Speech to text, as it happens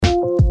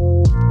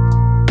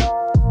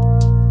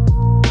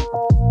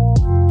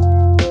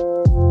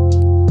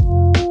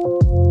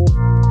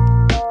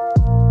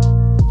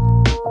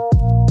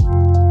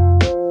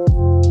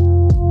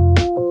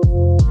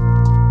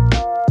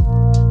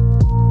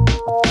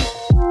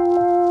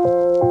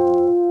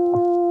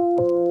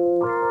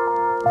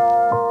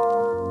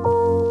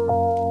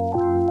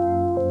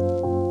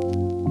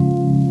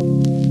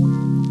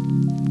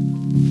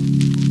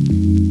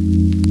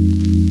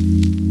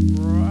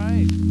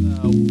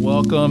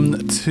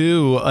welcome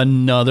to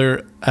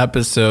another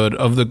episode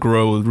of the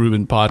Grow with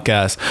Ruben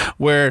podcast,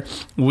 where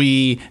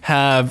we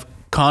have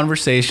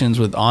conversations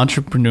with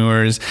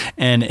entrepreneurs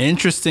and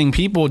interesting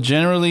people,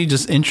 generally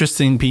just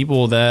interesting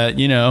people that,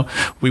 you know,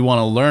 we want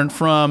to learn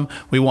from,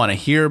 we want to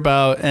hear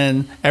about.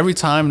 And every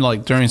time,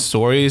 like during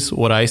stories,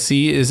 what I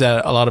see is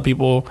that a lot of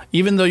people,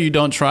 even though you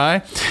don't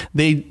try,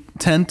 they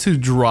tend to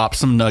drop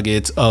some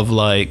nuggets of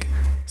like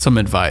some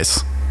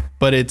advice,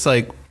 but it's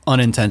like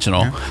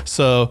unintentional. Yeah.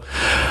 So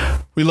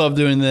we love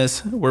doing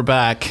this. We're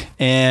back,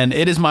 and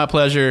it is my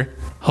pleasure,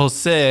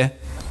 Jose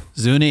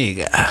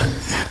Zuniga.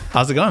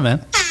 How's it going,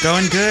 man?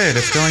 Going good.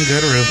 It's going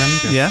good, Ruben.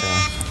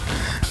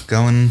 Just,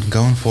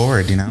 going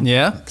forward, you know?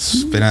 Yeah.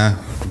 It's been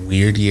a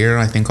weird year,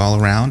 I think,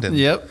 all around. And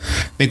yep.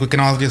 I think we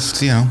can all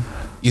just, you know,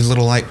 use a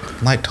little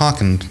light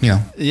talk and, you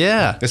know.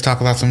 Yeah. Just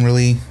talk about some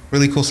really,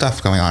 really cool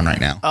stuff going on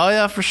right now. Oh,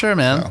 yeah, for sure,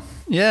 man. So.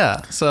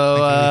 Yeah.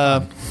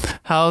 So,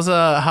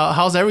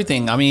 how's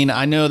everything? I mean,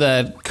 I know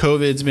that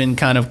COVID's been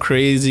kind of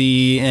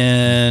crazy,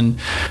 and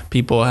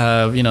people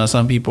have, you know,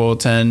 some people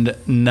tend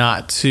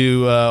not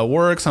to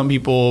work. Some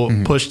people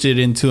pushed it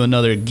into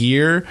another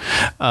gear.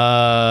 Where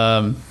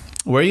are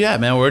you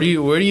at, man? Where do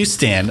you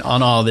stand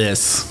on all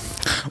this?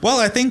 Well,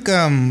 I think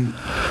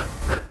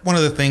one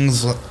of the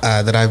things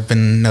that I've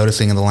been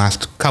noticing in the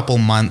last couple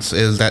months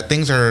is that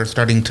things are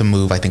starting to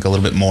move, I think, a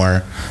little bit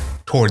more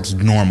towards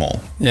normal.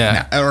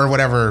 Yeah. Or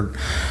whatever,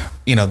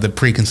 you know, the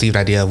preconceived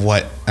idea of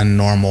what a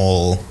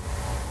normal,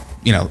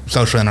 you know,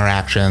 social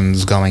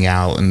interactions, going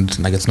out, and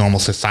like it's normal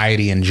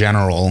society in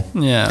general.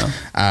 Yeah.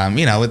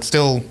 You know, it's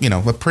still, you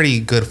know, a pretty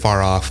good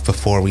far off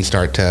before we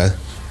start to,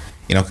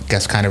 you know, I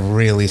guess kind of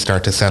really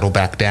start to settle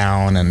back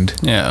down and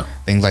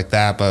things like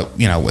that. But,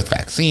 you know, with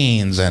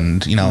vaccines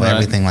and, you know,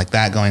 everything like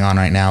that going on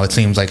right now, it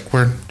seems like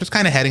we're just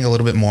kind of heading a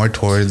little bit more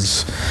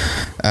towards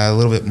a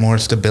little bit more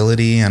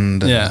stability.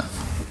 And,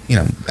 you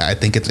know, I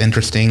think it's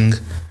interesting,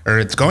 or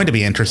it's going to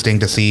be interesting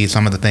to see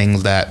some of the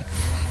things that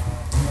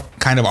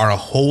kind of are a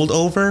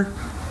holdover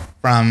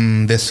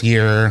from this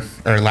year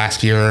or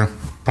last year,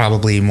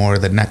 probably more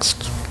the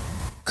next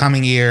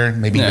coming year,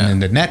 maybe even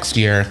into next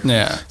year.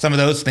 Yeah. Some of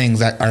those things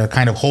that are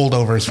kind of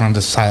holdovers from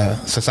the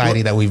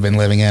society that we've been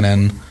living in.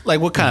 And like,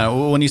 what kind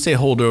of, when you say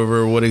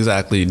holdover, what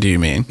exactly do you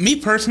mean? Me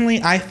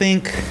personally, I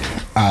think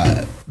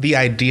the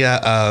idea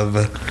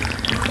of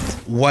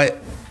what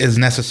is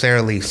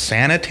necessarily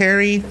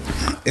sanitary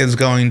is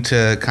going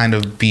to kind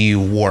of be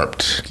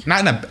warped. Not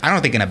in a, I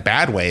don't think in a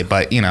bad way,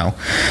 but, you know,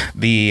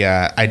 the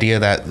idea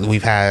that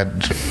we've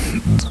had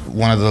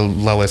one of the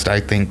lowest, I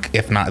think,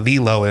 if not the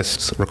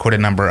lowest recorded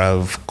number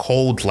of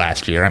colds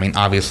last year. I mean,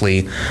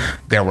 obviously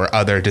there were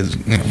other, you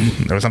know,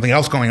 there was something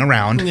else going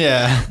around.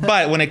 Yeah.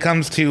 But when it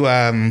comes to,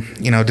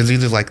 you know,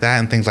 diseases like that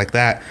and things like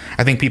that,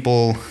 I think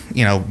people,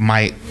 you know,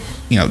 might,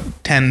 you know,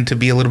 tend to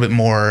be a little bit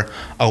more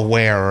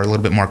aware or a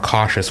little bit more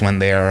cautious when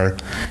they're,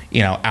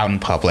 you know, out in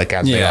public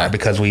as they are,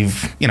 because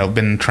we've, you know,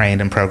 been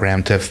trained and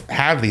programmed to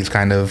have these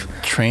kind of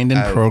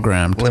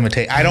programmed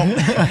I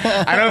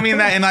don't mean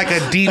that in like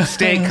a deep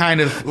state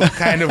kind of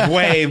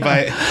way,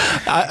 but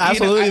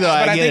absolutely, you know, though.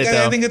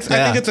 I think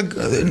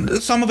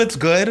it's some of it's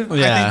good.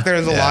 I think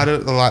there's a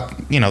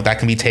lot, you know, that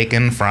can be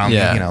taken from, you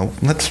know,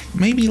 let's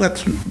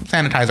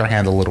sanitize our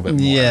hands a little bit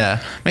more.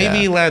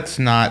 Maybe let's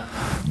not,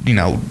 you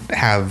know,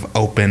 have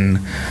open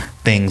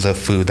things of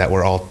food that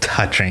we're all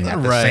touching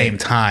at the same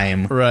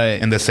time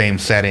in the same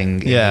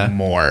setting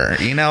anymore.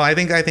 You know, I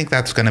think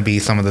that's going to be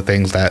some of the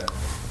things that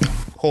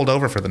hold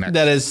over for the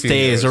next stays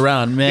years.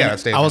 Around, man.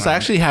 I was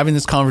actually having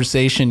this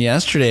conversation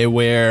yesterday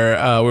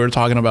where we were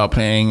talking about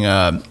playing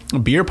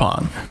beer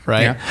pong,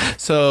 right?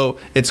 So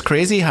it's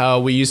crazy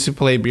how we used to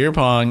play beer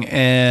pong,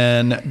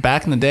 and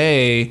back in the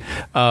day,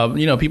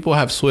 you know, people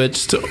have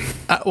switched to,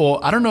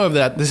 well, I don't know if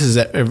this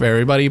is for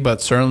everybody,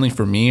 but certainly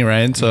for me,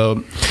 right?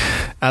 So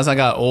as I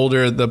got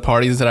older, the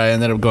parties that I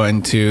ended up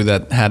going to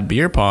that had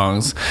beer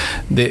pongs,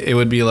 it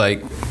would be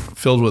like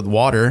filled with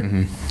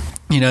water.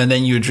 You know, and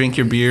then you would drink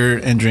your beer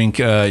and drink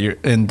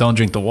and don't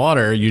drink the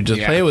water. You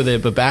just play with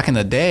it. But back in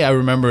the day, I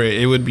remember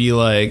it would be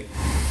like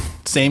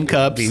same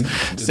cups,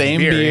 same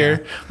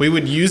beer. We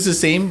would use the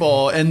same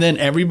ball, and then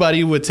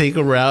everybody would take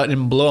a route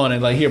and blow on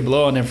it. Like, here,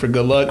 blow on it for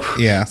good luck.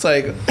 Yeah, it's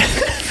like.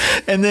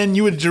 And then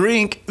you would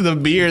drink the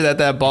beer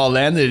that ball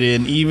landed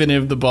in, even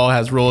if the ball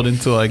has rolled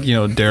into, like, you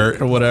know,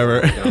 dirt or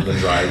whatever. Down the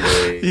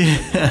driveway.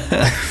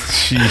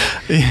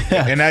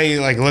 And now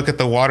you like look at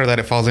the water that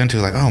it falls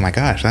into, like, oh my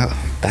gosh,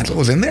 that's what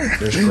was in there.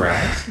 There's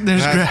grass.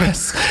 There's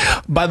grass.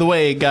 By the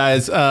way,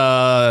 guys,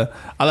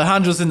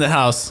 Alejandro's in the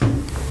house.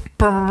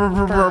 Sorry,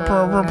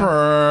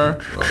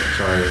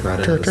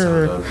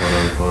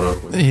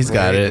 He's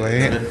got it.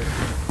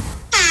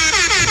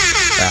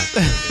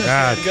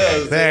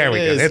 Okay, there we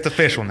go. It's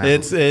official now.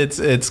 It's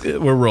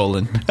we're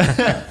rolling.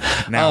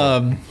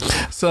 Now.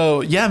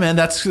 So yeah, man,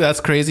 that's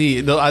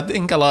crazy. I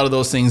think a lot of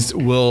those things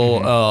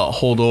will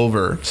hold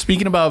over.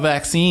 Speaking about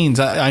vaccines,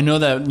 I know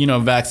that, you know,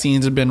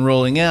 vaccines have been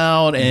rolling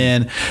out,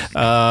 and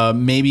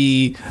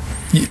maybe,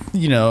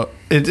 you know,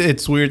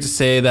 it's weird to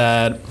say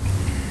that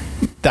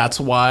that's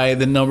why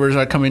the numbers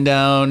are coming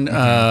down.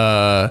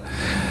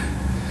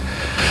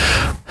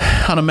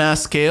 On a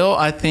mass scale,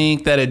 I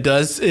think that it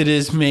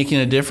is making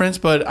a difference,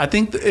 but I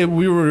think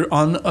we were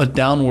on a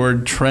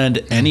downward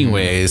trend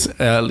anyways,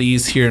 at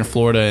least here in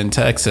Florida and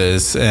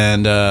Texas,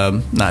 and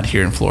not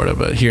here in Florida,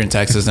 but here in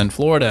Texas and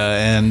Florida,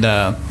 and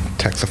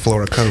Texas,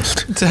 Florida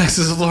coast.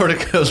 Texas, Florida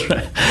coast,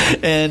 right?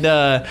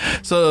 And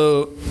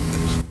so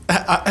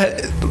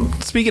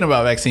speaking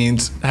about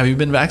vaccines, have you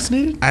been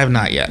vaccinated? I have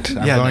not yet.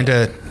 I'm going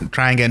to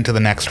try and get into the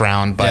next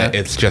round, but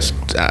it's just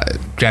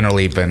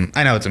generally been,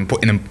 I know it's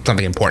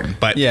something important,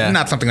 but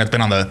not something that's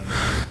been on the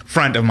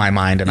front of my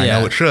mind, and I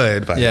know it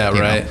should, but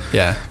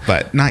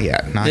but not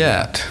yet. Not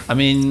yet. I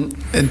mean,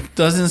 it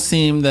doesn't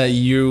seem that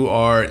you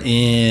are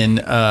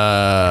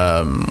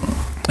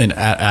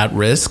at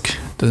risk.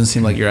 Doesn't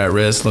seem like you're at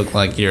risk. Look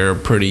like you're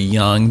pretty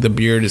young. The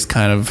beard is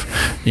kind of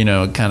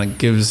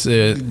gives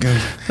it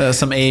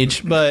some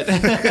age, but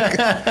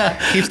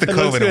keeps the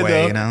COVID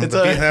away.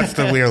 That's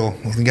the real.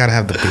 You gotta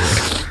have the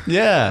beard.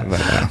 Yeah.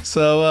 But,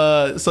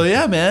 so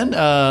yeah, man.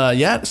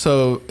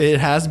 So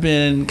it has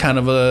been kind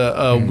of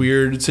a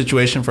weird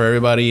situation for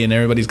everybody, and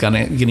everybody's kind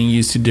of getting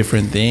used to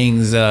different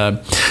things.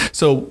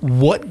 So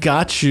what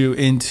got you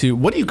into?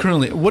 What are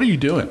you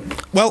doing?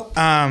 Well,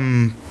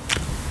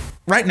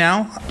 right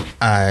now,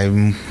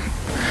 I'm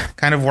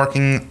kind of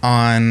working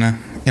on,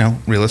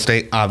 real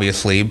estate,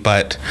 obviously,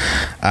 but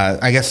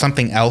I guess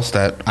something else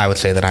that I would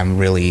say that I'm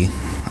really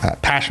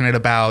passionate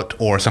about,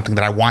 or something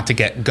that I want to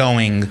get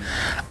going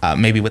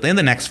maybe within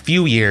the next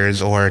few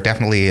years, or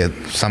definitely at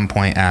some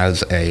point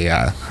as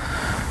a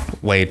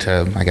way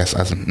to, I guess,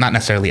 as not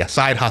necessarily a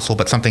side hustle,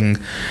 but something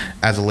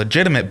as a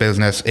legitimate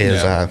business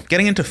is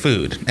getting into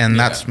food. And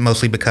that's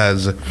mostly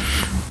because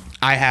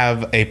I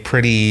have a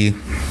pretty...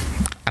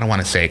 I don't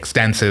want to say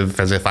extensive,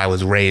 as if I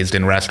was raised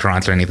in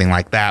restaurants or anything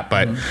like that,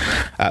 but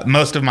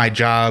most of my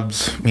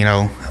jobs,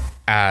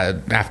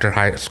 after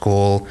high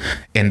school,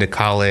 into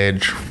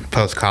college,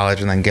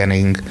 post-college, and then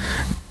getting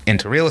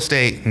into real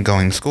estate and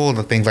going to school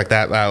and things like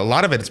that, a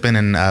lot of it has been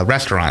in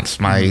restaurants.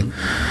 My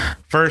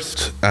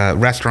first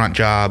restaurant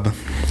job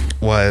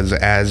was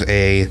as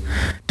a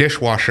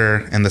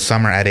dishwasher in the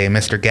summer at a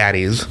Mr.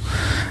 Gatti's.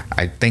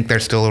 I think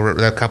there's still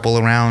a couple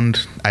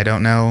around. I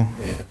don't know.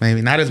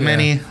 Maybe not as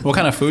many. What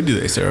kind of food do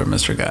they serve at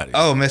Mr. Gatti's?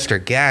 Oh, Mr.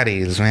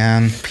 Gatti's,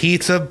 man.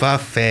 Pizza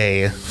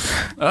buffet.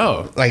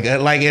 Oh. Like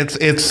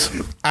it's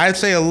I'd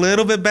say a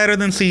little bit better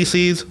than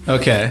CC's.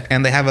 Okay.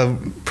 And they have a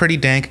pretty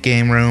dank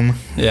game room.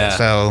 Yeah.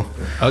 So,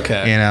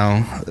 okay.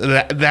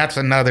 That's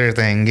another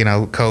thing,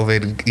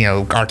 arcades.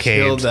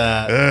 Killed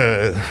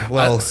that.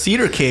 Well,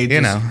 Cedar Cage.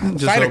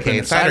 Cider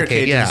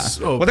Cage, yeah.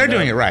 Well, they're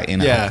doing it right,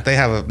 Yeah. They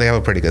have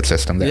a pretty good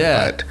system there.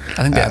 Yeah. But,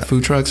 I think they have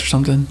food trucks or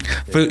something.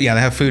 They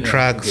have food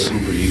trucks.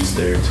 Get Uber Eats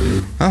there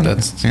too. Oh,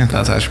 that's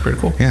actually pretty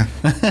cool. Yeah.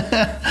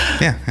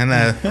 Yeah. And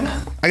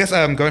I guess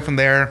going from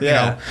there,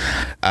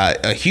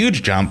 a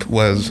huge jump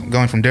was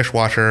going from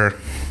dishwasher,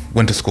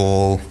 went to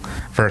school,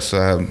 first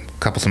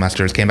couple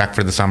semesters, came back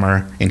for the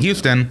summer in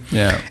Houston.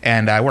 Yeah.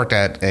 And I worked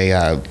at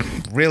a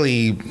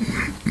really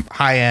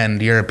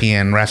high-end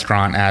European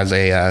restaurant as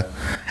a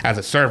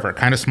server,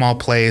 kind of small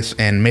place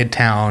in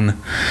Midtown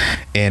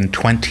in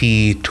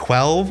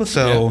 2012.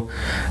 So,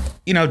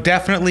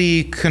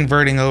 definitely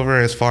converting over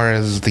as far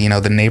as the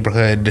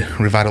neighborhood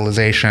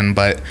revitalization,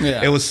 but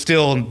it was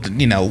still,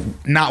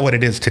 not what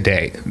it is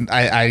today.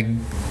 I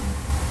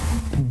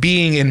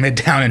being in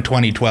Midtown in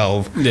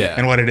 2012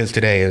 and what it is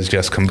today is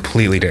just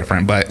completely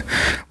different. But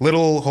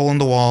little hole in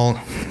the wall,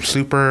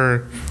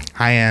 super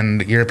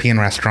high-end European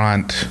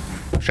restaurant.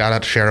 Shout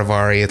out to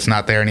Charivari. It's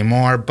not there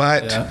anymore,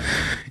 but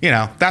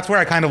that's where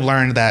I kind of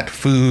learned that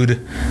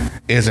food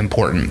is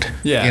important.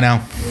 Yeah.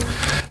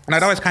 And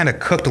I'd always kind of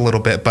cooked a little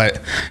bit,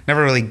 but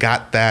never really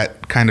got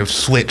that kind of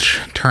switch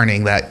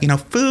turning that,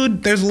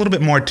 food, there's a little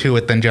bit more to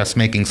it than just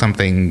making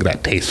something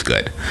that tastes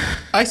good.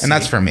 I see. And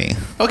that's for me.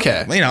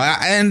 Okay.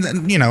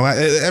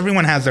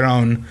 Everyone has their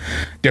own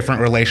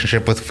different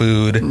relationship with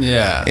food.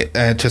 Yeah.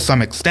 To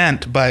some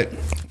extent, but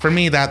for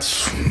me,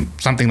 that's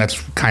something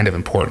that's kind of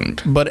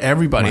important. But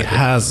everybody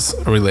has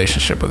a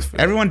relationship with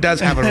food. Everyone does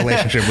have a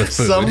relationship with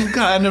food. Some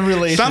kind of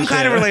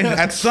relationship.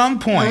 At some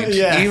point.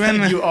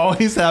 Even you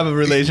always have a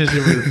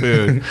relationship with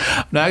food.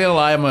 I'm not gonna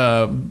lie, I'm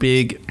a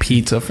big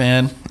pizza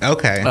fan.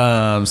 Okay.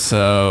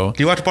 So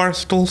do you watch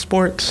Barstool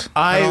Sports?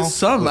 I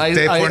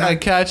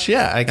catch.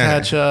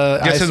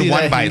 Just his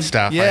one bite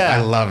stuff. Yeah,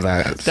 I love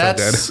that.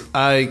 That's so good.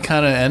 I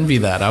kind of envy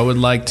that. I would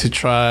like to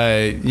try.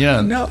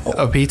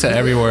 A pizza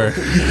everywhere.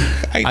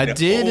 I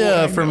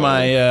did for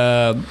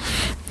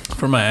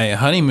my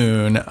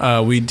honeymoon,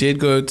 we did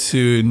go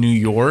to New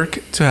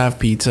York to have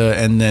pizza,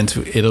 and then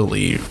to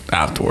Italy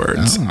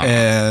afterwards. Oh.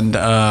 And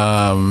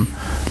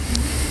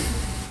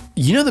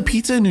the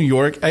pizza in New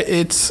York,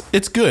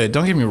 it's good.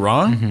 Don't get me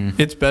wrong.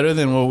 Mm-hmm. It's better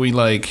than what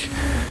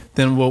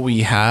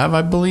we have,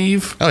 I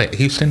believe. Oh, yeah,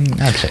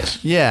 Houston, I'd say.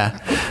 Yeah.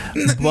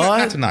 But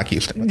not to knock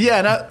Houston.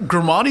 Yeah,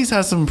 Grimaldi's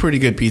has some pretty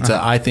good pizza,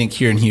 I think,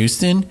 here in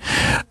Houston.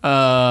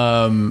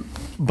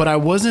 but I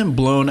wasn't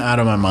blown out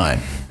of my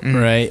mind.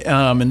 Right.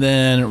 And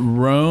then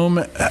Rome,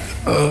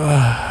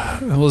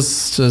 it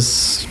was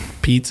just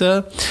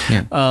pizza.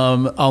 Yeah.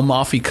 The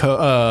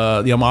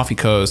Amalfi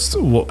Coast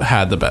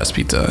had the best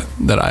pizza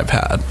that I've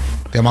had.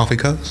 The Amalfi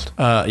Coast?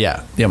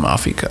 Yeah, the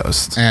Amalfi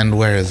Coast. And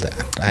where is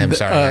that? I'm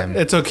sorry.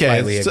 It's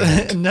okay.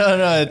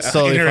 No, it's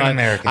totally fine.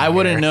 I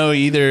wouldn't know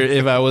either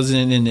if I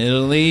wasn't in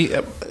Italy.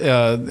 It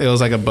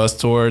was like a bus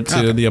tour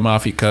to the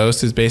Amalfi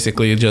Coast. It's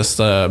basically just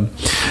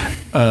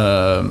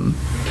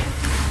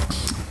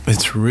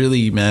it's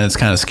really, man, it's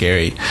kind of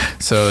scary.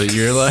 So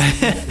you're like,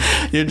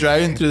 you're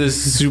driving through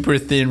this super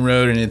thin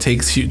road, and it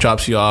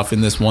drops you off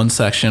in this one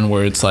section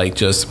where it's like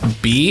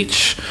just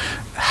beach,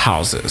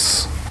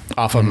 houses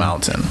off a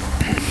mountain,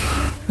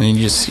 and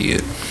you just see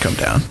it come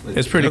down.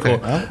 It's pretty cool.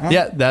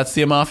 Yeah, that's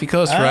the Amalfi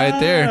Coast right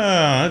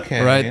there.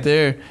 Okay. Right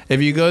there.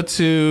 If you go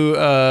to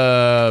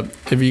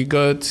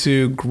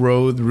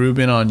Growth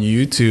Ruben on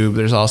YouTube,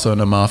 there's also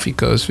an Amalfi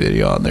Coast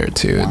video on there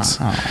too.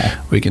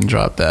 Wow. We can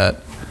drop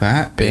that.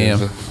 That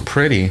is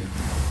pretty.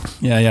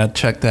 Yeah,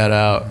 check that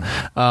out.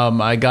 I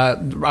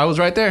was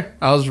right there.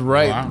 I was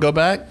right. Wow. Go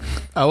back.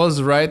 I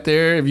was right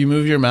there. If you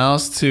move your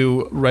mouse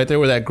to right there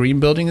where that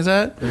green building is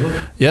at.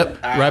 Mm-hmm.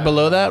 Yep. Right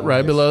below that.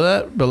 Right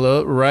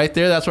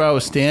there. That's where I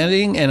was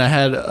standing, and I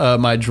had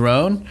my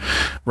drone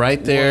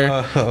right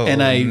there. Whoa,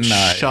 and I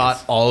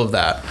shot all of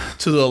that.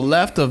 To the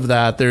left of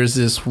that, there's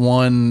this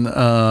one,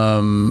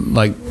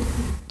 like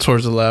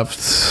towards the left,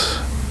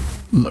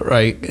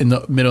 right in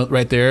the middle,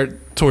 right there.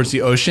 Towards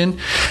the ocean,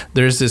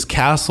 there's this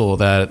castle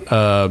that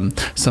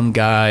some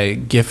guy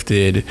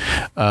gifted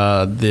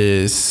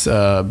this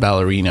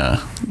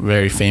ballerina,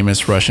 very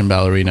famous Russian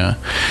ballerina.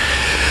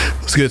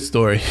 It's a good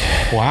story.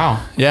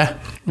 Wow. Yeah,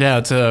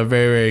 it's a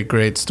very, very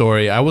great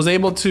story. I was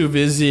able to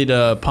visit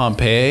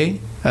Pompeii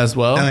as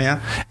well. Oh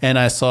yeah. And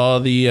I saw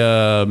the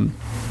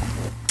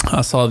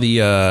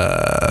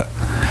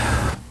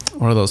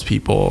what are those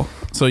people?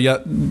 So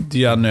do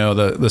y'all know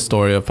the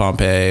story of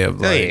Pompeii, of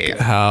like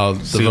how the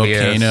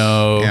Vesuvius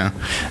volcano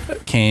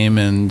came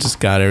and just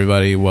got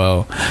everybody?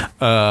 Well,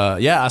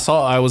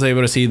 I was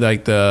able to see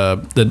like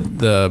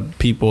the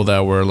people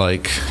that were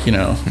like,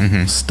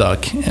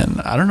 stuck, and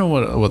I don't know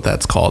what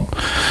that's called.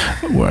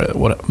 What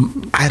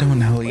I don't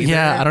know either.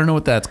 Yeah, I don't know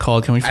what that's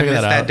called. Can we figure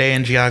that out? That day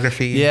in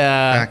geography.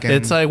 Yeah,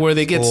 it's like where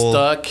they get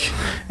stuck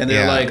and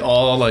they're like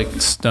all like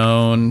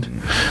stoned,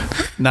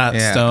 not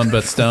stoned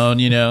but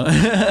stoned,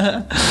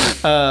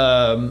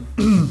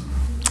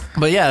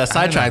 but yeah,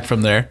 sidetracked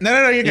from there.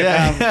 No, you're good.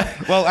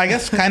 Yeah. Well, I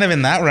guess kind of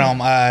in that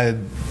realm, I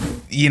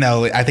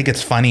think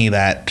it's funny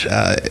that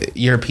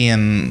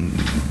European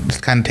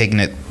kind of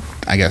taking it,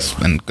 I guess,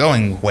 and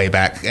going way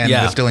back and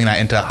distilling that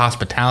into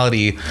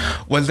hospitality.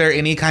 Was there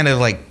any kind of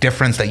like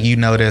difference that you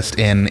noticed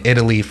in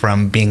Italy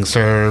from being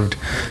served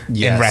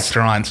in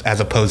restaurants as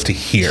opposed to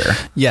here?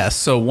 Yes.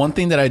 So one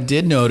thing that I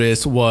did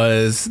notice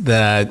was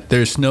that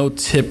there's no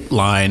tip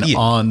line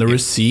on the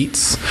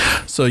receipts,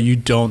 so you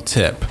don't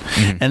tip.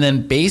 Mm-hmm. And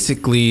then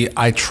basically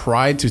I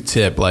tried to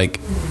tip like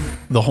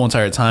the whole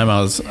entire time.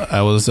 I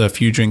was a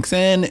few drinks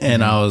in,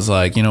 and I was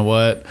like, you know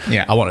what?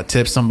 Yeah, I want to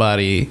tip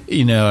somebody,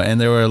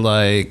 and they were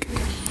like,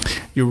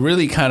 you're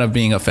really kind of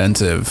being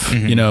offensive.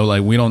 Mm-hmm.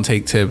 Like, we don't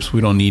take tips. We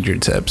don't need your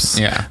tips.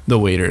 Yeah. The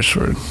waiters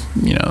were,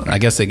 I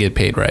guess they get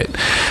paid right.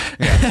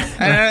 Yeah.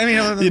 I mean,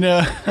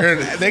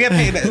 they get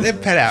paid. They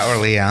paid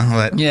hourly. Yeah.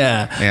 But,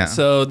 yeah.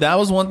 So that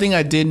was one thing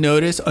I did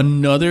notice.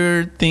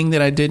 Another thing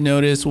that I did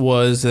notice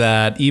was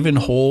that even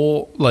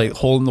hole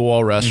in the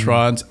wall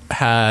restaurants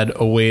had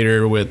a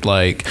waiter with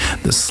like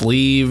the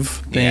sleeve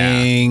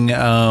thing.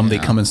 They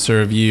come and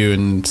serve you,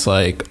 and it's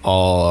like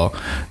all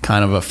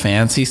kind of a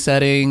fancy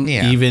setting.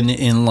 Yeah. Even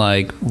in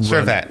like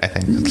servette, I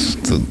think it's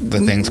the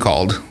thing's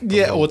called.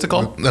 Yeah, what's it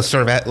called? The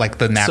servette, like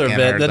the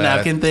napkin. The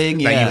napkin thing.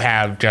 That you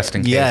have just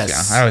in case.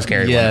 Yes. Yeah, I always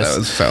carry one of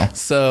those.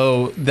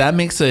 So that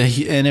makes a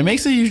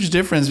huge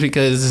difference,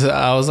 because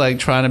I was like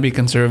trying to be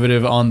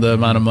conservative on the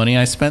amount of money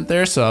I spent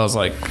there. So I was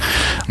like,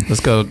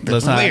 let's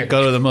not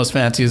go to the most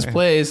fanciest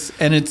place,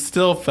 and it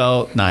still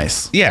felt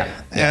nice. Yeah.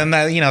 And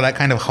that that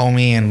kind of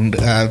homey and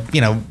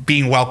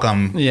being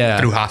welcome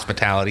through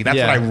hospitality. That's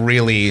what I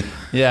really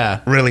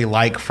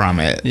like from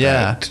it.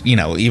 Yeah.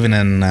 Even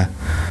in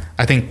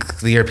I think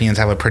the Europeans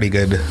have a pretty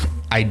good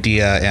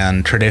idea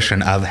and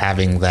tradition of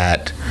having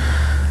that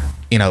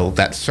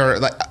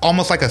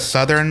almost like a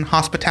Southern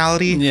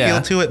hospitality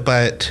feel to it,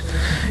 but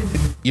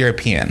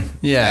European.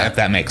 Yeah. If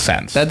that makes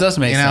sense. That does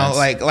make sense.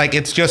 Like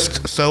it's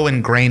just so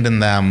ingrained in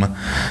them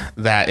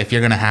that if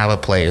you're going to have a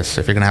place,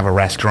 if you're going to have a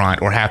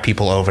restaurant or have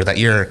people over, that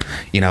you're,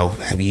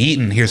 have you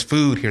eaten? Here's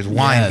food, here's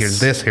wine, here's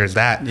this, here's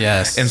that.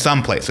 Yes. In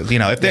some places,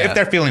 if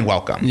they're feeling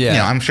welcome.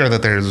 Yeah. I'm sure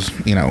that there's,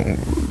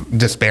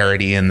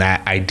 disparity in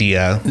that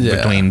idea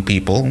between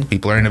people.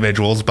 People are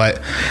individuals,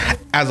 but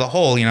as a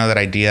whole, that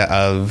idea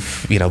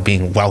of,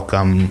 being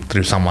welcome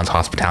through someone's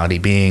hospitality,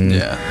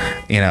 being,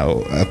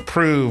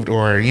 approved,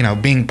 or,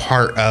 being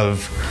part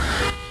of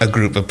a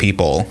group of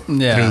people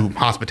through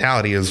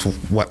hospitality is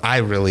what I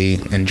really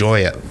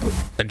enjoy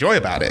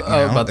about it.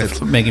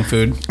 About making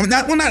food.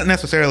 Not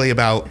necessarily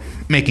about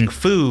making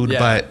food,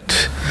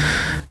 but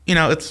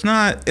it's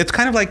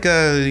kind of like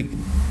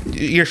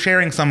you're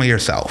sharing some of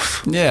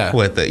yourself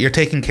with it. You're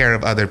taking care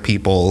of other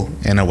people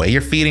in a way.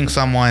 You're feeding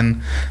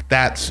someone.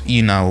 That's,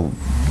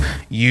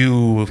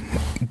 you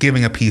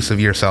giving a piece of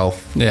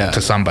yourself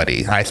to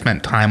somebody. I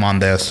spent time on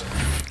this.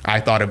 I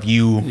thought of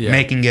you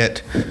making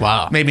it.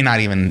 Wow. Maybe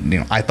not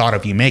even, I thought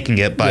of you making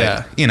it,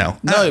 but,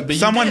 but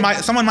someone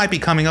might be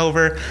coming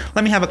over.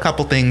 Let me have a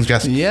couple things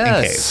just in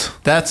case.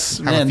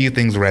 Have a few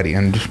things ready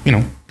and,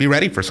 be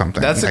ready for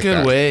something. That's a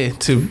good way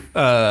to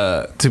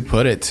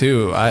put it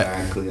too.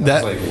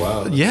 Exactly.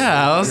 Wow.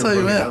 I was like,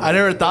 man, I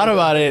never thought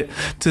about it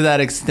to that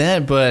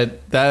extent,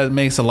 but that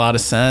makes a lot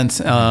of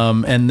sense. But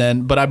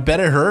I bet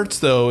it hurts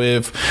though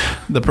if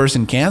the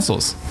person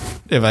cancels.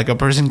 If like a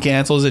person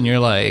cancels and you're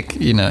like,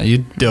 you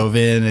dove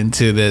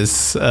into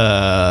this.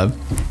 I'm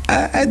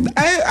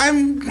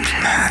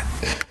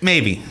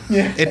maybe.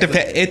 Yeah. It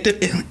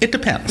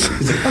depends.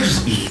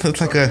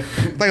 It's like a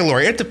lawyer.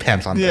 It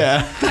depends on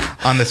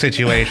the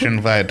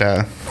situation, but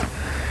I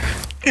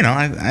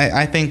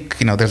think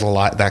there's a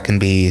lot that can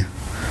be,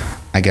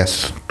 I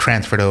guess,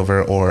 transferred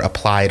over or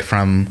applied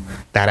from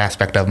that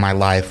aspect of my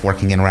life,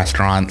 working in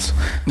restaurants,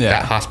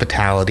 that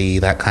hospitality,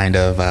 that kind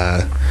of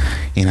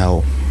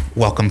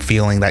welcome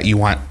feeling that you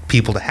want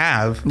people to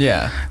have.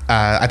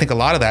 I think a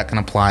lot of that can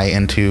apply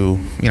into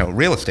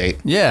real estate.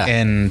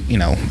 And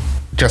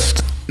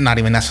just not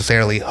even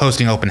necessarily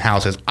hosting open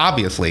houses,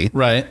 obviously,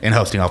 right? And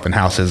hosting open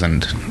houses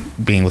and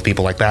being with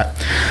people like that,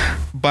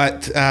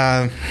 but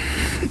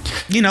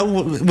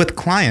with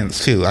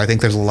clients too, I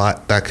think there's a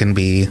lot that can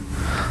be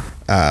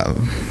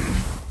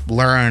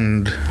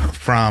learned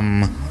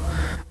from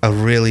a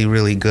really,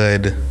 really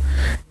good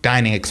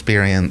dining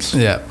experience.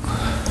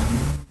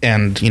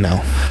 And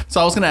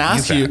so I was going to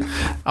ask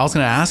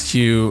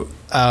you,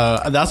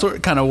 that's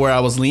where I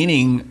was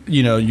leaning.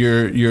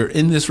 You're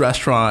in this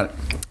restaurant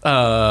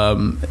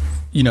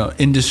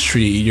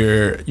industry,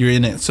 you're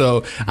in it,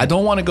 so I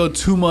don't want to go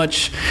too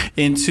much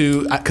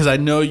into, because I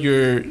know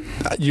you're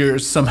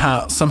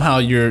somehow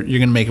you're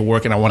gonna make it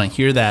work, and I want to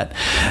hear that,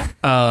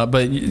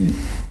 but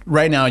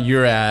right now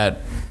you're a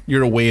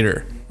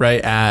waiter,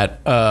 right,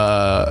 at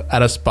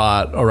a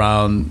spot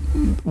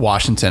around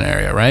Washington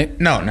area, right?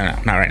 No,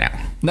 not right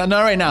now. Not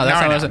right now.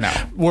 That's not what I'm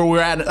saying. Where we're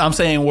at, I'm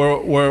saying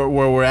where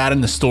we're at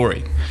in the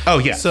story. Oh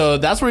yeah. So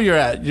that's where you're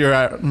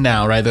at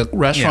now, right? The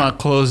restaurant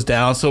closed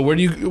down. So where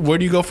do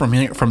you go from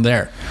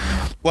there?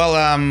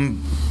 Well,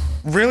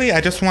 really,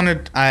 I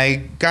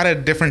got a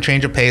different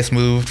change of pace,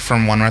 moved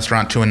from one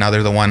restaurant to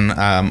another. The one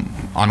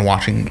on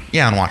Washington.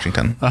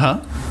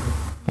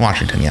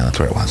 Washington, that's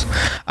where it was.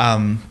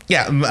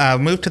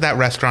 Moved to that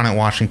restaurant at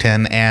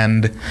Washington,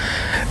 and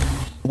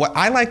what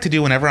I like to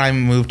do whenever I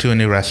move to a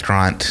new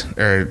restaurant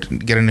or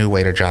get a new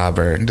waiter job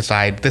or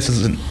decide this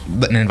isn't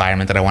an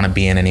environment that I want to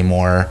be in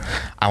anymore,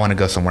 I want to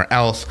go somewhere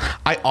else,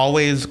 I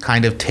always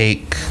kind of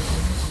take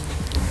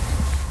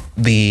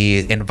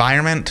the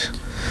environment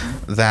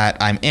that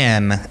I'm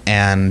in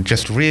and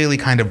just really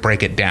kind of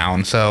break it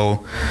down.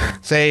 So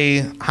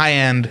say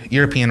high-end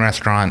European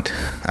restaurant,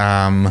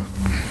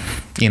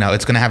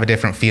 it's going to have a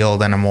different feel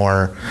than a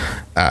more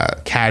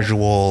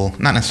casual,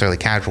 not necessarily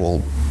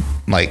casual,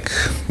 like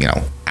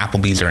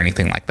Applebee's or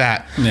anything like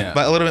that,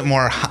 but a little bit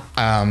more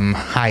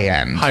high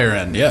end,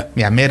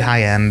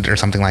 mid-high end or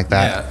something like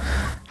that,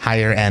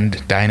 higher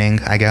end dining,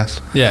 I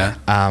guess.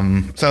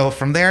 So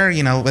from there,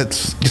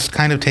 it's just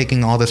kind of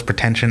taking all this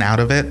pretension out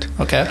of it.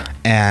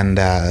 And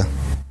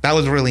that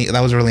was really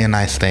a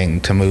nice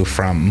thing to move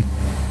from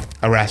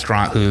a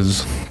restaurant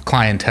whose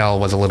clientele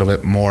was a little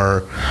bit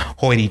more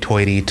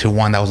hoity-toity to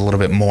one that was a little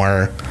bit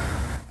more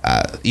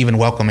even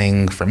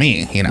welcoming for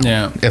me, I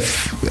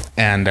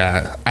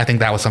think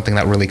that was something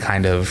that really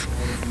kind of,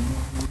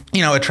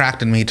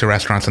 attracted me to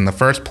restaurants in the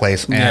first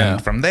place.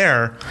 And from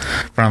there,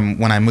 from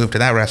when I moved to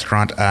that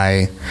restaurant,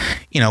 I,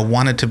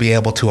 wanted to be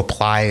able to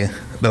apply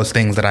those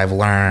things that I've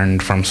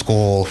learned from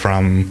school,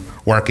 from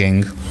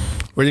working.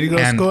 Where did you go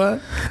to school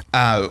at?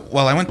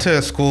 Well, I went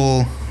to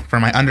school for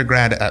my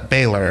undergrad at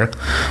Baylor,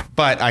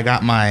 but I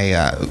got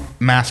my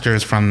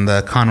master's from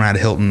the Conrad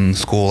Hilton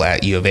School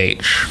at U of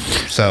H.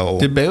 So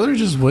did Baylor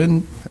just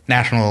win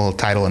national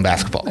title in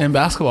basketball? In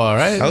basketball,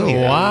 right? Oh,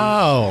 yeah.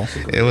 Wow.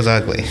 It was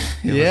ugly.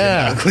 It was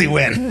an ugly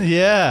win.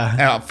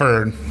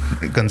 For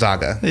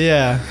Gonzaga.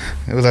 It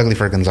was ugly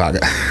for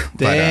Gonzaga.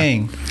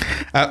 Dang.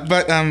 But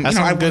that's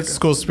some good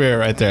school spirit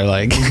right there.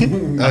 Like,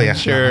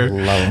 sure.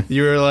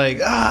 You were like,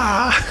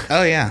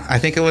 Oh yeah, I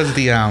think it was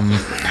the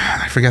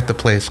I forget the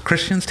place.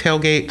 Christian's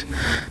Tailgate,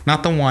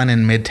 not the one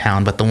in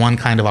Midtown, but the one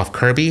kind of off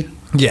Kirby.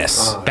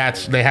 Yes.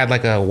 They had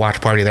like a watch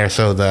party there,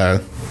 so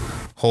the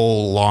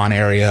whole lawn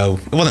area,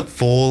 it wasn't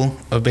full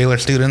of Baylor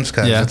students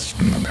because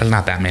there's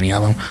not that many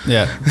of them.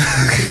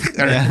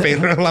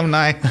 Baylor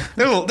alumni.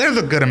 There's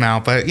a good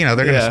amount, but they're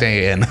going to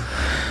stay in.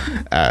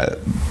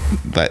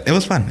 But it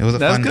was fun. It was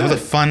a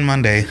fun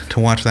Monday to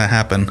watch that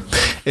happen.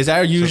 Is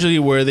that usually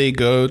where they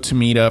go to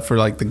meet up for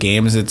like the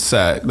games? It's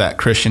that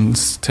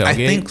Christian's tailgate. I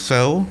think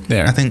so.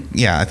 There. I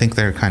think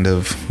they're kind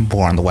of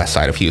more on the west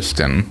side of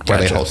Houston where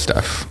they host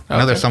stuff. I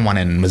know there's someone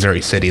in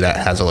Missouri City that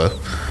has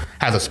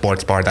a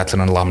sports bar that's an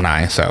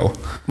alumni. So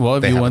well,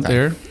 if you went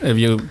there, if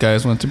you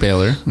guys went to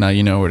Baylor, now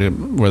you know where the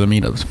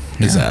meetup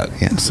is at.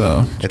 Yeah.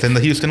 So it's in the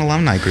Houston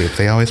alumni group.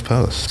 They always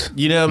post.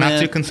 Not man,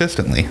 too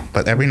consistently,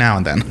 but every now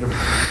and then.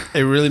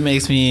 It really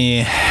makes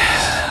me.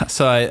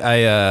 So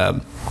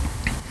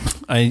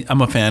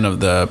I'm a fan of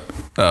the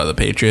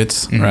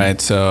Patriots, mm-hmm.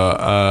 right? So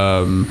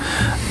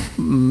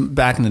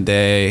back in the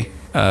day,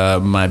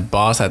 my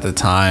boss at the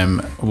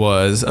time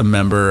was a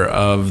member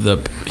of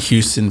the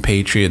Houston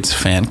Patriots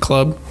fan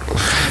club,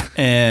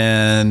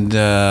 and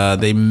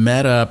they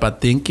met up. I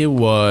think it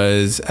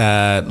was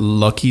at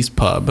Lucky's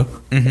Pub,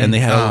 mm-hmm. and they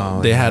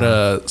had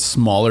a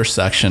smaller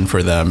section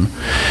for them.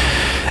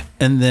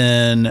 And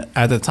then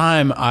at the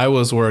time, I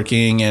was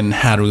working and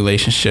had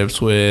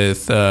relationships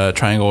with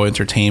Triangle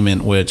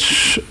Entertainment,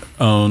 which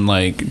owned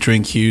like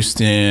Drink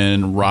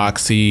Houston,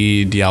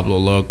 Roxy, Diablo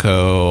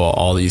Loco,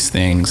 all these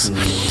things.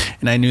 Mm-hmm.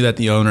 And I knew that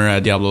the owner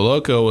at Diablo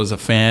Loco was a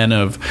fan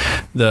of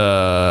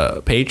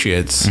the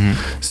Patriots.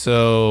 Mm-hmm.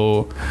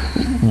 So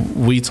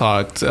we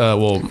talked,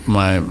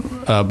 my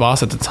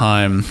boss at the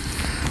time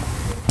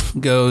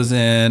goes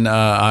in,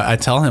 I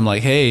tell him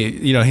like, hey,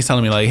 he's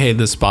telling me like, hey,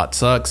 this spot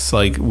sucks.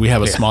 Like we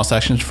have a small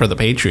section for the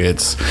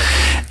Patriots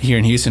here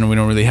in Houston, and we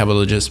don't really have a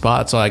legit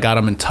spot. So I got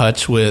him in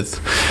touch with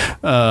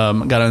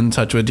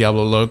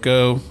Diablo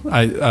Loco.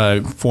 I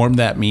formed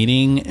that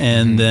meeting,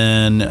 and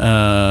then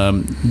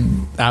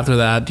after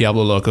that,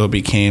 Diablo Loco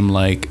became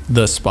like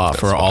the spot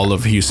for all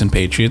of Houston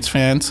Patriots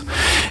fans,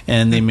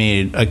 and they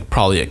made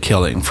probably a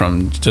killing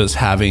from just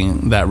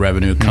having that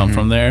revenue come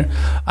from there.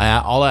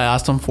 All I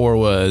asked them for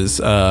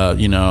was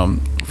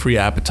free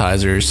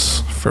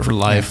appetizers for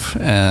life,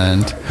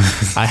 and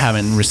I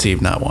haven't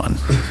received not one.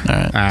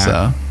 All right,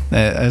 so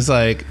it's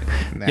like,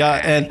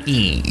 and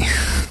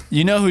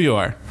you know who you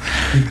are.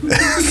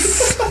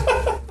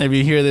 If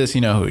you hear this,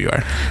 you know who you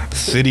are.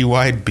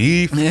 Citywide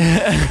beef.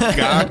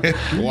 Got it.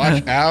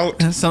 Watch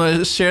out.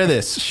 Somebody share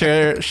this.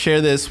 Share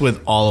this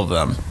with all of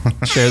them.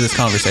 Share this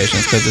conversation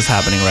because it's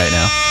happening right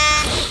now.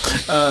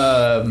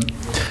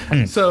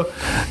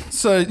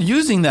 So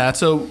using that,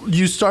 so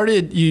you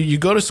started. You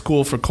go to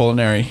school for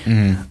culinary,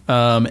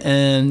 mm-hmm.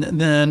 And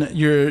then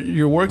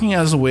you're working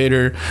as a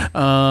waiter.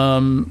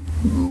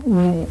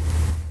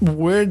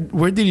 Where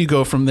did you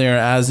go from there?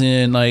 As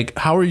in, like,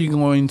 how are you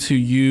going to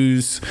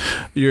use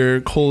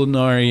your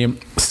culinary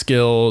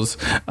skills?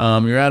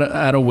 You're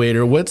at a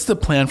waiter. What's the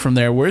plan from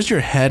there? Where's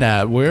your head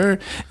at? Where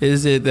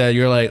is it that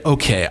you're like,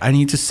 okay, I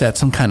need to set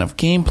some kind of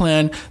game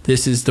plan.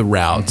 This is the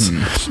route.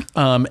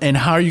 Mm-hmm. And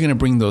how are you going to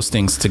bring those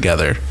things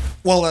together?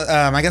 Well,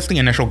 I guess the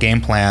initial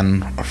game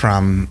plan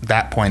from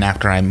that point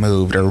after I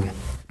moved, or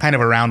kind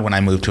of around when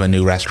I moved to a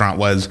new restaurant,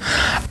 was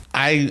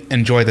I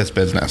enjoy this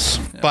business,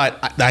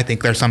 but I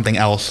think there's something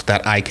else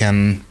that I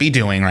can be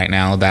doing right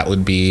now that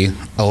would be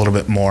a little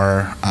bit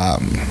more,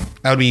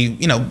 that would be,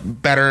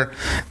 better,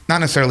 not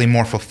necessarily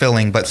more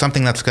fulfilling, but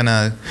something that's going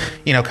to,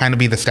 kind of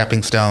be the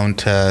stepping stone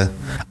to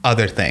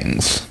other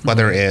things,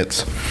 whether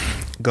it's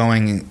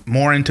going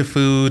more into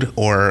food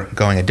or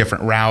going a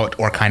different route,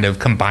 or kind of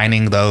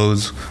combining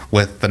those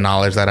with the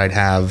knowledge that I'd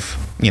have,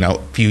 a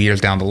few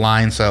years down the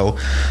line. So,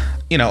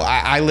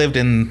 I lived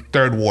in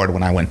Third Ward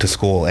when I went to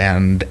school,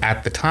 and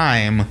at the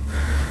time,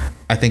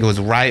 I think it was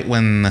right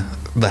when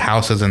the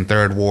houses in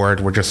Third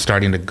Ward were just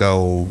starting to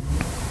go,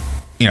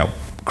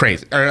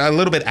 crazy, or a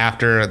little bit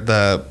after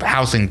the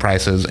housing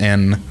prices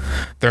in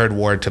Third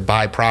Ward to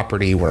buy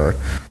property were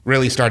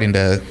really starting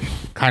to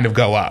kind of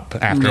go up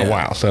after a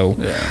while. So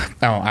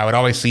I would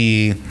always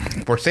see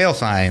for sale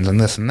signs and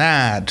this and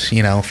that,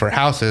 for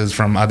houses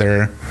from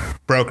other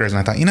brokers, and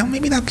I thought,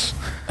 maybe that's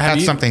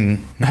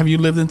something. Have you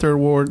lived in Third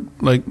Ward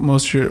like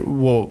most of your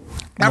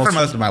not for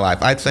most of my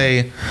life. I'd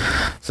say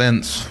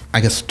since,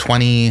 I guess,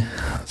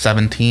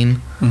 2017.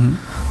 Mm-hmm.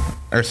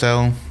 Or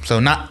so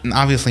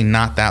obviously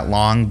not that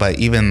long, but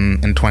even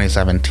in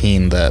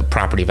 2017 the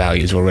property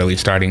values were really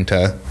starting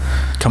to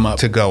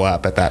go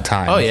up at that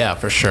time. Oh yeah,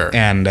 for sure.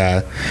 And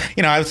I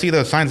would see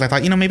those signs, and I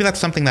thought, maybe that's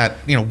something that,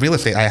 real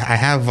estate, I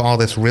have all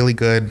this really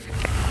good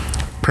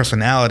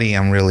personality.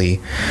 I'm really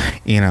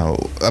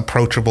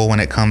approachable when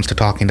it comes to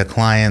talking to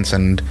clients,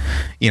 and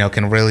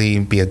can really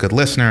be a good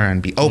listener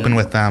and be open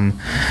with them,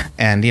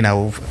 and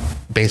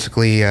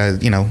basically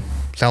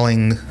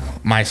selling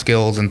my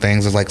skills and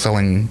things is like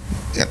selling,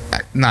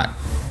 not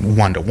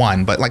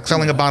one-to-one, but like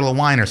selling a bottle of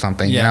wine or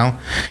something. You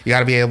got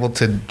to be able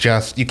to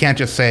you can't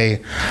just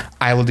say,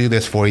 I will do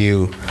this for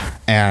you,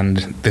 and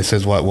this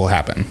is what will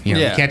happen. You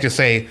can't just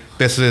say,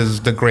 this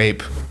is the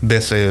grape,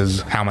 this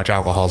is how much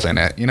alcohol's in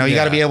it. You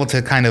got to be able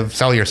to kind of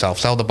sell yourself,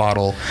 sell the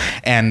bottle,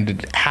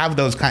 and have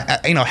those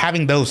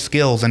having those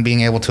skills and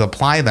being able to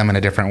apply them in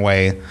a different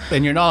way.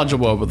 And you're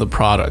knowledgeable about the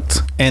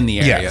product and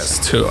the areas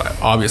too,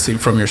 obviously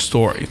from your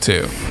story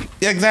too.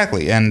 Yeah,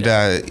 exactly. And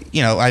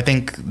I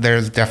think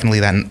there's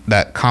definitely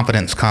that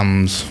confidence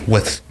comes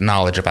with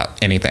knowledge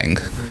about anything.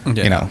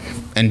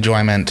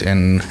 Enjoyment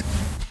in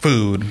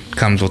food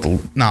comes with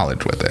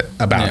knowledge with it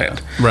about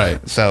it.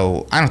 Right.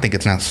 So I don't think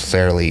it's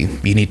necessarily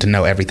you need to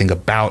know everything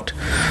about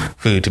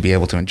food to be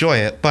able to enjoy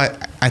it,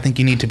 but I think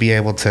you need to be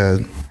able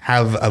to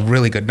have a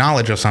really good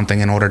knowledge of something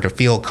in order to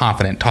feel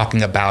confident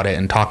talking about it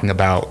and talking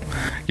about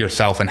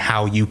yourself and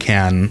how you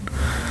can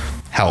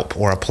help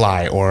or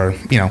apply or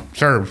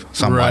serve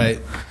someone.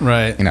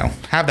 Right.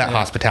 Have that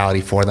hospitality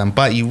for them,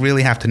 but you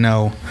really have to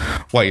know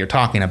what you're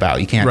talking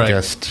about. You can't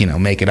just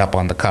make it up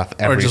on the cuff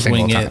every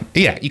single time.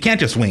 Yeah, you can't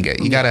just wing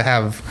it. You got to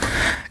have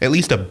at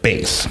least a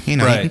base. You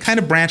can kind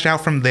of branch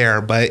out from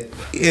there, but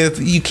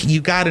if you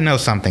got to know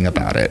something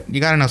about it. You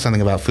got to know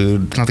something about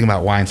food, something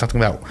about wine, something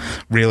about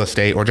real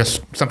estate, or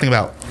just something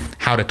about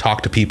how to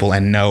talk to people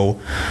and know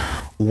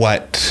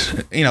what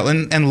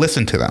and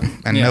listen to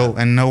them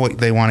and know what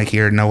they want to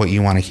hear, know what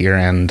you want to hear,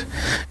 and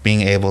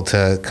being able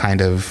to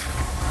kind of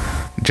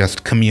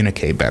just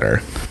communicate better.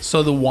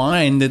 So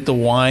did the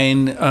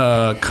wine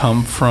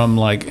come from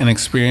like an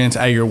experience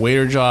at your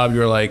waiter job?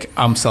 You're like,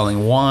 I'm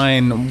selling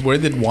wine. Where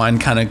did wine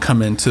kind of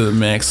come into the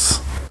mix,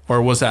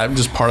 or was that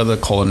just part of the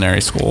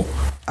culinary school?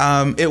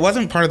 It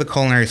wasn't part of the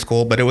culinary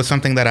school, but it was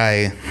something that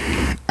I,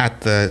 at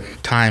the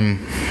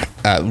time,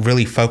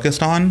 really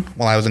focused on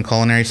while I was in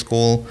culinary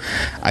school.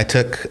 I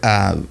took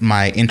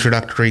my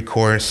introductory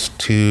course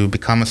to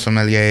become a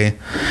sommelier.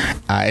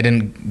 I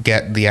didn't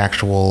get the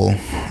actual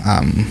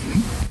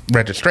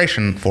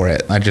registration for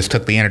it. I just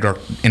took the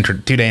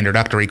 2-day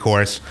introductory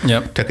course,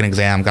 took an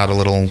exam, got a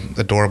little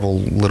adorable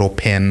little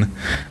pin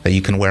that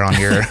you can wear on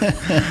your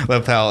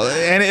lapel.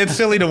 And it's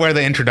silly to wear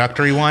the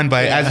introductory one,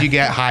 but as you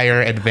get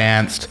higher,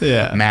 advanced,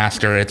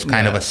 master, it's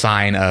kind of a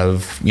sign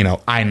of,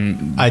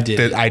 I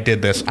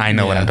did this, I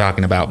know what I'm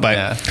talking about.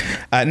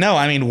 But no,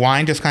 I mean,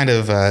 wine just kind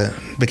of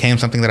became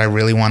something that I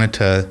really wanted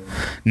to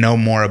know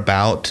more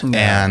about.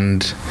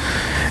 And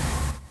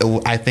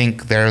I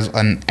think there's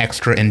an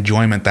extra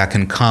enjoyment that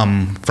can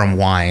come from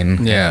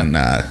wine and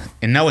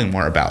knowing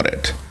more about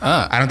it.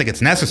 I don't think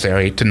it's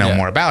necessary to know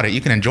more about it.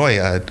 You can enjoy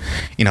a,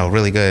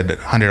 really good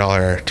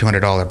 $100,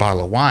 $200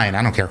 bottle of wine.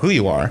 I don't care who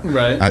you are.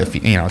 Right.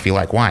 If you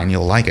like wine,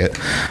 you'll like it.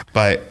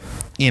 But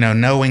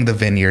knowing the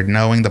vineyard,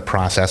 knowing the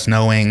process,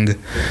 knowing,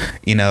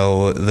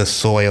 the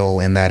soil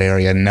in that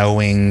area,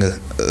 knowing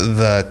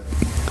the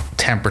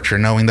temperature,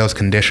 knowing those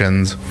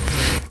conditions,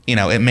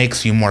 it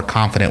makes you more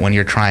confident when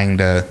you're trying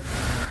to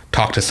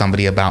talk to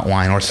somebody about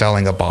wine or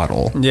selling a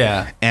bottle.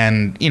 Yeah.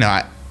 And,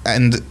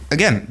 and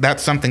again,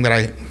 that's something that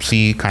I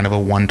see kind of a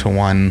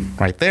one-to-one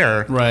right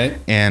there. Right.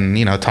 And,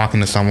 talking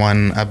to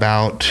someone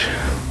about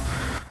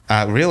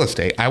real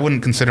estate. I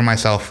wouldn't consider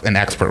myself an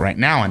expert right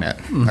now in it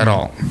at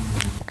all.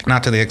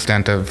 Not to the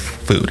extent of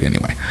food,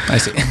 anyway. I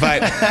see.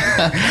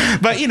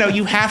 But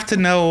you have to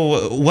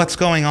know what's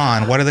going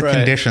on. What are the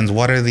conditions?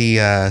 What are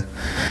the,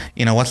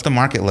 what's the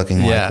market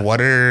looking like? What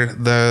are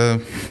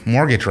the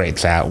mortgage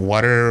rates at?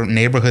 What are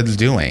neighborhoods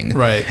doing?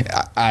 Right.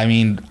 I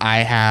mean, I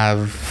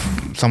have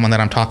someone that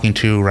I'm talking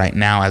to right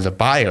now as a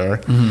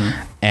buyer,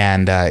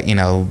 and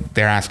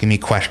they're asking me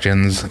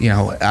questions.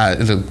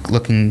 Is it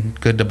looking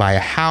good to buy a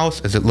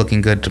house? Is it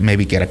looking good to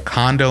maybe get a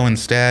condo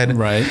instead?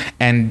 Right.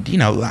 And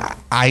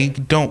I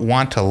don't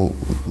want to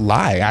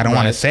lie. I don't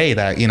want to say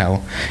that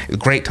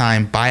great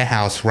time, buy a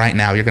house right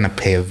now. You're going to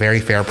pay a very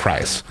fair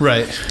price.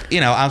 Right.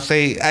 I'll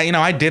say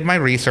I did my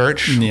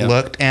research,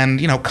 looked, and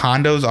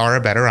condos are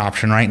a better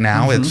option right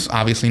now. It's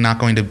obviously not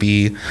going to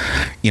be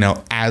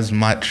as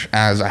much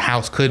as a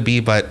house could be,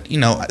 but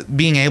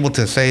being able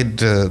to say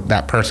to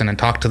that person and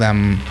talk to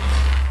them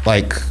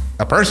like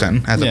a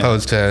person as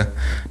opposed to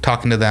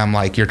talking to them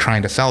like you're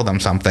trying to sell them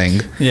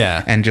something.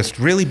 Yeah. And just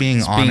really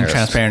being honest. Being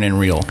transparent and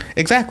real.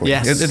 Exactly.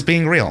 Yes. It's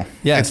being real.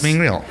 Yes. It's being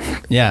real.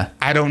 Yeah.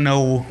 I don't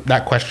know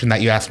that question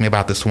that you asked me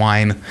about this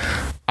wine.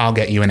 I'll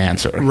get you an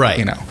answer.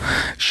 Right.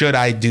 Should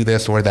I do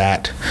this or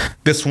that?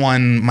 This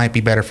one might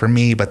be better for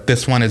me, but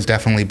this one is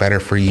definitely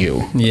better for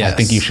you. Yes. I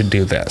think you should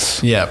do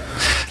this. Yeah.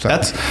 So.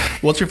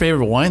 What's your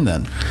favorite wine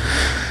then?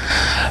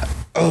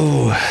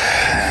 Oh,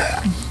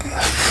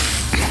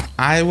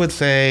 I would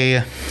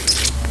say,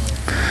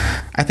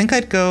 I think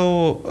I'd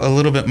go a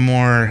little bit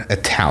more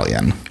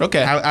Italian.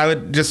 Okay. I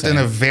would just in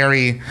a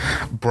very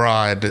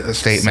broad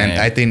statement,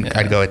 I think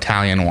I'd go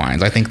Italian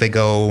wines. I think they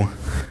are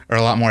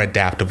a lot more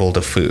adaptable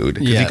to food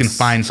because you can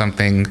find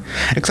something,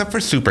 except for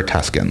Super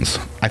Tuscans.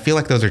 I feel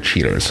like those are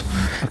cheaters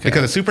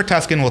because a Super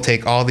Tuscan will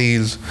take all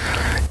these,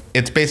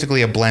 it's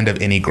basically a blend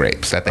of any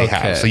grapes that they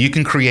have. So you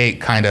can create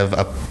kind of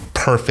a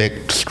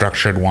perfect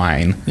structured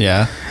wine.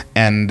 Yeah.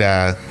 And,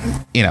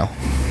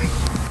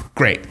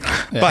 great.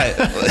 Yeah.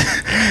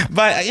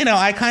 But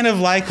I kind of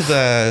like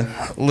the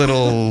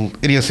little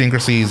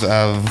idiosyncrasies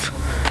of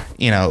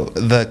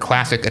the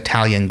classic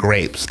Italian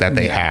grapes that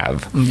they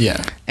have.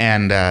 Yeah.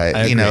 And I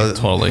agree,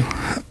 totally.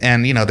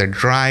 And they're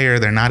drier,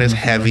 they're not as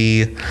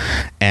heavy,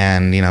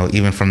 and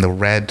even from the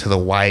red to the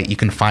white, you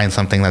can find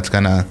something that's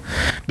gonna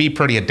be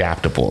pretty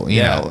adaptable.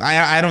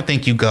 I don't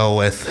think you go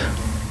with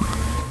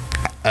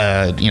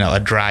a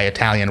dry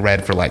Italian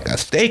red for like a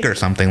steak or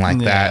something like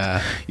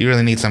that. You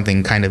really need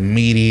something kind of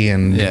meaty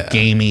and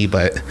gamey,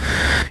 but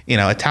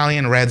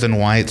Italian reds and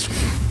whites,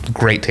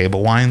 great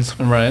table wines.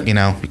 Right. You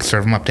can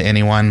serve them up to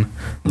anyone,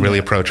 really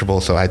approachable.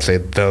 So I'd say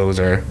those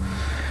are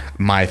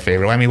my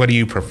favorite. I mean, what do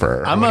you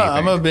prefer?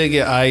 I'm a big,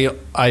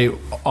 I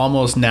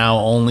almost now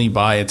only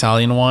buy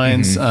Italian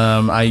wines.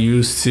 I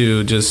used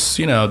to just,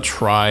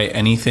 try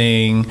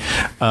anything.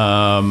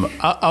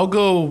 I'll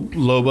go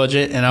low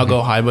budget and I'll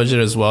go high budget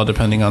as well,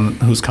 depending on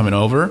who's coming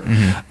over.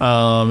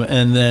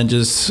 And then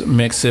just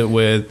mix it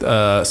with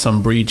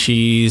some brie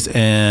cheese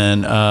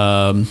and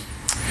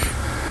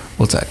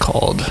what's that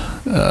called?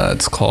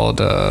 It's called,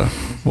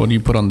 what do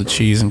you put on the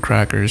cheese and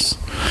crackers?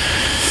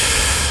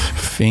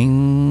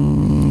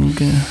 Man,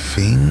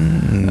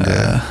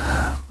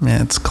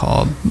 it's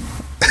called.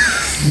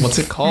 What's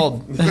it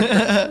called?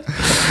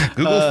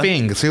 Google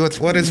Fing. See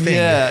what is Fing?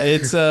 Yeah,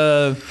 it's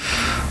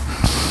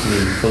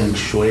feng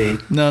shui.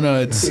 No,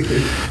 it's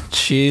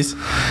cheese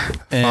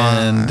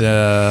and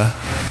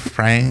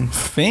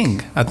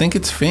Fing. I think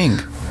it's Fing.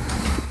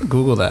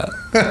 Google that.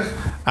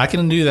 I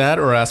can do that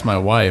or ask my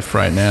wife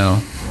right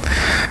now.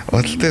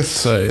 What's this?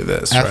 Say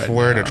this F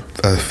word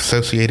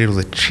associated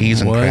with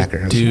cheese and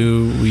crackers. What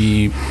do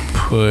we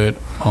put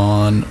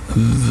on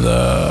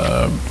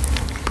the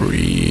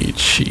brie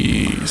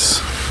cheese?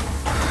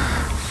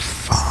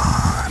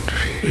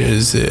 Fondue.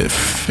 Is it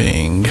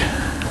Fing?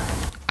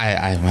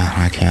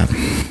 I can't.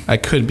 I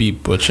could be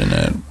butchering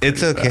it.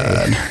 It's okay.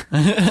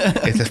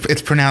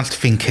 It's pronounced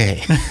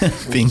Finke.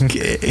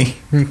 Finke.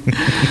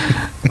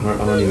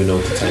 I don't even know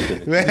what to type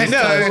in.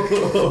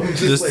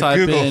 Just type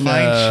Google in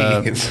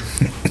find cheese.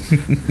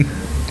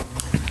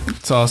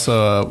 It's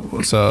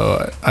also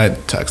so I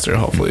text her.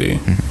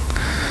 Hopefully,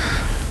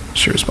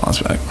 she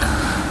responds back.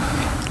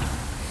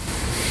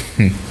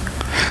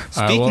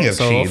 Speaking of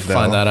cheese, though,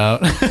 find that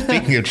out.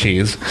 Speaking of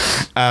cheese,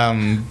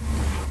 kind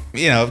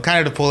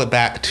of to pull it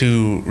back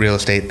to real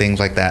estate, things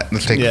like that.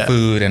 Let's take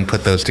food and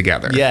put those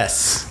together.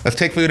 Yes. Let's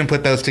take food and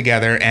put those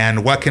together.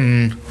 And what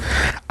can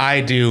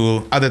I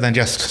do other than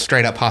just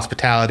straight up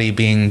hospitality,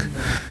 being,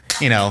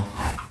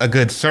 a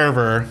good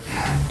server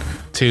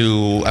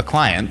to a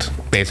client,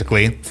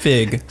 basically?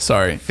 Fig.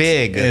 Sorry.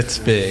 Fig. It's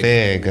fig.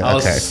 Fig. Okay. I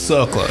was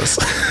so close.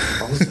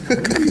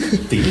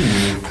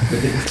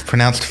 It's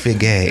pronounced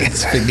figay.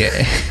 It's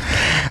figay.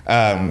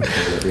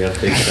 We have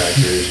fig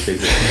crackers,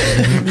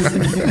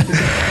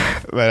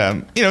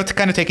 But it's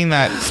kind of taking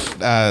that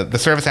the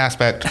service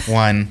aspect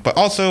one, but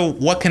also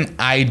what can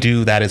I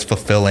do that is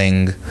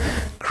fulfilling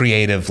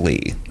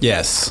creatively?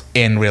 Yes.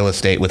 In real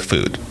estate with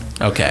food.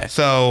 Okay.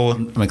 So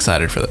I'm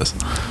excited for this.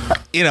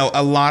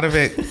 A lot of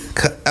it,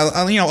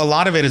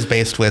 is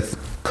based with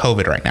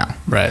COVID right now.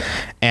 Right.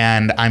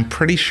 And I'm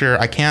pretty sure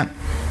I can't.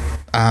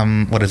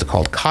 What is it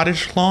called?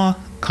 Cottage law,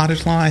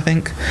 I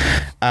think,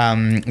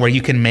 where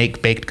you can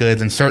make baked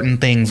goods and certain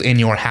things in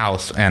your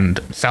house and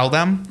sell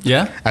them.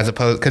 Yeah. As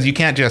opposed, because you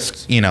can't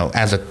just,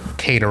 as a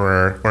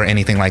caterer or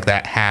anything like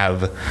that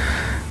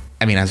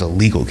as a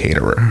legal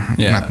caterer.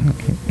 Yeah.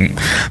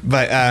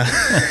 But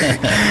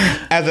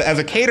as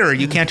a caterer,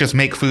 you can't just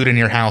make food in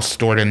your house,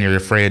 store it in your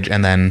fridge,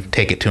 and then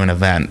take it to an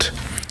event,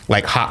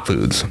 like hot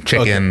foods,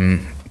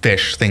 chicken.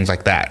 Fish, things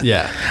like that.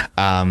 Yeah.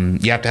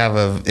 You have to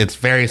have it's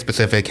very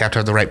specific. You have to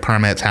have the right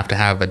permits, have to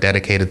have a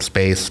dedicated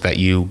space that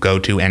you go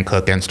to and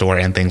cook and store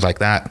and things like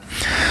that.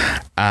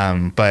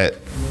 But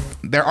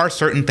there are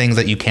certain things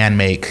that you can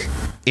make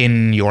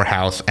in your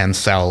house and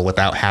sell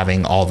without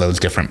having all those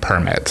different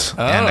permits.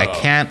 Oh. And I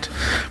can't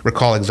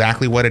recall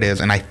exactly what it is.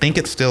 And I think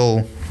it's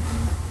still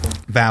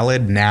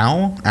valid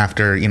now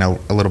after,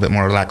 a little bit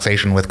more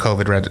relaxation with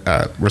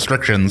COVID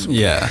restrictions.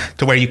 Yeah.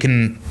 To where you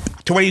can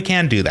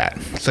do that.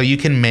 So you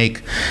can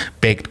make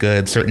baked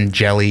goods, certain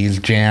jellies,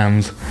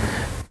 jams,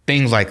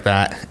 things like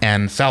that,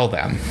 and sell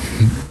them.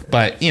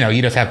 But,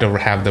 you just have to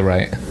have the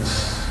right.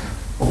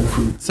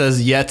 It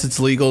says, yet it's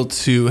legal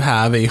to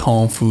have a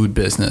home food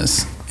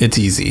business. It's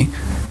easy.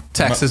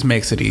 Texas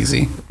makes it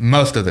easy.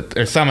 Most of the,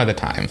 or some of the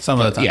time.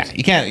 Yeah,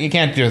 you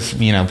can't just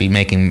be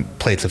making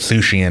plates of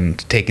sushi and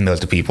taking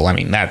those to people.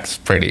 That's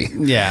pretty.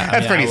 Yeah,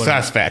 that's pretty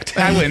suspect.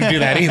 I wouldn't do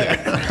that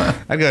either.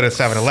 I'd go to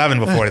 7-Eleven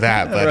before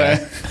that. But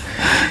right.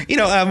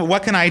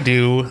 What can I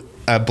do?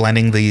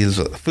 Blending these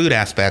food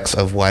aspects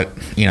of what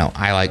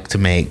I like to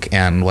make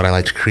and what I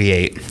like to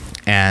create,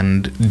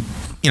 and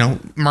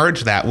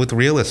merge that with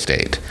real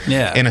estate.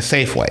 Yeah. In a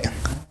safe way,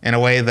 in a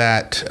way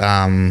that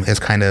is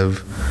kind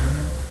of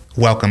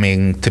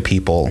welcoming to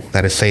people,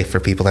 that is safe for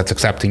people, that's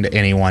accepting to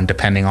anyone,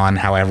 depending on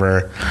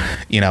however,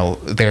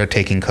 they're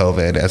taking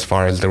COVID, as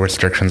far as the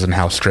restrictions and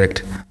how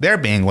strict they're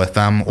being with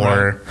them.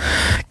 Or,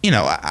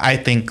 I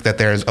think that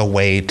there's a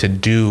way to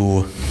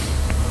do,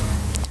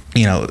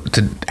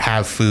 to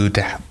have food,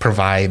 to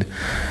provide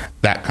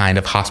that kind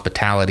of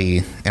hospitality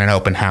in an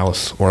open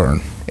house or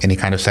any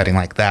kind of setting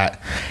like that,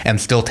 and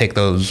still take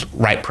those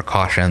right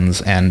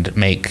precautions and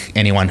make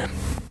anyone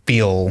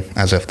feel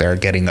as if they're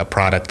getting a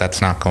product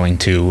that's not going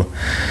to,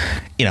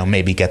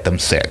 maybe get them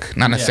sick.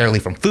 Not necessarily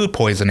from food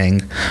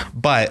poisoning,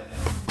 but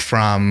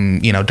from,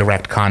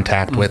 direct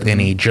contact with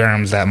any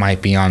germs that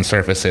might be on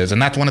surfaces.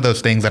 And that's one of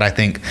those things that I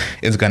think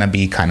is going to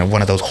be kind of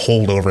one of those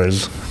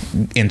holdovers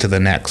into the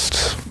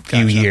next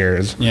few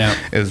years.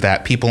 Is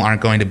that people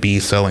aren't going to be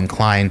so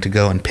inclined to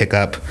go and pick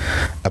up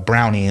a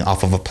brownie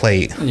off of a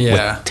plate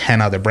with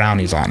 10 other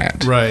brownies on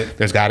it. Right.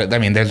 There's got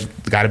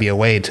to be a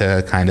way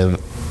to kind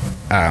of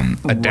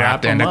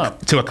adapt and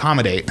to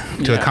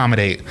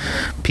accommodate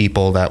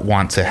people that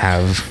want to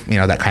have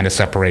that kind of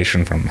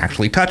separation from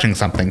actually touching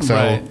something.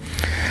 So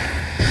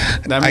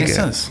that makes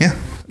sense. Yeah,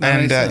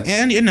 and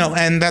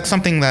that's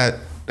something that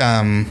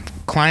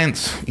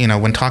clients,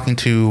 when talking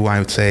to, I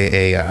would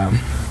say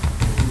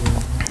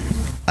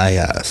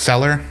a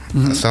seller,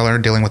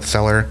 dealing with a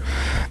seller,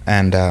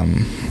 and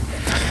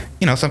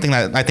something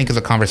that I think is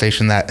a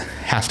conversation that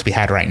has to be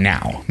had right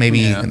now.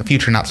 Maybe in the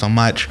future, not so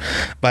much,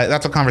 but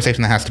that's a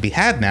conversation that has to be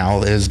had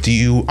now. Is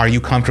are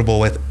you comfortable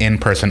with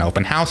in-person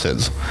open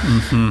houses?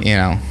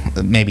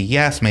 Maybe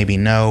yes, maybe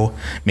no.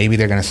 Maybe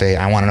they're going to say,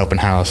 I want an open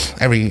house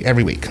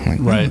every week.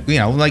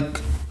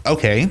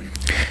 Okay,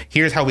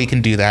 here's how we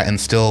can do that and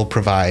still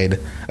provide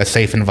a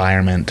safe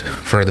environment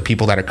for the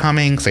people that are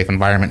coming, safe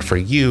environment for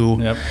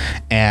you,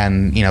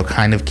 and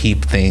kind of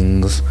keep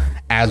things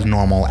as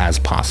normal as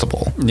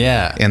possible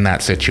in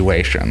that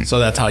situation. So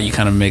that's how you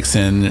kind of mix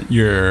in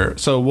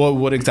so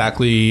what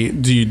exactly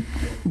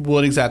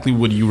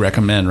would you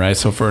recommend, right?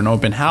 So for an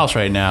open house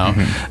right now,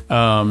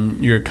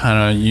 you're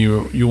kind of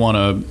you want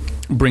to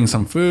bring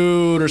some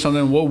food or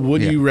something. What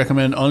would you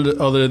recommend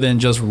other than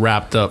just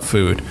wrapped up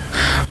food?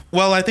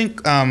 Well, I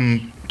think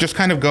just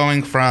kind of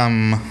going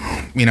from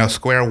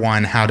square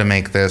one, how to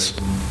make this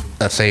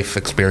a safe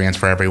experience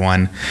for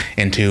everyone,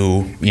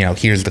 into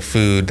here's the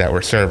food that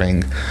we're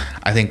serving.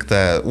 I think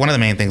one of the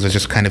main things is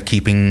just kind of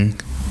keeping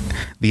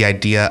the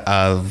idea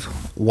of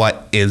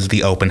what is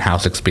the open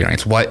house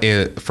experience, what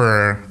is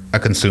for a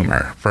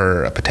consumer,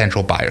 for a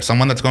potential buyer,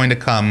 someone that's going to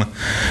come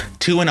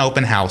to an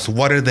open house.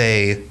 What are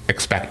they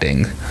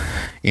expecting?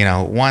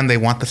 One, they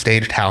want the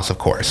staged house, of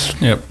course,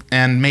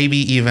 and maybe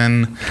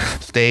even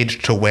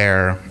staged to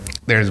where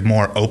there's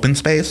more open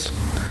space,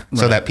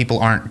 so that people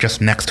aren't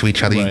just next to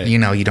each other.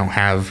 You don't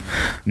have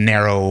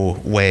narrow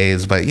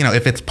ways, but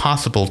if it's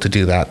possible to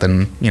do that,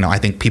 then I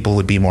think people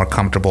would be more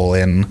comfortable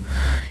in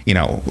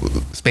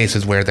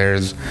spaces where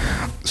there's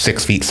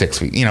 6 feet,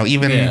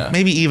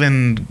 maybe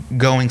even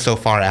going so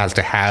far as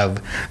to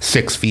have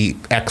 6 feet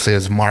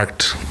X's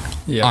marked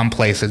on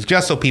places,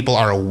 just so people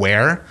are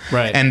aware.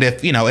 Right. And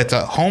if it's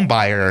a home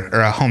buyer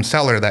or a home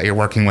seller that you're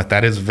working with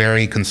that is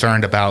very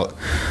concerned about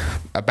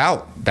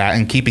that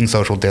and keeping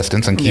social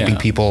distance and keeping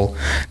people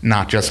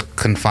not just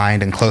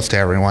confined and close to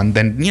everyone,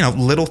 then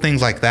little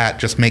things like that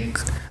just make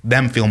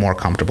them feel more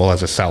comfortable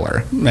as a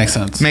seller. Makes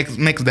sense.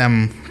 Makes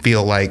them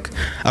feel like,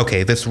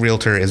 okay, this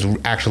realtor is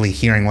actually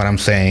hearing what I'm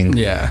saying.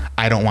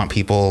 I don't want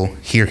people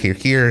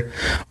here,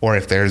 or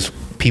if there's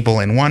people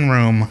in one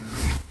room,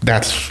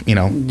 that's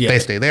they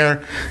stay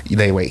there,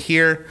 they wait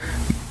here,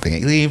 they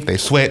leave, they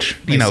switch.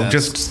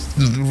 Just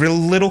real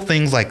little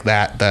things like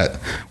that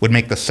would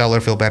make the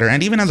seller feel better,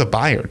 and even as a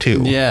buyer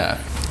too.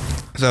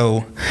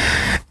 So,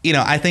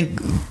 I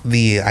think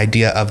the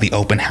idea of the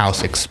open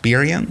house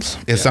experience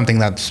is something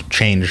that's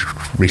changed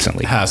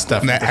recently. Has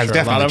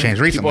definitely changed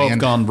recently. People have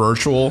gone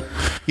virtual.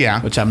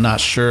 Which I'm not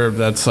sure if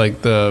that's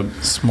like the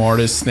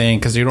smartest thing,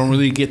 because you don't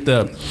really get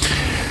the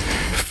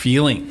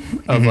feeling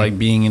of like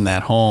being in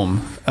that home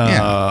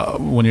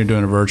when you're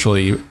doing it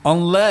virtually,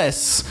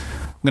 unless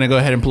I'm going to go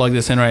ahead and plug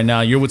this in right now.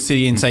 You're with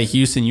City Insight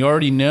Houston. You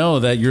already know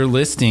that your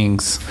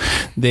listings,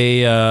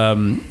 they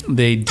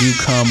do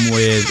come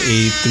with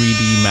a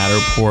 3D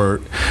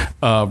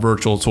Matterport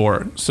virtual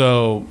tour.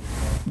 So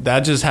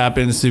that just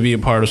happens to be a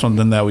part of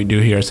something that we do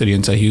here at City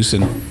Insight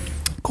Houston.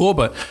 Cool,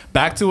 but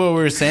back to what we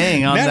were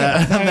saying on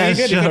that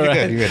show.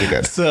 You're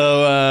good.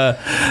 So,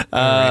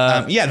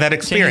 that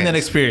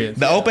experience.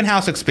 The open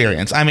house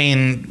experience. I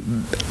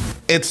mean,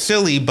 it's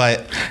silly,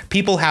 but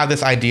people have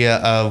this idea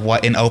of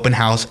what an open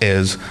house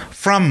is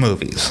from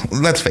movies.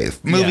 Let's face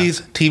it,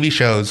 movies, TV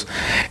shows,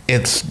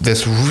 it's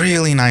this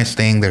really nice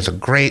thing. There's a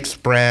great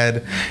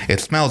spread. It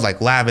smells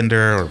like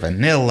lavender or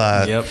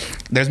vanilla.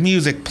 There's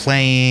music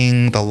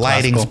playing. The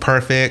lighting's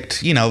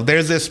perfect.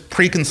 There's this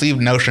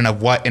preconceived notion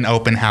of what an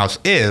open house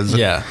is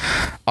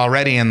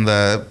already in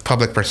the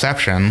public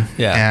perception.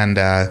 And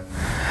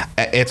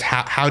it's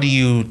how do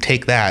you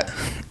take that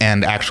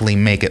and actually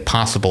make it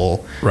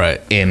possible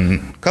in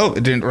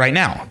COVID right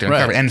now,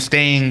 and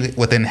staying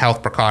within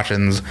health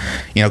precautions,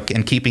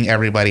 and keeping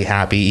everybody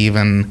happy,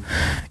 even,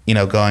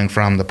 going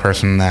from the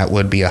person that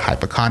would be a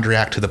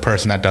hypochondriac to the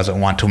person that doesn't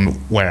want to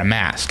wear a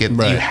mask. You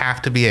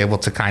have to be able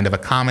to kind of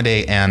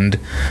accommodate and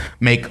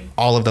make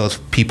all of those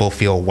people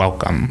feel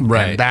welcome.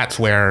 Right. And that's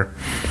where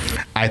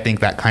I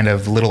think that kind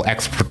of little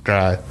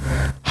extra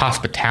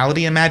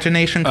hospitality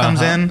imagination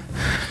comes in,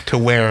 to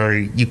where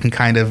you can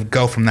kind of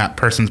go from that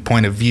person's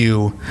point of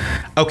view.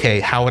 Okay,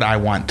 how would I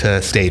want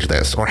to stage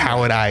this? Or how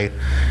would I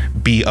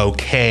be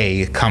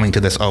okay coming to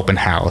this open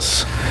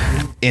house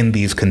in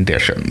these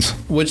conditions?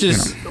 Which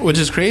is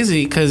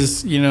crazy,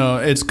 because,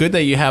 it's good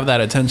that you have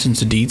that attention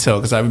to detail,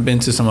 because I've been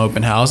to some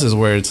open houses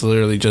where it's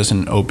literally just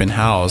an open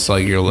house.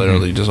 Like, you're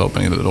literally just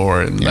opening the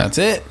door and that's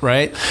it,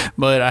 right?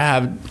 But I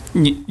have,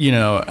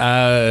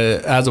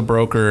 as a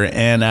broker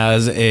and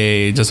as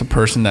just a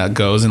person that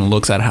goes and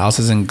looks at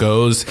houses and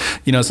goes,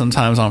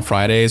 sometimes on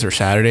Fridays or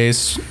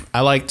Saturdays,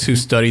 I like to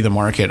study the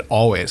market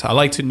always. I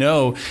like to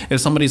know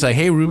if somebody's like,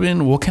 hey,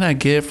 Ruben, what can I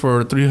get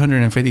for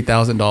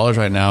 $350,000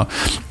 right now?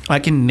 I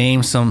can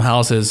name some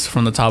houses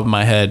from the top of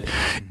my head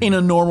in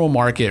a normal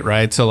market,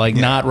 right? So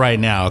not right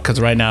now, because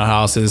right now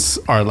houses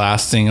are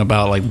lasting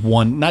about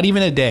not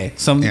even a day.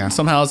 Some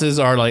houses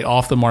are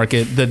off the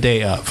market the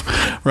day of,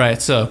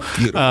 right? So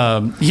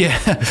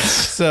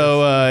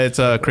so it's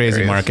a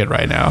crazy market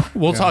right now.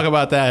 We'll talk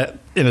about that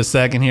in a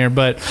second here,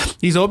 but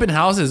these open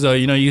houses, though,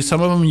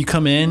 some of them you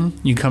come in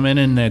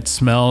and it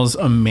smells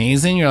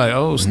amazing. You're like,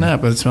 oh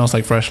snap, it smells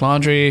like fresh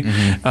laundry.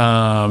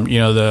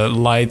 The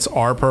lights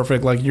are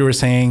perfect, like you were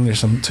saying. There's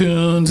some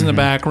tunes in the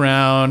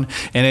background,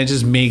 and it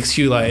just makes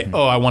you like,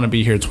 oh, I want to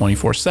be here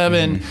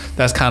 24/7.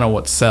 That's kind of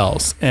what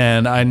sells.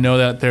 And I know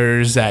that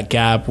there's that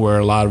gap where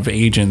a lot of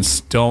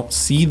agents don't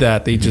see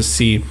that. They just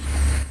see,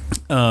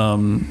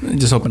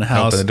 just open a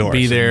house, open the doors,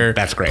 be there.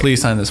 That's great.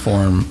 Please sign this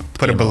form.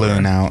 Put a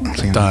balloon out.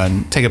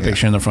 Done. Take a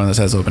picture in the front that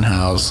says open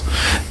house.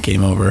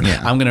 Game over.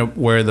 Yeah. I'm going to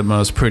wear the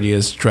most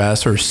prettiest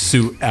dress or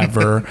suit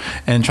ever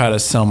and try to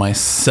sell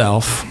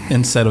myself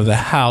instead of the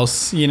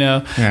house,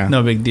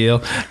 No big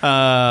deal.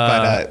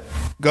 But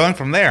going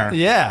from there,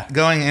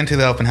 going into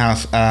the open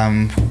house,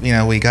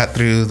 we got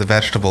through the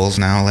vegetables.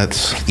 Now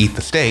let's eat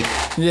the steak.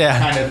 Yeah.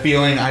 Kind of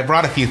feeling, I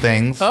brought a few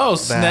things. Oh,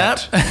 snap.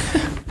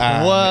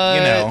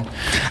 What?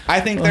 I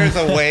think there's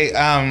a way,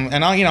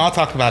 and I'll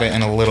talk about it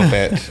in a little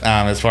bit,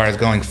 as far as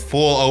going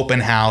full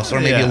open house or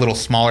maybe a little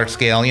smaller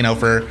scale,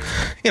 for,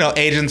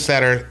 agents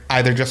that are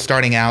either just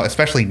starting out,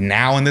 especially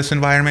now in this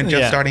environment,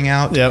 starting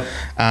out. Yep.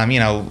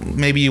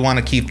 Maybe you want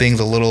to keep things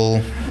a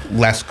little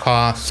less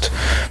cost,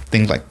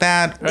 things like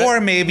that. Right. Or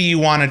maybe you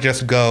want to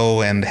just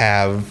go and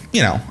have,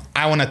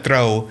 I want to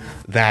throw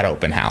that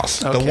open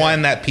house. Okay. The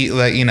one that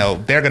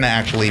they're going to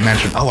actually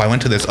mention, oh, I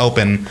went to this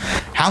open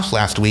house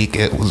last week.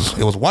 It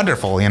was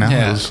wonderful, they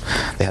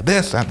had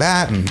this,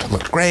 that, and it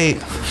looked great,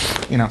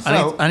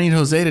 So I need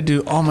Jose to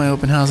do all my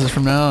open houses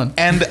from now on.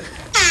 And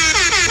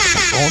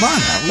hold on,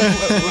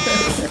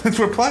 since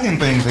we're plugging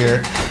things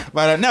here,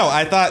 but no,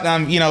 I thought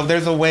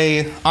there's a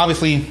way,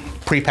 obviously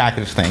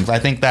prepackaged things. I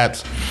think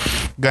that's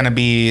going to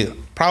be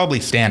probably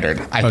standard,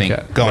 I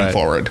think, going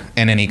forward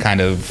in any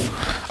kind of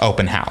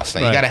open house.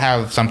 You got to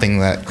have something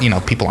that,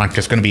 people aren't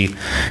just going to be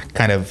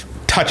kind of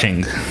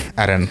touching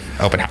at an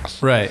open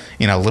house. Right.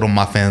 Little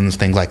muffins,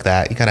 things like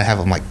that. You got to have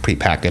them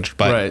prepackaged.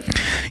 But,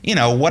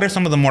 what are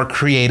some of the more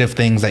creative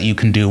things that you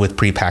can do with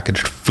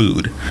prepackaged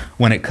food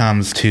when it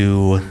comes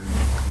to,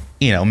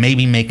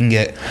 maybe making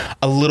it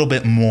a little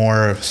bit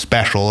more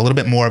special, a little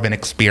bit more of an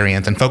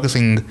experience, and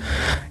focusing,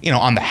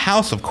 on the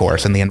house, of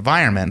course, and the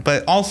environment,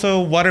 but also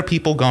what are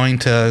people going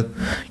to,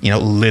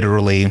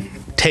 literally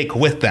take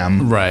with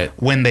them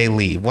when they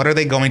leave? What are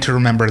they going to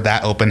remember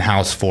that open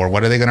house for?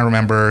 What are they going to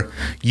remember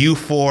you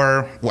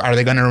for? Are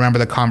they going to remember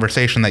the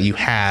conversation that you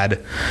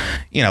had?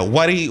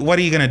 What are you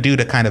going to do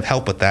to kind of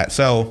help with that?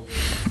 So,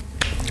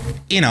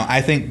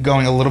 I think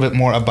going a little bit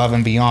more above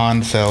and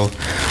beyond. So,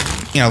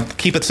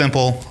 keep it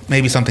simple.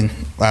 Maybe something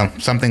like,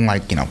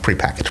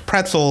 prepackaged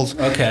pretzels.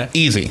 Okay.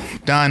 Easy.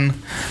 Done.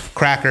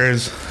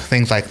 Crackers,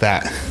 things like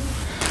that.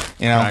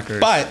 Crackers.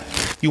 But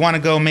you want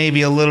to go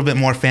maybe a little bit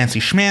more fancy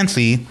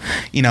schmancy,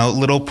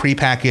 little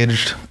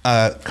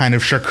prepackaged kind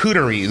of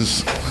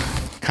charcuteries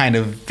kind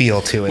of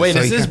feel to it. Wait,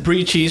 is this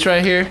brie cheese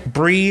right here?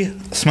 Brie,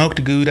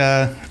 smoked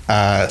Gouda,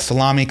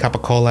 salami,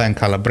 capicola, and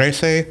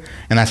calabrese.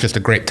 And that's just a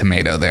great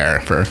tomato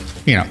there for,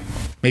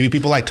 maybe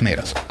people like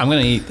tomatoes. I'm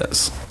going to eat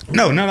this.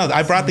 No.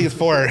 I brought these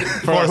for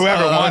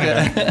whoever wanted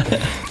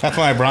them. That's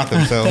why I brought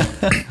them. So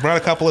brought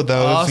a couple of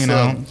those,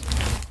 awesome.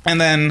 And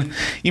then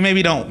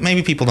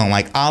maybe people don't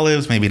like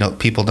olives. Maybe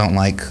people don't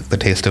like the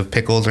taste of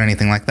pickles or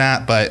anything like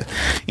that. But,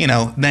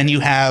 then you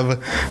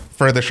have,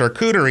 for the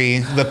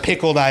charcuterie, the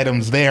pickled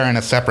items there in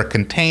a separate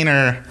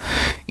container,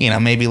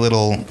 maybe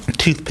little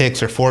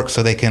toothpicks or forks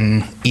so they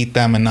can eat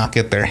them and not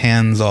get their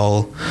hands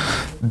all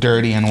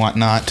dirty and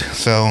whatnot.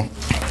 So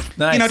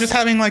Nice. You know, just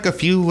having like a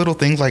few little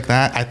things like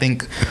that. I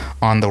think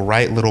on the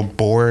right little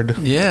board,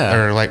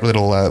 or like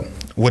little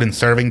wooden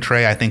serving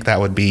tray, I think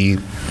that would be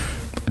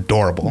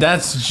adorable.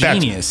 That's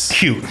genius. That's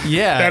cute.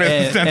 Yeah,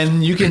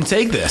 and you can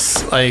take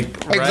this like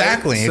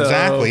exactly, right?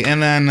 exactly,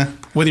 and then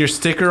with your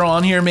sticker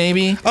on here,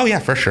 maybe. Oh yeah,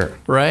 for sure.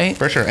 Right.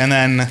 For sure, and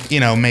then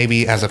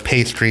maybe as a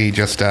pastry,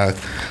 just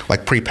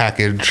like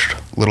prepackaged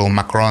little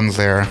macarons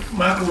there.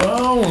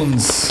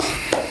 Macarons.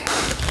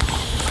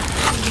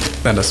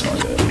 That does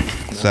smell good.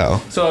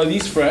 So are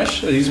these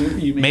fresh? Are these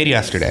you made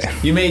yesterday?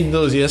 You made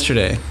those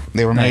yesterday.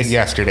 They were made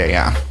yesterday.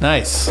 Yeah.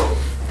 Nice.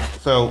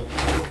 So,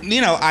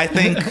 I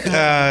think,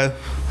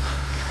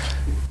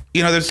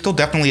 there's still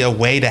definitely a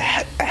way to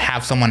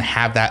have someone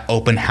have that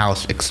open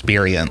house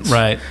experience.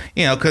 Right.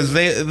 Because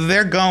they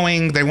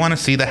want to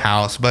see the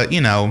house, but,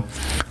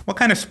 what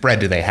kind of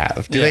spread do they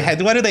have? Do they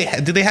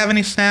have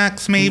any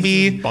snacks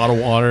maybe?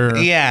 Bottled water.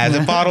 Yeah. Is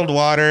it bottled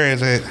water?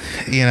 Is it,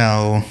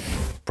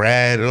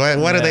 bread?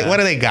 What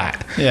do they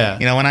got? Yeah.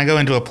 When I go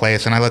into a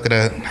place and I look at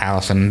a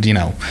house and,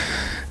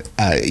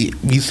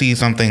 you see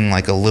something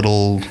like a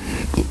little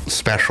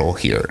special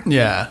here.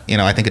 Yeah.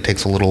 I think it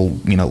takes a little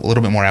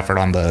bit more effort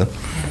on the,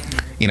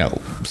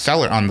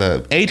 seller, on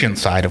the agent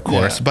side, of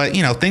course. Yeah.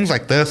 But, things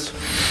like this,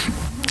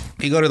 if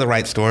you go to the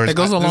right stores, it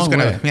goes a long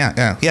way.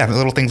 Yeah,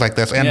 little things like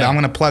this. And I'm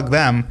going to plug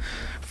them.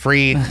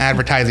 Free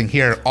advertising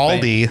here.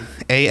 Aldi,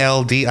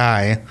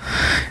 ALDI.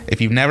 If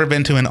you've never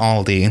been to an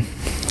Aldi,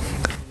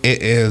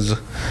 it is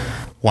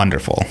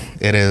wonderful.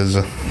 It is,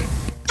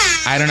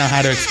 I don't know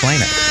how to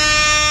explain it.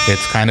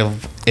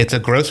 It's a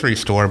grocery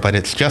store, but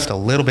it's just a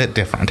little bit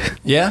different.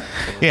 Yeah?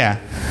 Yeah.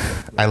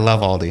 I love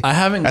Aldi. I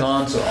haven't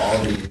gone to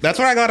Aldi. That's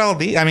where I got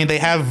Aldi. I mean, they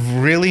have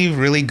really,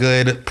 really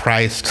good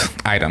priced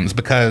items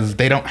because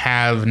they don't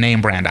have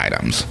name brand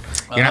items.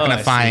 You're not going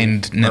to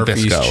find Nabisco.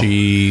 Murphy's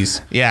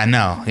cheese. Yeah,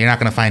 no. You're not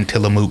going to find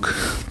Tillamook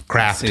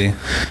Craft,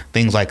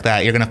 things like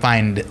that. You're going to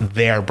find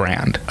their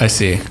brand. I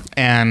see.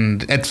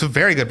 And it's a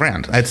very good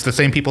brand. It's the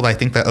same people I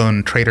think that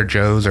own Trader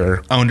Joe's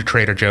or owned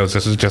Trader Joe's.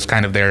 This is just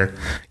kind of their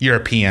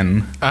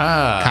European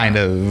kind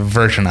of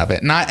version of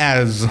it. Not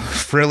as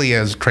frilly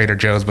as Trader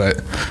Joe's, but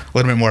a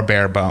little bit more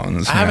bare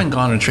bones. I haven't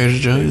gone to Trader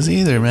Joe's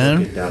either,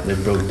 man. They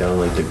broke down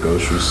like the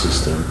grocery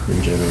system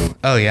in general.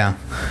 Oh, yeah.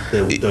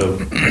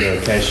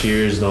 The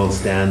cashiers don't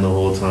stand the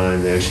whole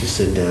time. They actually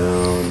sit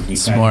down.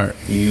 Smart.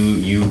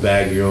 You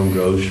bag your own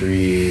groceries.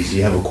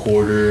 You have a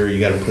quarter. You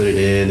got to put it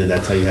in, and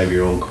that's how you have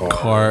your own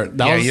cart.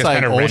 That was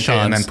like Ocean's.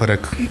 And then put a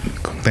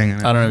thing in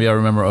it. I don't know if y'all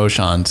remember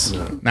Ocean's.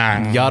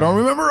 Nah. Y'all don't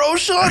remember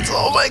Ocean's?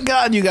 Oh my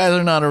God, you guys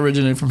are not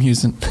originally from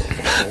Houston.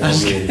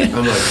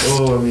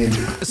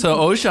 So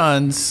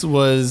Ocean's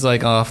was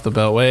like off the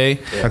Beltway.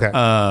 Okay.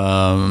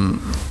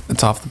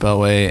 It's off the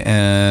Beltway,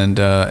 and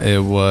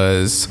it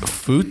was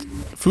Food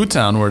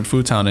Town, where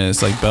Food Town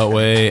is, like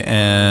Beltway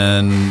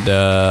and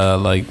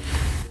like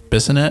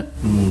Bissonnette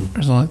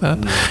or something like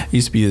that. It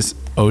used to be this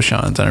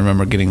Ocean's. I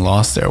remember getting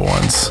lost there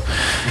once.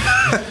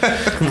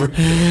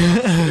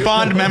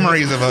 Fond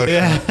memories of Ocean.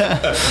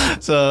 Yeah.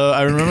 So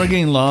I remember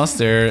getting lost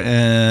there,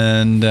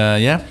 and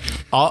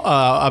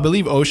I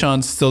believe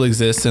Ocean's still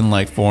exists in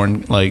like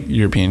foreign, like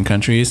European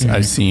countries.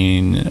 I've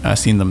seen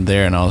them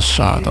there, and I was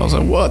shocked. I was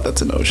like, "What?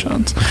 That's an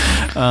Ocean's."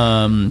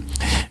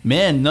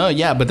 Man, no,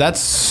 yeah, but that's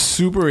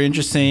super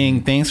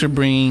interesting. Thanks for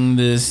bringing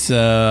this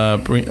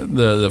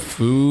the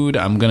food.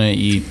 I'm gonna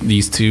eat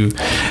these two.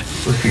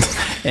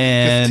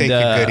 And just take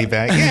your goodie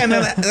bag. Yeah, and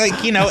then,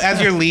 like,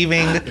 as you're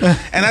leaving,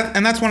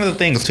 and that's one of the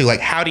things too. Like,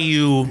 how do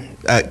you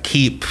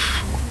keep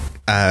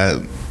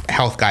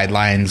health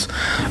guidelines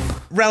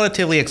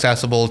relatively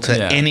accessible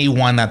to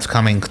anyone that's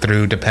coming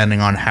through, depending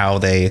on how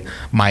they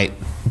might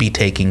be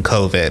taking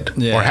COVID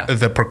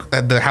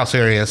or how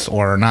serious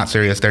or not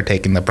serious they're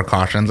taking the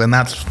precautions, and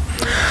that's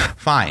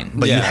fine.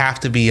 But you have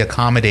to be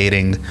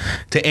accommodating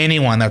to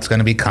anyone that's going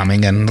to be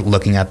coming and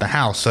looking at the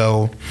house.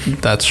 So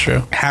that's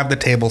true. Have the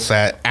table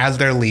set as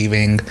they're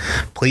leaving.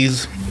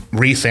 Please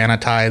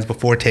re-sanitize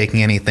before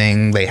taking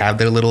anything. They have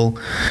their little,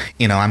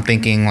 I'm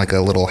thinking like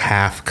a little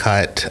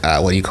half-cut,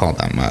 what do you call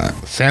them?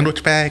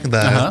 Sandwich bag,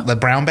 the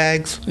brown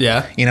bags.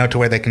 Yeah. To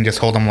where they can just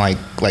hold them like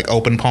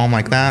open palm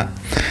like that.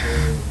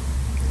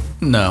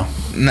 No.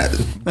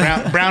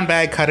 Brown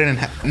bag, cut it in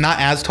not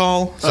as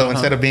tall. So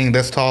instead of being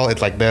this tall,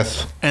 it's like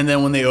this. And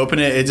then when they open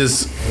it, it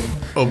just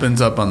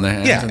opens up on their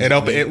hands.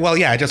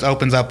 Yeah, it just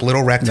opens up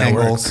little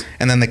rectangles,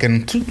 and then they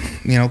can,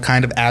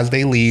 kind of as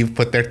they leave,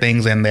 put their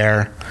things in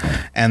there,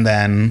 and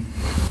then,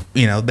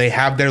 they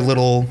have their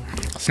little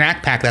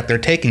snack pack that they're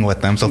taking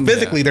with them. So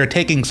physically, they're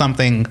taking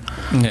something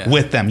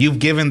with them. You've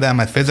given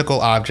them a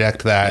physical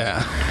object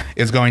that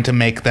is going to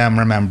make them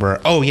remember,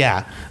 oh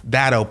yeah,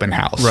 that open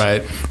house.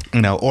 Right.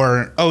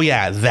 Or, oh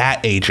yeah,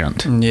 that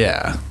agent.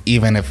 Yeah.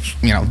 Even if,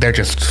 they're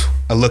just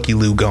a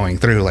looky-loo going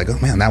through, like, oh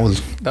man, that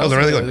was a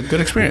really good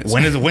experience.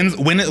 When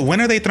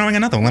are they throwing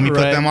another one? Let me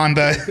put them on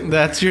the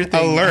that's your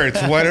thing.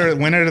 alerts.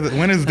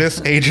 When is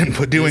this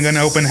agent doing an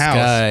open house?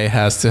 Guy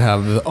has to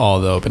have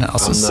all the open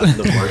houses. I'm not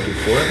in the market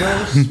for a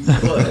house,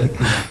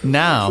 but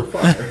now.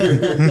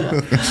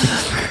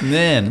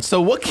 Then,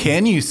 so what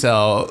can you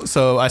sell?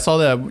 So I saw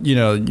that,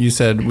 you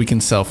said we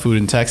can sell food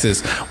in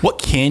Texas.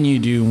 What can you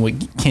do and what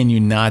can you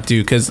not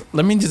do? Because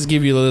let me just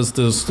give you a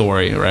little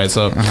story, right?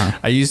 So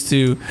I used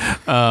to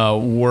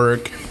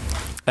work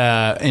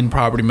in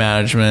property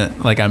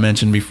management, like I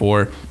mentioned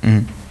before.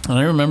 And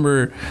I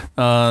remember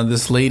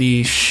this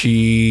lady,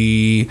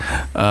 she,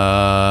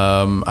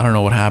 I don't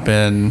know what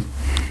happened,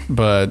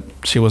 but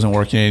she wasn't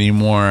working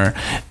anymore,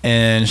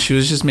 and she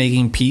was just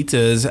making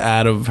pizzas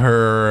out of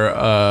her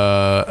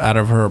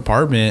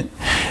apartment,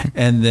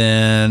 and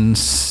then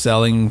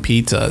selling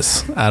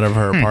pizzas out of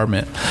her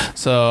apartment.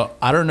 So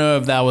I don't know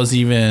if that was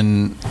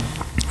even.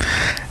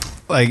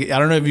 Like, I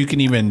don't know if you can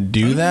even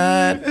do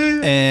that,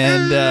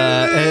 and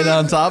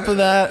on top of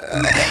that,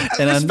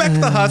 and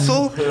respect the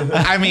hustle.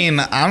 I mean,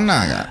 I'm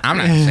not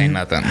saying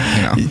nothing.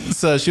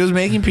 So she was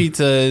making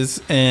pizzas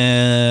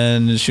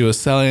and she was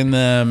selling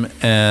them,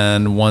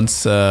 and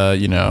once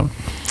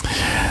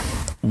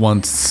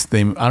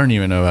they, I don't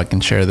even know if I can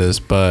share this,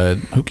 but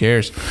who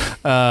cares?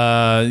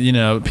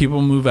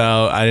 People move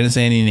out. I didn't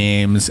say any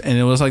names, and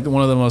it was like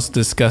one of the most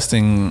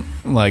disgusting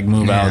like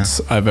move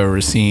outs I've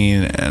ever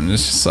seen. And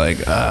it's just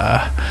like,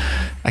 I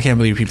can't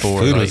believe people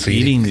were like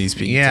eating these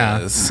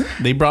pizzas. Yeah.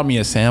 They brought me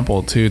a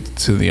sample to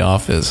the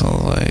office. I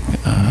was like,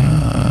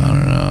 I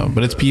don't know,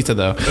 but it's pizza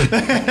though.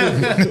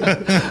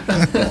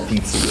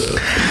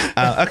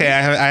 Okay,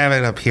 I have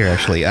it up here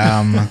actually.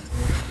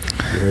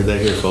 You heard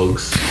that here,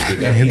 folks. You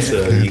got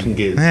pizza. You can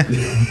get.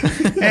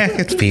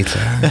 It's pizza.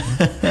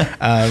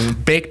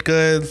 Baked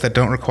goods that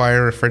don't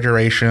require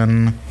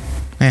refrigeration.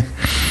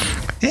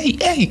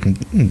 You can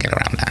get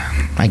around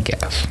that, I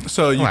guess.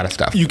 So a lot of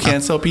stuff. You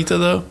can't sell pizza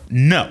though?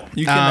 No,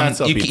 you cannot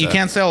sell pizza. You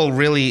can't sell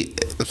really.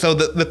 So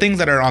the things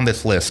that are on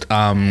this list.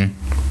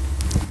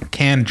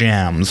 Canned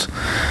jams,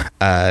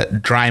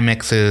 dry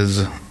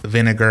mixes,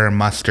 vinegar,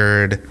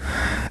 mustard,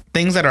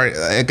 things that are,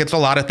 it gets a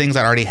lot of things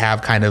that already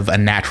have kind of a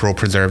natural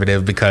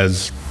preservative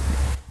because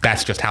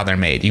that's just how they're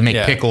made. You make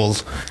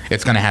pickles,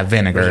 it's going to have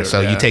vinegar.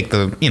 So you take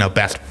the,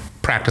 best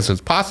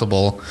practices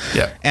possible.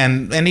 Yeah.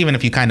 And even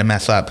if you kind of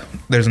mess up,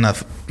 there's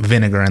enough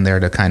vinegar in there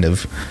to kind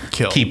of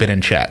keep it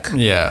in check.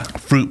 Yeah.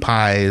 Fruit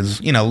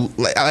pies,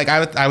 like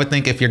I would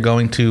think if you're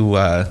going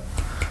to,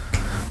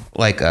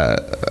 like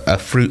a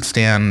fruit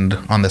stand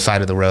on the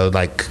side of the road,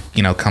 like,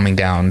 coming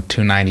down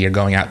 290 or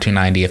going out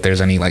 290, if there's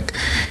any like,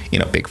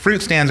 big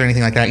fruit stands or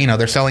anything like that,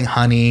 they're selling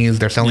honeys,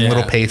 they're selling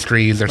little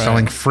pastries, they're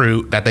selling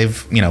fruit that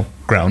they've,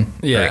 grown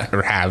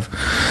or have,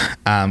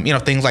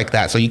 things like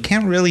that. So you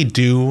can't really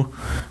do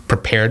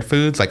prepared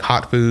foods like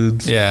hot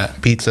foods,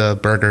 pizza,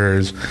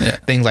 burgers,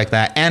 things like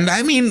that. And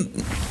I mean,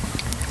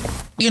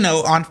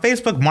 on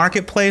Facebook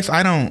Marketplace,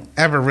 I don't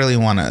ever really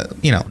want to,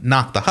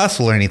 knock the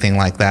hustle or anything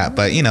like that.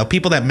 But,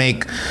 people that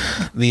make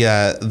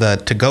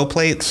the to-go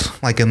plates,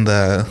 like in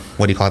the,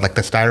 what do you call it, like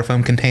the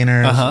styrofoam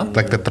containers,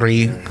 like the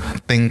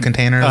 3-thing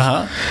containers.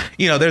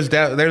 There's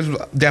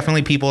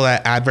definitely people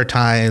that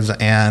advertise,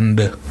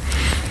 and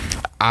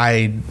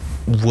I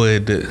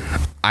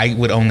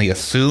would only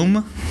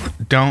assume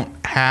don't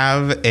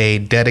have a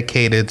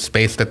dedicated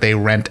space that they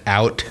rent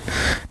out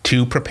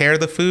to prepare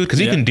the food, because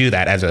you can do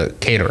that as a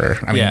caterer.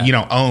 I mean, you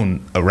don't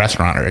own a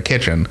restaurant or a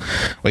kitchen.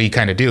 What you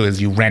kind of do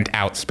is you rent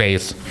out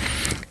space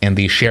in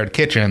these shared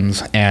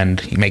kitchens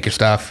and you make your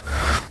stuff,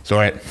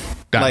 store it,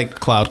 done. Like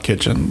Cloud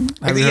Kitchen.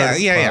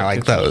 Yeah,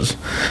 like those.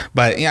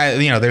 But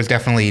there's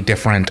definitely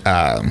different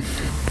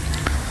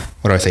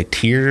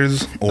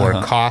tiers or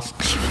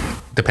costs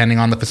depending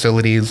on the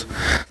facilities.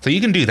 So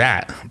you can do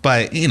that.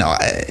 But,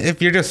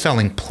 if you're just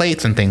selling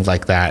plates and things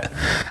like that,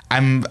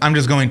 I'm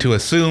just going to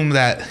assume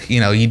that,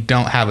 you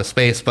don't have a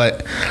space.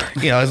 But,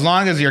 as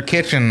long as your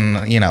kitchen,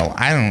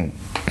 hey,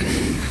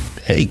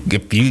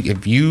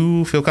 if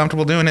you feel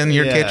comfortable doing it in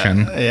your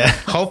kitchen,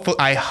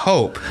 I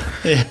hope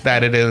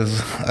that it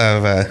is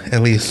of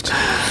at least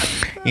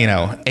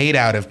 8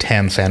 out of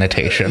 10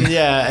 sanitation.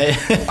 Yeah.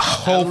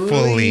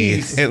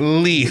 Hopefully, at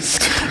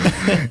least.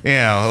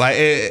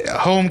 Like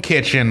home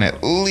kitchen,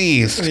 at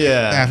least.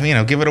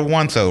 Yeah. Give it a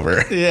once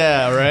over.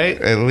 Yeah, right?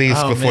 At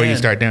least before you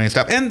start doing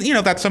stuff. And,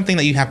 that's something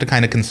that you have to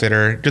kind of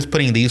consider just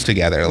putting these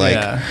together.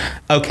 Like,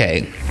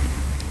 okay,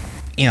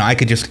 I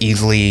could just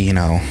easily,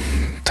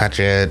 touch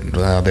it,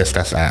 this,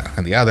 that,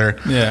 and the other.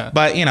 Yeah.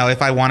 But,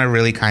 if I want to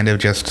really kind of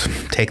just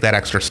take that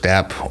extra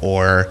step,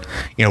 or,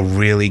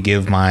 really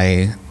give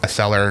a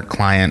seller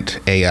client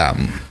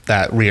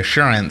that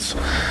reassurance,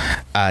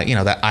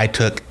 that I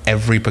took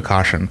every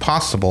precaution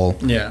possible.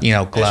 Yeah.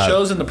 Gloves. It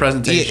shows in the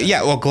presentation.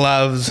 Yeah. Well,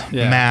 gloves,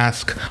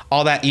 mask,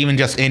 all that, even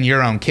just in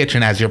your own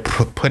kitchen as you're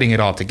putting it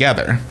all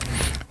together.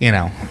 You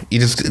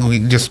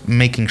just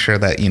making sure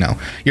that,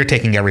 you're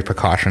taking every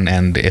precaution.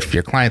 And if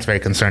your client's very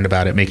concerned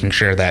about it, making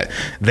sure that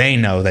they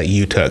know that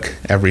you took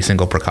every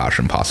single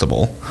precaution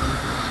possible.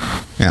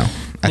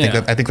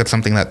 I think that's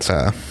something that's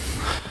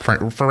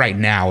for right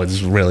now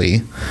is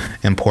really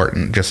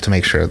important, just to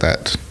make sure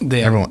that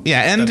everyone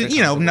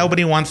and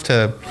nobody wants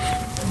to.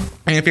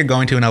 And if you're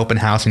going to an open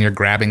house and you're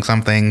grabbing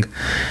something,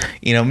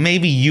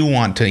 maybe you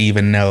want to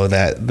even know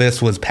that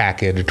this was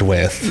packaged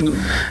with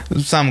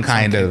some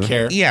kind of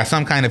care,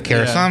 some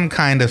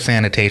kind of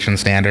sanitation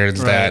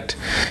standards that,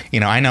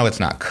 I know it's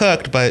not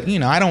cooked, but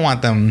I don't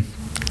want them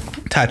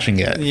touching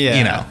it.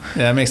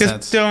 That makes sense.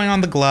 Just throwing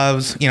on the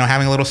gloves,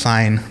 having a little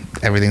sign.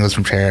 Everything was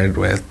prepared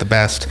with the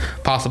best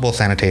possible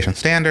sanitation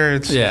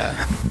standards.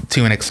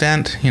 To an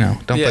extent,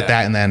 don't put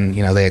that, and then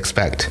they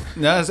expect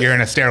you're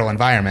in a sterile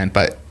environment.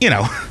 But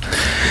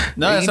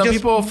some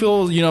people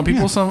feel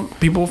some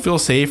people feel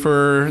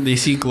safer. They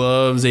see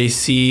gloves. They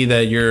see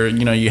that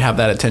you have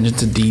that attention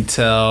to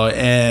detail,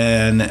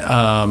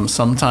 and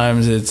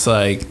sometimes it's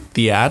like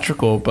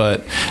theatrical,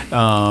 but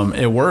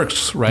it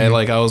works, right?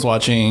 Like I was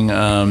watching.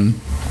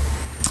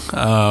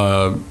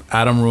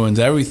 Adam Ruins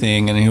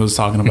Everything, and he was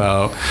talking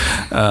about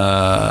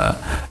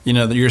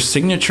your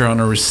signature on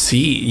a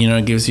receipt,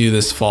 it gives you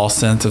this false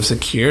sense of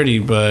security,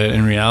 but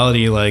in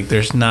reality, like,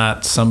 there's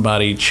not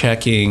somebody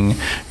checking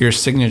your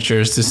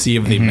signatures to see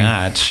if they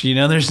match.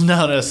 There's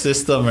not a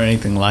system or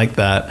anything like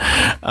that.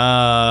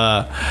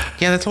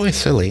 That's always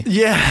silly.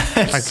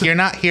 Like, you're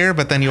not here,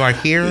 but then you are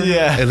here.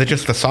 Is it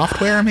just the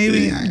software,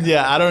 maybe?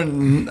 I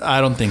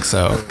don't think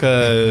so,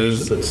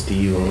 because put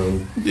Steve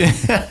on.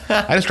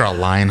 I just draw a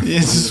line.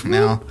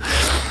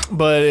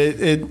 But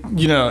it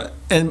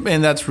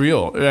and that's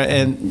real,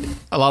 and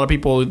a lot of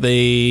people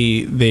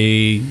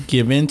they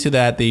give into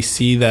that. They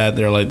see that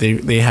they're like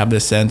they have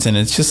this sense, and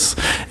it's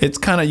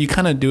kind of you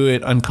kind of do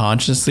it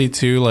unconsciously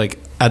too, like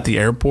at the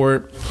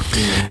airport.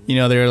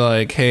 They're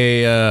like,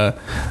 hey,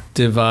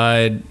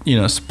 divide,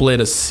 split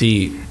a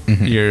seat.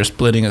 You're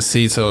splitting a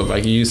seat, so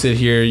like you sit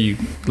here, you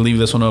leave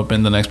this one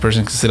open, the next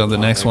person can sit on the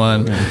next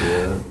one.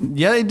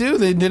 They do.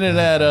 They did it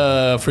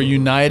at for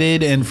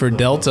United and for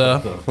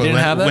Delta. They didn't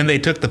have that when they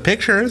took the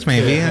pictures,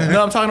 maybe.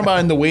 No, I'm talking about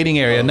in the waiting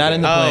area, not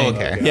in the plane.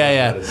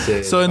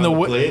 Okay. So in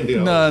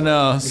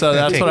the so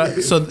that's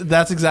what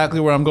that's exactly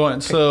where I'm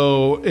going.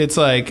 So it's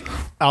like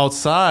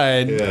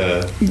outside,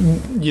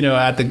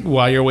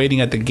 while you're waiting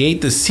at the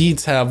gate, the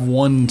seats have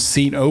one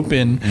seat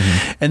open,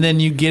 and then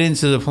you get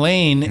into the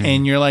plane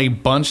and you're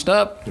like bunched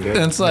up. And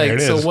it's like,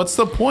 so what's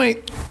the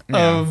point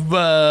of?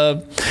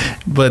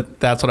 But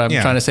that's what I'm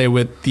trying to say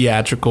with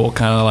theatrical,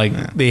 kind of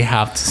like they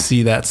have to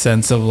see that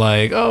sense of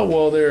like, oh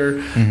well,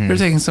 they're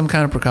taking some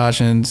kind of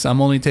precautions.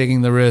 I'm only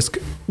taking the risk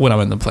when I'm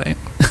in the plane.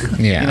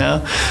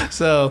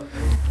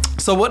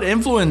 So what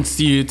influenced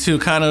you to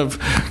kind of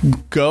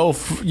go,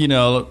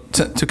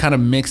 to kind of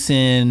mix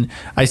in?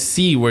 I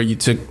see where you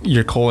took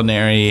your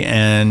culinary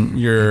and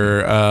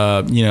your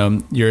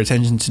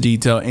attention to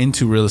detail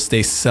into real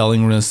estate,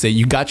 selling real estate.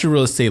 You got your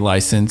real estate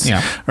license,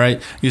 right?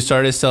 You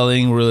started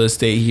selling real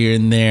estate here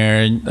and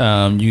there.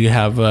 You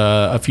have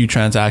a few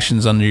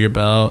transactions under your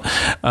belt,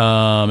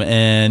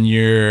 and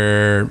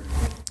you're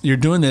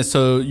doing this.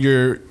 So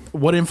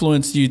what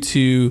influenced you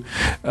to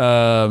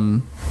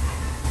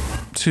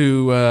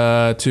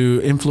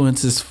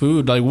influence this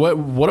food? Like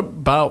what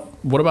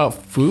about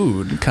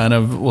food kind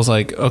of was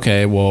like,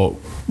 okay, well,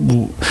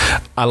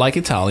 I like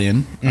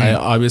Italian.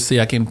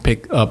 I can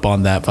pick up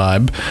on that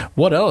vibe.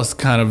 What else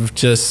kind of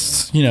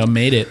just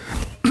made it?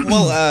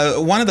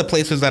 Well, one of the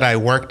places that I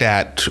worked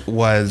at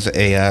was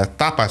a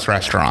tapas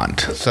restaurant.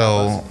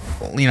 So,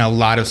 a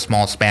lot of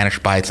small Spanish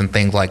bites and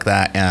things like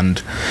that.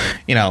 And,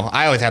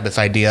 I always had this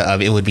idea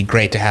of it would be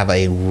great to have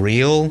a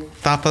real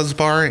tapas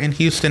bar in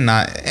Houston.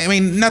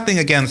 Nothing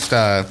against,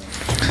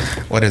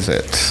 what is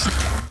it?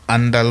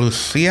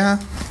 Andalusia,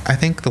 I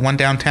think, the one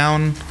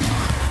downtown.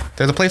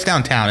 There's a place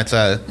downtown. It's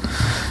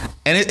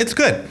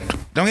good.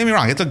 Don't get me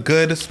wrong. It's a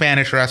good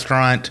Spanish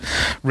restaurant.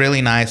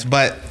 Really nice.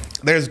 But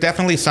there's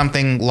definitely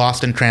something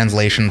lost in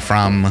translation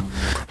from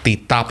the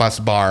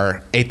tapas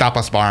bar, a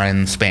tapas bar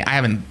in Spain.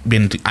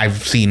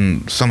 I've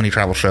seen so many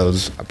travel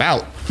shows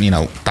about,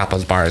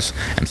 tapas bars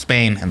in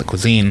Spain and the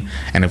cuisine,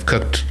 and have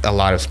cooked a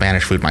lot of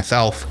Spanish food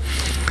myself.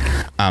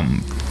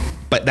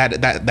 But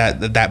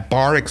that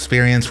bar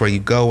experience where you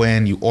go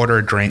in, you order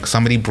a drink,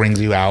 somebody brings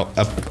you out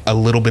a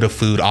little bit of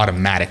food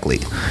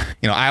automatically.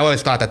 I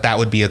always thought that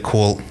would be a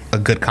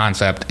good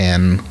concept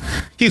in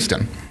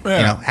Houston.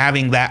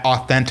 Having that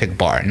authentic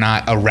bar,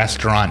 not a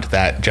restaurant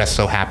that just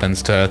so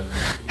happens to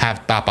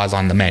have tapas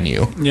on the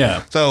menu.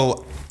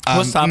 So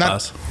what's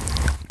tapas?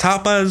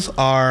 Tapas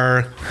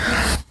are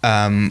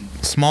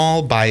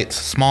small bites,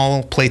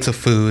 small plates of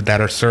food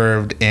that are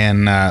served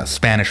in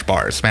Spanish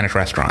bars, Spanish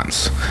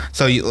restaurants.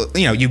 So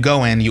you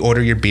go in, you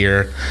order your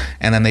beer,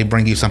 and then they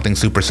bring you something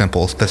super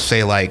simple. To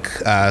say like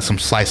some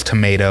sliced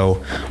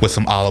tomato with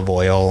some olive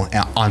oil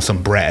on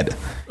some bread.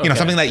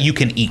 Something that you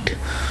can eat.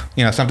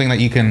 Something that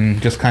you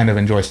can just kind of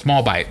enjoy,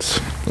 small bites.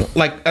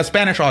 Like a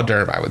Spanish hors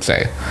d'oeuvre, I would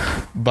say.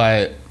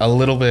 But a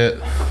little bit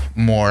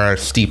more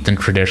steeped in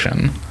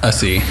tradition. I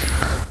see.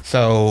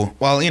 So,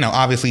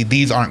 obviously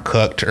these aren't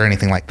cooked or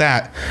anything like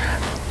that.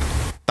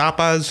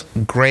 tapas,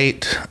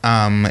 great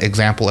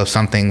example of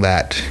something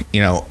that,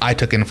 I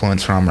took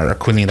influence from, or a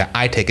cuisine that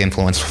I take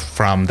influence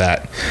from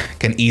that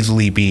can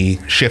easily be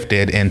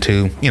shifted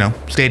into,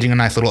 staging a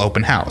nice little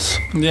open house.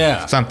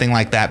 Yeah. Something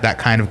like that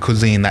kind of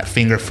cuisine, that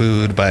finger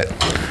food, but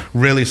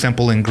really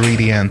simple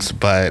ingredients,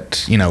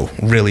 but,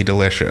 really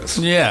delicious.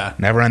 Yeah.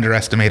 Never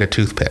underestimate a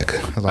toothpick,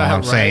 is all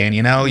I'm saying.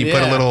 You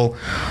put a little,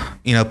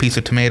 piece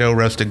of tomato,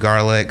 roasted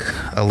garlic,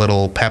 a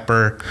little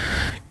pepper,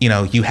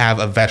 you have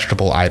a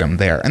vegetable item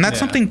there. And that's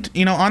something,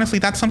 honestly,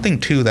 that's something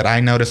too that I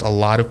notice a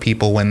lot of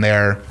people when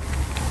they're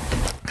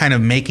kind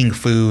of making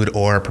food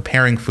or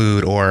preparing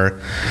food or,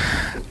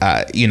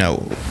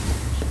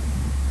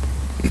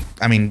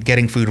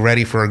 getting food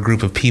ready for a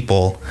group of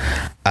people.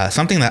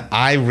 Something that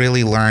I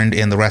really learned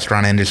in the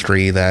restaurant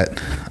industry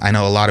that I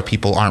know a lot of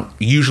people aren't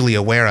usually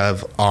aware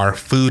of are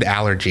food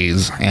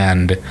allergies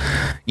and,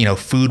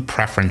 food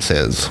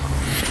preferences.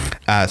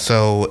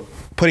 So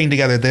putting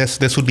together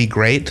this would be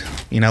great,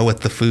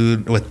 with the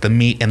food, with the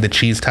meat and the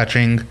cheese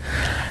touching.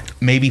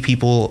 Maybe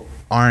people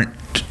aren't,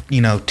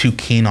 too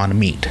keen on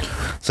meat.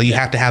 So you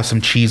have to have some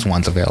cheese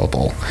ones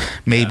available.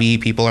 Maybe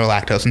people are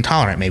lactose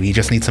intolerant. Maybe you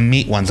just need some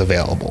meat ones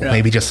available. Yeah.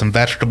 Maybe just some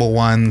vegetable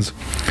ones,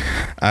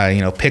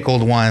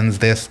 pickled ones,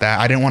 this, that.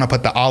 I didn't want to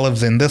put the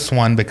olives in this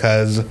one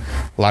because a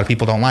lot of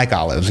people don't like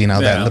olives.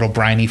 That little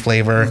briny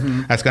flavor,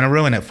 that's going to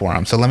ruin it for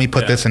them. So let me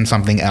put this in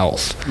something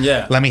else.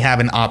 Yeah. Let me have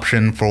an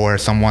option for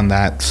someone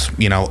that's,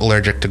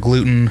 allergic to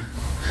gluten.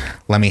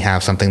 Let me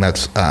have something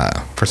that's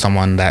for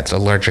someone that's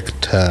allergic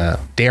to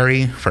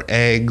dairy, for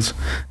eggs,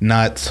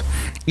 nuts,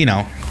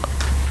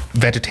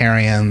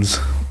 vegetarians,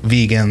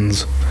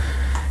 vegans,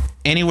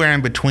 anywhere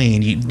in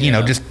between.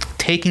 Just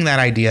taking that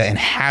idea and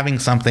having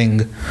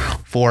something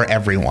for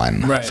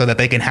everyone, right, so that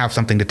they can have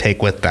something to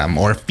take with them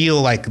or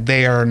feel like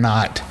they are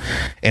not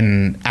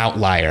an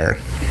outlier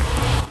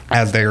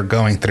as they're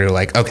going through.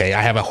 Like, okay,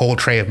 I have a whole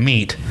tray of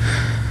meat.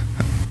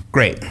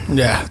 Great.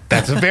 Yeah.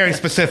 That's a very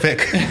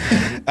specific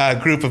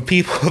group of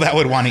people that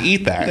would want to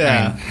eat that.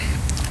 Yeah.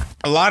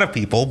 A lot of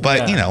people,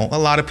 but, a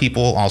lot of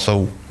people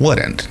also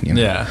wouldn't.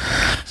 Yeah.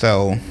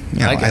 So,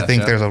 I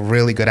think there's a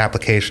really good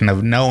application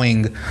of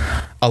knowing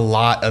a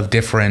lot of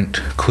different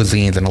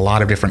cuisines and a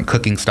lot of different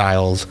cooking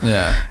styles.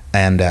 Yeah.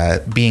 And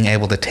being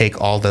able to take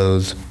all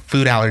those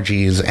food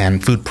allergies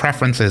and food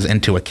preferences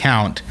into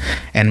account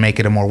and make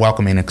it a more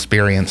welcoming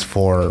experience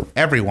for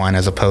everyone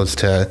as opposed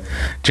to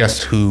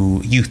just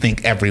who you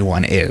think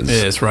everyone is.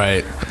 It is,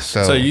 right.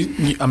 So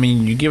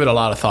you give it a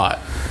lot of thought.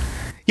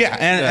 Yeah,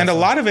 and a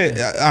lot of it,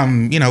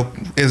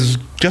 is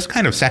just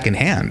kind of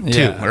secondhand, too.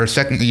 Yeah. Or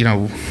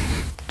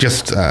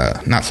just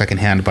not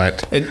secondhand,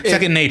 but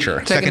second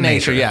nature. Second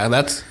nature, yeah.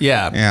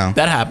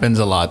 That happens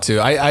a lot, too.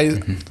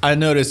 I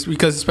noticed,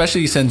 because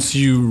especially since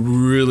you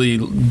really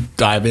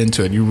dive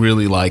into it, you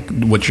really like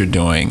what you're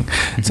doing.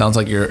 It sounds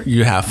like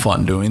you have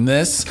fun doing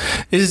this.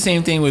 It's the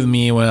same thing with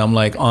me when I'm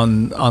like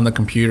on the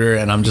computer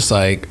and I'm just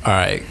like, all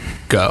right,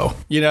 go,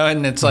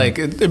 and it's like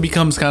it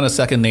becomes kind of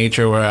second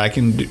nature where I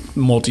can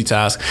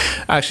multitask.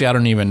 Actually, I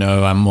don't even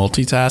know I'm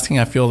multitasking.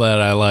 I feel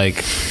that I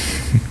like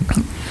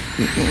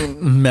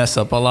mess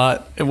up a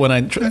lot when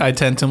I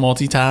tend to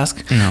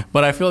multitask,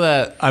 but I feel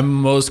that I'm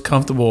most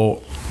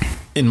comfortable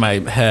in my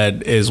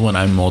head is when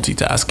I'm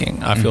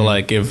multitasking. I feel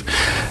like if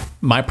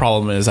my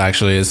problem is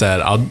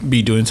that I'll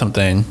be doing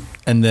something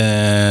and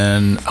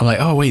then I'm like,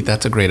 oh wait,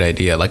 that's a great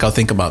idea. Like I'll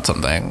think about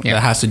something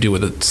that has to do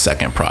with a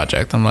second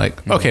project. I'm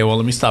like, okay, well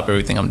let me stop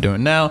everything I'm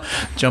doing now,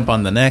 jump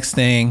on the next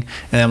thing,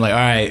 and I'm like, all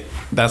right,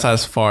 that's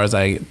as far as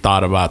I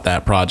thought about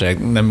that project.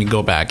 Let me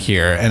go back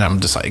here, and I'm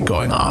just like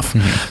going off.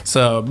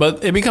 So,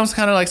 but it becomes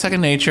kind of like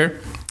second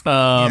nature.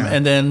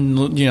 And then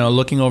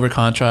looking over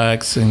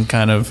contracts and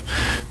kind of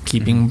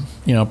keeping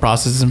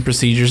processes and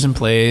procedures in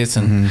place,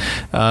 and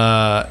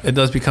it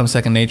does become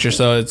second nature.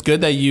 So it's good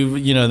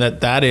that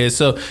that is.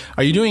 So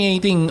are you doing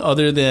anything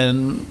other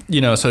than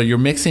so you're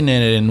mixing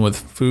it in with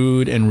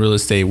food and real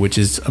estate, which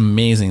is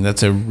amazing.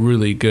 That's a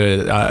really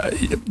good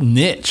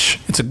niche.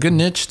 It's a good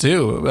niche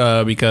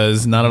too,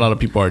 because not a lot of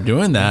people are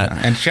doing that.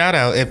 And shout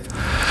out if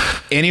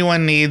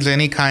anyone needs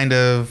any kind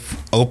of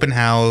open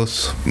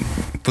house,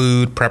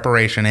 food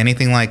preparation,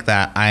 anything like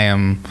that, I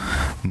am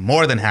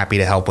more than happy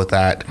to help with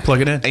that.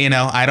 Plug it in.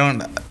 I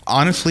don't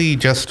honestly,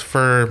 just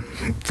for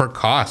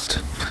cost.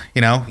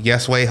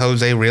 Yes Way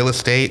Jose Real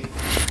Estate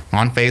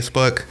on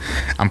Facebook.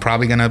 I'm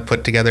probably gonna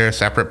put together a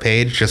separate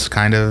page, just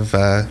kind of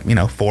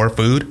for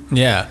food.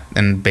 Yeah.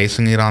 And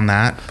basing it on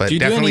that, but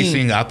definitely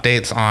seeing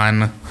updates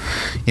on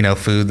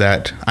food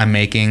that I'm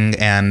making,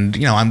 and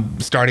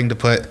I'm starting to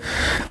put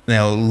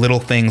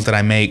little things that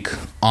I make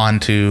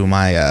onto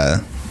my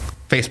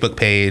Facebook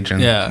page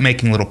and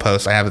making little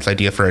posts. I have this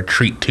idea for a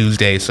treat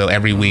Tuesday, so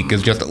every week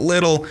is just a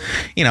little,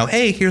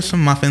 hey, here's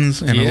some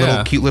muffins and a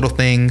little cute little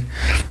thing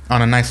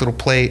on a nice little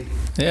plate.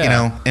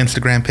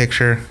 Instagram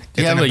picture.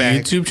 You have a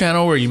YouTube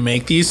channel where you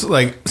make these,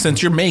 like,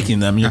 since you're making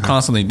them, you're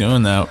constantly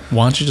doing that.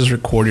 Why don't you just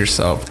record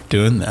yourself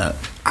doing that?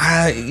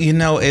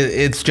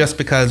 It's just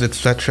because it's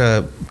such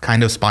a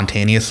kind of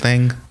spontaneous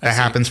thing that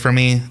happens for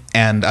me,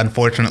 and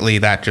unfortunately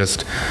that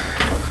just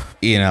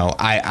you know,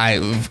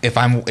 if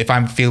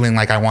I'm feeling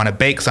like I want to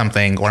bake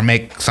something or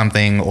make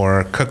something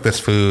or cook this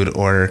food,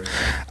 or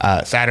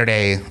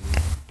Saturday,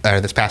 or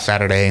this past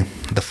Saturday,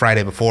 the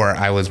Friday before,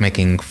 I was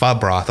making pho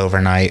broth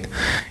overnight,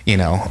 you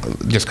know,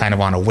 just kind of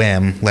on a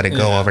whim, let it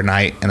go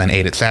overnight, and then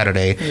ate it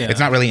Saturday. Yeah. It's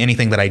not really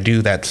anything that I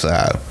do that's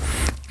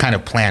kind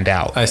of planned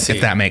out,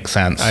 if that makes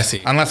sense. I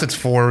see. Unless it's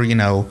for, you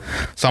know,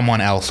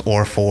 someone else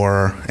or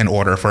for an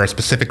order for a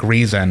specific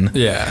reason.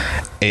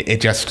 Yeah.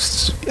 It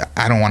just,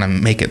 I don't want to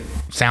make it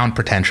sound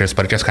pretentious,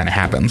 but it just kind of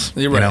happens.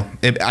 You're right.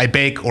 You know, I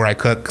bake or I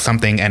cook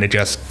something and it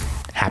just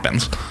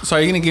happens. So are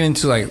you going to get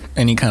into like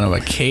any kind of a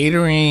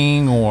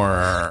catering or?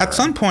 At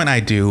some point I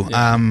do.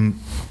 Yeah.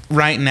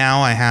 Right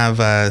now I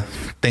have a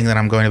thing that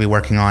I'm going to be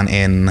working on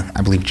in,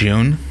 I believe,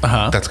 June.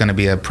 That's going to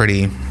be a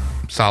pretty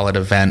solid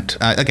event.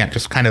 Again,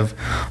 just kind of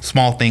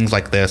small things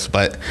like this,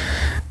 but,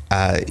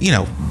 you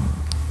know,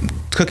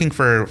 cooking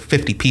for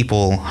 50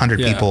 people, 100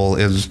 people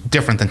is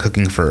different than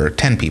cooking for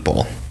 10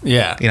 people.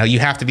 Yeah. You know, you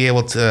have to be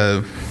able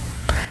to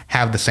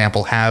have the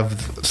sample,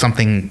 have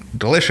something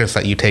delicious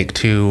that you take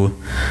to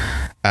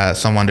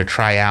someone to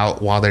try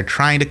out while they're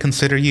trying to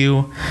consider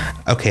you.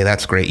 Okay,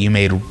 that's great. You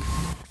made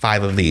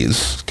 5 of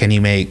these. Can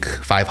you make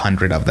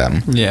 500 of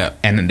them? Yeah.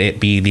 And it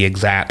be the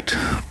exact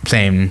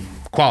same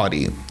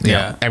quality. You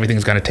know,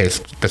 everything's going to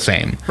taste the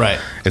same. Right.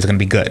 It's going to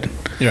be good.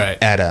 Right.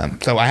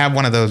 So I have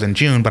one of those in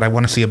June, but I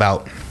want to see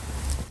about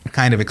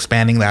kind of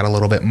expanding that a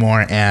little bit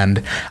more.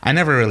 And I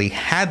never really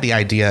had the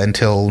idea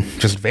until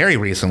just very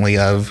recently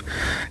of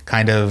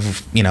kind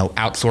of, you know,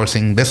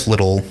 outsourcing this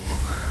little,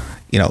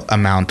 you know,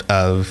 amount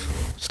of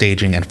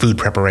staging and food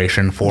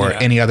preparation for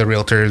any other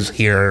realtors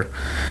here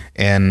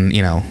in,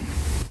 you know,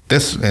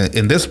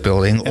 in this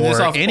building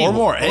or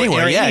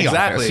anywhere. Yeah,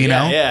 exactly. Office, you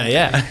know?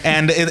 Yeah.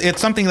 And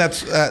it's something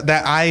that's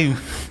that I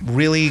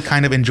really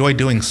kind of enjoy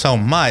doing so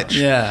much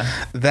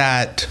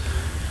that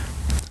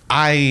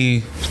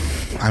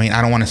I mean,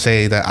 I don't want to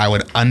say that I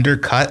would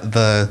undercut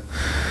the,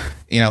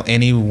 you know,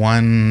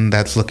 anyone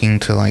that's looking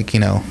to, like, you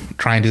know,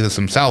 try and do this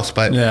themselves,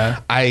 but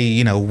I,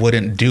 you know,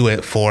 wouldn't do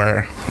it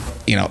for,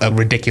 you know, a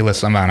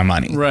ridiculous amount of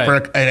money, for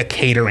a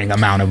catering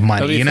amount of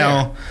money, you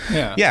know?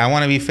 Yeah, I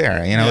want to be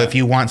fair. You know, if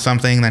you want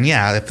something, then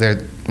if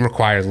it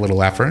requires a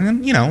little effort,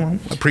 and, you know,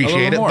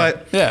 appreciate it.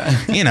 But,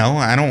 you know,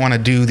 I don't want to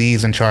do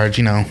these and charge,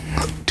 you know,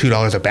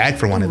 $2 a bag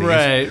for one of these.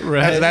 Right.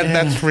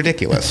 That's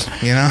ridiculous,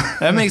 you know?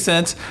 That makes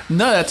sense.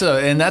 No,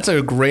 that's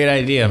a great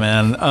idea,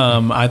 man.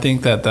 I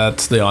think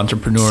that's the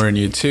entrepreneur in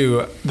you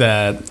too,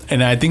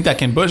 and I think that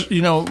can push,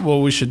 you know, what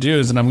we should do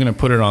is, and I'm going to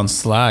put it on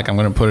Slack, I'm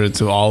going to put it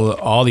to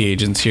all the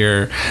agents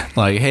here,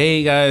 like,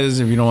 hey guys,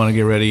 if you don't want to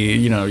get ready,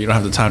 you know, you don't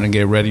have the time to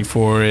get ready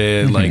for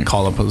it, like,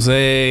 call up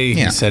Jose,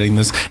 he's setting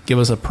this, give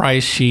us a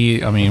price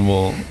sheet. I mean,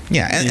 we'll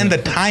and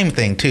the time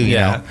thing too, you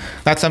know,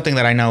 that's something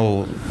that I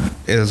know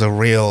is a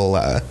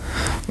real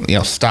you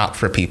know, stop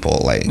for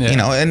people, like, you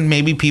know, and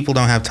maybe people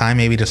don't have time,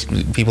 maybe just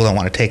people don't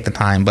want to take the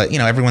time, but, you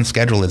know, everyone's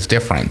schedule is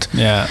different.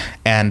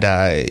 And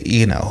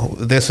you know,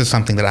 this is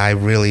something that I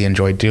really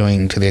enjoy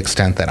doing, to the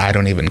extent that I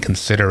don't even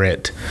consider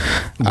it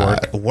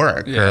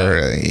work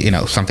or, you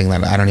know, something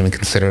that I don't even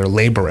consider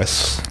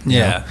laborious.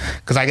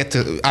 Because I get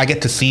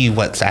to see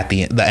what's at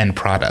the end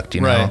product,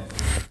 you know.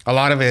 A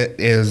lot of it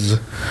is,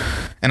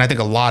 and I think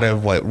a lot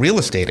of what real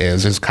estate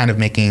is kind of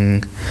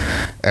making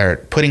or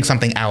putting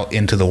something out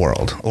into the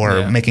world,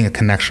 or making a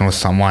connection with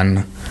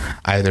someone,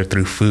 either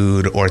through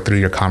food or through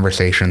your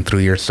conversation, through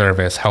your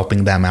service,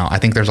 helping them out. I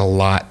think there's a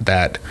lot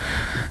that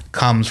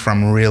comes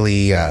from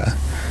really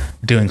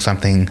doing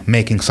something,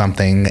 making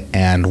something,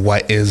 and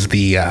what is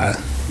the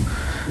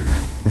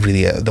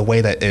really the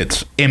way that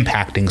it's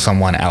impacting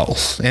someone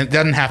else. And it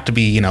doesn't have to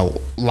be, you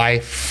know,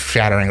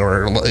 life-shattering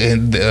or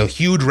a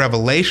huge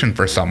revelation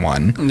for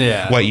someone,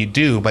 what you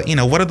do, but, you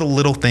know, what are the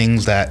little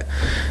things that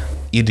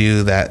you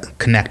do that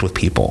connect with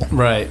people,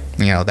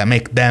 you know, that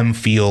make them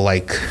feel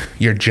like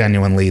you're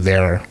genuinely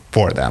there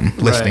for them,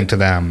 listening to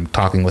them,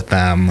 talking with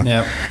them.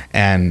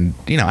 And,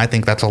 you know, I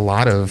think that's a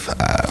lot of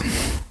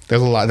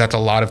that's a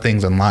lot of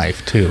things in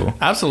life too.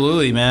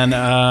 Absolutely, man.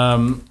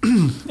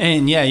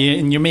 And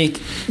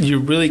you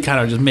really kind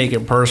of just make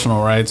it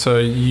personal, right? So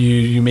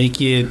you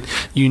make it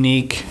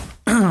unique.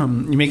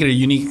 You make it a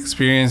unique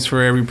experience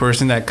for every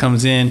person that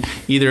comes in,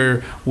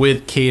 either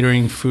with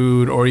catering,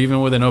 food, or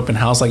even with an open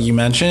house, like you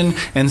mentioned,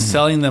 and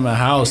selling them a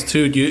house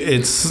too.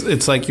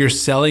 It's like you're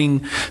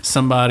selling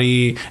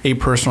somebody a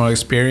personal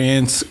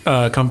experience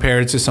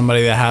compared to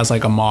somebody that has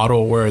like a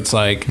model where it's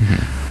like,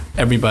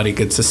 everybody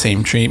gets the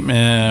same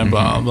treatment,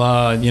 blah,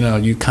 blah. You know,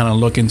 you kind of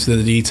look into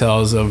the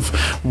details of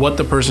what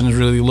the person is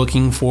really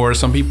looking for.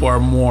 Some people are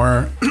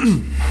more...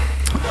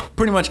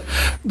 Pretty much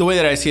the way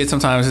that I see it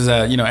sometimes is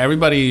that, you know,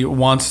 everybody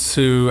wants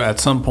to at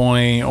some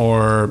point,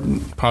 or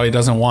probably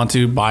doesn't want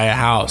to, buy a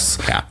house,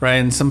 right?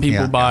 And some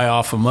people buy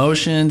off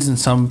emotions, and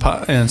some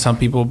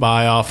people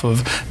buy off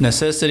of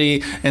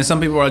necessity, and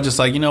some people are just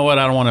like, you know what,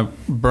 I don't want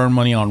to burn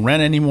money on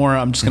rent anymore.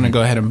 I'm just going to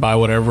go ahead and buy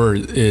whatever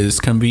is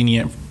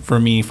convenient for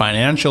me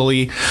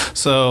financially.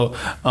 So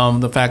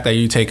the fact that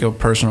you take a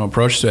personal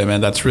approach to it,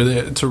 man, it's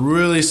a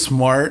really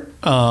smart.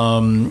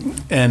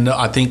 And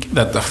I think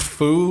that the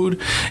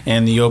food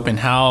and the open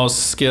house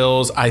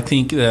skills, I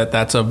think that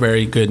that's a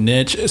very good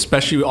niche,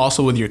 especially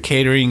also with your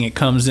catering. It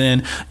comes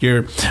in,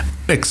 you're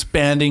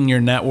expanding your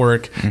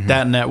network.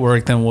 That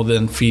network then will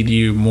then feed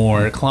you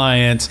more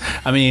clients.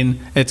 I mean,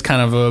 it's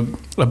kind of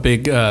a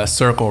big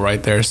circle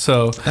right there.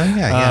 So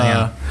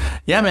yeah,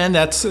 man,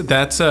 that's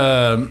that's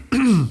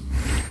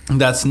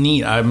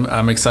neat.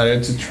 I'm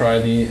excited to try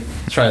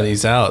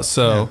these out.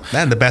 So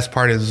and the best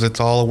part is it's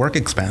all a work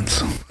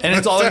expense. And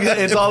it's all a work.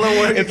 It's all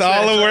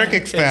a work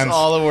expense. It's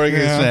all a work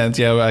expense.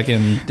 Yeah, I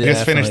can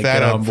just finish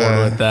that up on board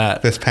with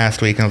that this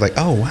past week, and I was like,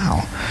 oh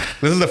wow,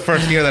 this is the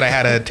first year that I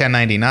had a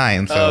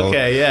 1099. So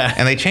okay, yeah.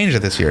 And they changed it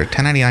this year.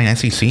 1099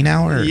 SEC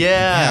now, or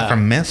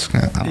from MISC.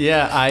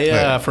 Yeah,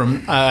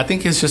 I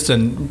think it's just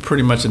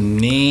pretty much a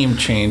name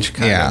change,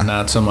 kind of,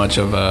 not so much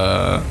of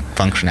a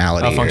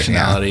functionality.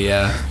 Functionality,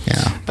 yeah.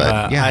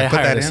 But I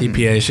hired a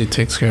CPA. She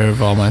takes care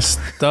of all my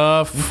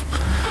stuff.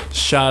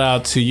 Shout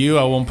out to you.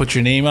 I won't put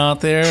your name out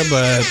there,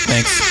 but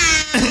thanks.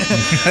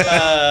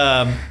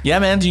 Yeah,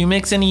 man. Do you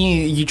mix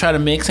any? You try to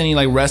mix any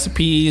like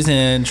recipes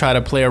and try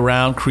to play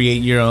around,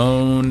 create your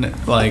own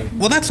like?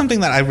 Well, that's something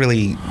that I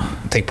really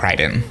take pride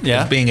in.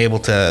 Yeah, being able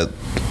to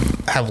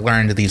have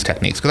learned these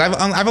techniques, because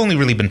I've only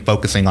really been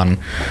focusing on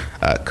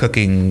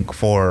cooking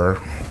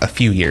for a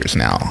few years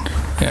now.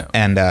 Yeah,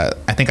 and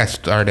I think I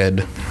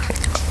started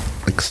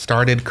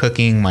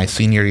cooking my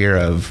senior year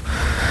of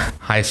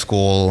high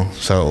school,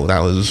 so that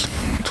was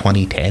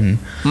 2010.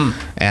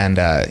 And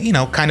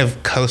kind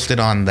of coasted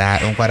on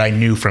that and what I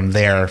knew from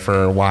there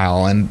for a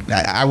while. And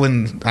I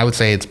would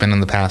say it's been in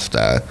the past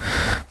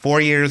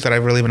 4 years that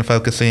I've really been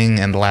focusing,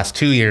 and the last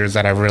 2 years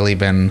that I've really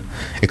been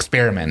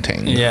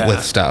experimenting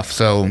with stuff.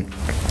 So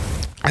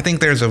I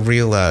think there's a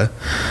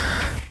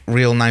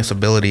real nice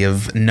ability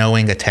of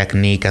knowing a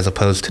technique as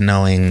opposed to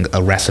knowing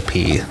a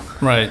recipe,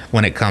 right,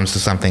 when it comes to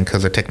something.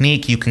 Because a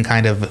technique, you can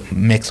kind of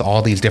mix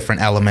all these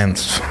different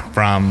elements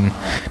from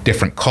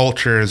different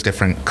cultures,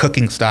 different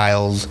cooking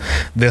styles,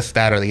 this,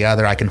 that, or the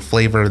other. I can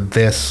flavor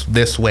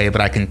this way, but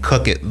I can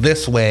cook it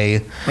this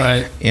way,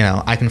 right?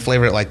 I can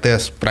flavor it like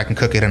this, but I can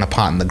cook it in a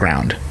pot in the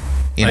ground.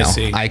 I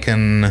see. I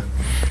can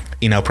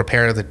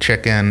prepare the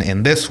chicken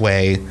in this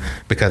way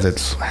because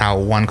it's how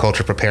one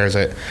culture prepares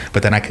it,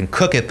 but then I can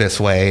cook it this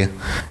way,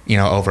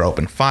 over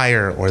open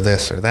fire or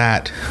this or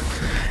that.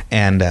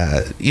 And,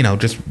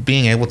 just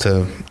being able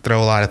to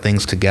throw a lot of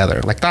things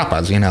together, like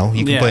tapas,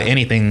 you can put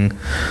anything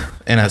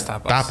in a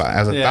tapa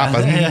as a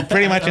tapas,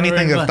 pretty much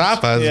anything is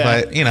tapas,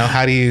 but,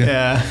 how do you,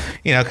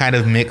 kind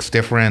of mix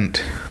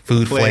different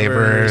food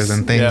flavors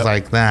and things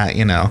like that,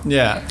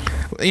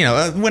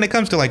 when it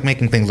comes to like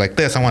making things like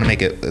this, I want to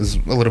make it as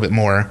a little bit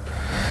more,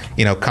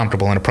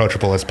 comfortable and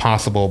approachable as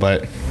possible.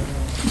 But,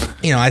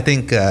 I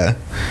think,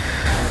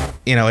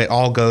 it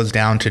all goes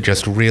down to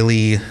just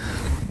really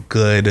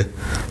good,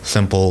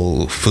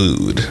 simple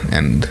food.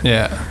 And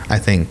I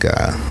think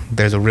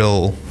there's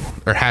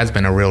has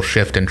been a real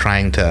shift in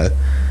trying to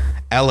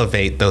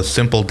elevate those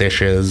simple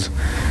dishes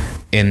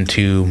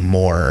into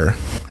more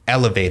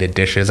elevated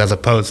dishes, as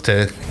opposed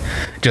to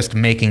just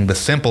making the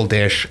simple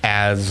dish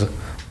as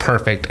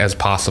perfect as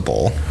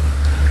possible,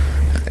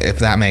 if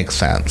that makes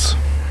sense.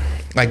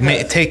 Like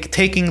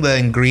taking the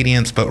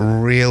ingredients, but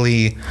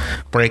really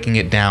breaking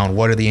it down.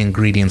 What are the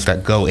ingredients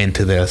that go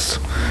into this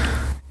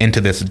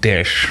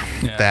dish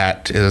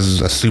that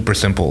is a super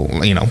simple,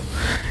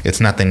 it's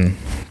nothing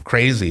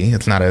crazy.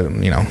 It's not a,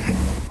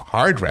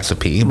 hard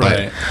recipe,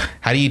 but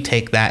how do you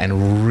take that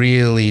and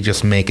really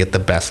just make it the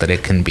best that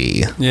it can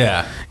be?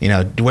 Yeah.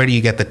 Where do you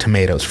get the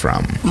tomatoes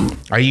from?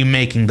 Are you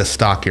making the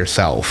stock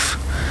yourself?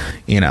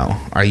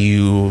 Are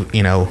you,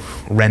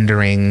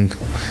 rendering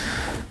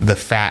the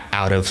fat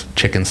out of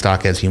chicken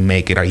stock as you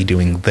make it? Are you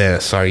doing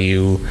this? Are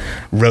you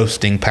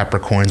roasting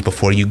peppercorns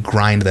before you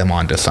grind them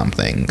onto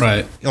something?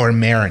 Right. Or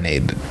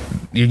marinade.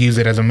 You use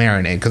it as a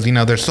marinade because,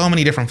 there's so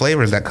many different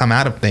flavors that come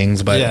out of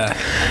things, but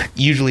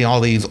usually all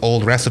these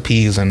old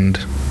recipes and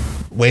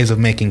ways of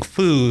making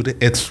food,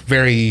 it's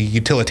very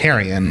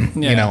utilitarian.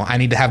 I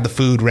need to have the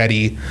food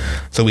ready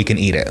so we can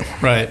eat it.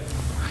 Right.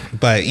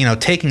 But,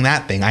 taking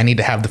that thing, I need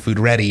to have the food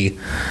ready.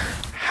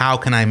 How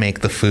can I make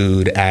the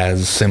food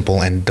as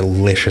simple and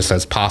delicious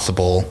as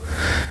possible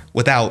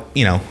without,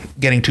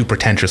 getting too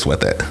pretentious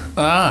with it?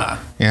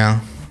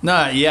 Yeah. No,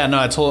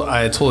 I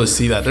totally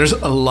see that. There's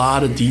a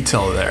lot of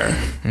detail there.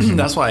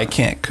 That's why I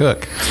can't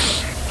cook.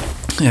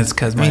 It's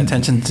because my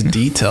attention to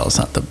detail is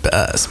not the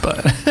best,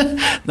 but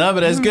no,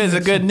 but it's good. It's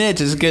a good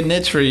niche. It's a good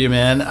niche for you,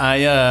 man.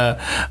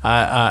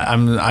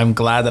 I'm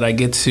glad that I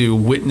get to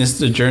witness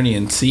the journey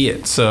and see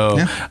it. So,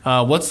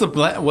 what's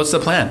the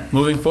plan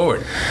moving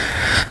forward?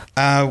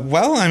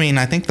 Well,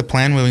 I think the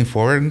plan moving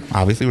forward,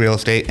 obviously real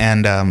estate,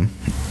 and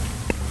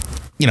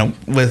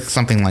with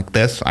something like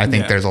this, I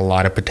think there's a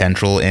lot of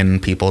potential in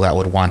people that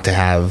would want to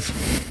have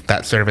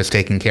that service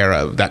taken care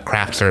of, that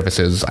craft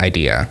services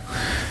idea,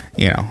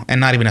 and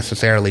not even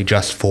necessarily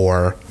just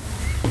for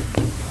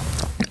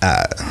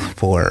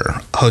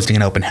for hosting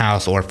an open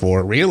house or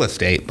for real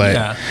estate,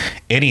 but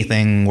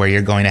anything where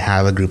you're going to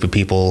have a group of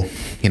people,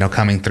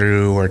 coming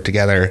through or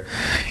together,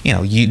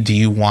 do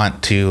you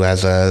want to,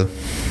 as a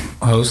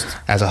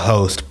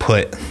host,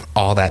 put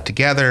all that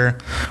together,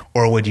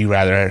 or would you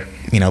rather,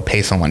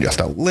 pay someone just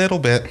a little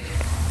bit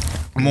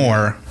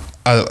more,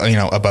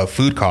 above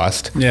food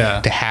cost,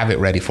 to have it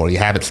ready for you,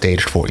 have it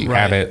staged for you,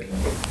 have it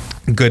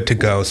good to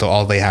go, so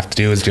all they have to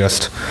do is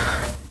just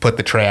put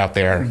the tray out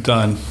there.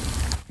 Done.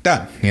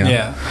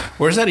 Yeah.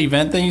 Where's that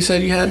event that you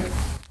said you had?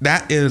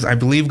 That is, I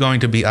believe,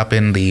 going to be up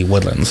in the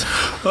Woodlands.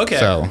 Okay.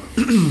 So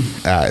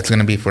it's going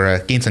to be for a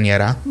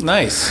quinceañera.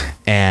 Nice.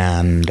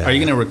 And are you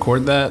going to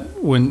record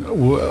that when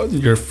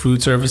your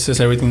food services,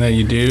 everything that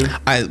you do?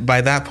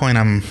 By that point,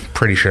 I'm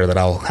pretty sure that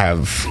I'll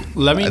have.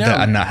 Let me know.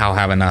 I'll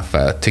have enough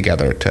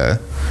together to,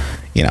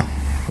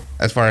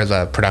 as far as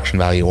a production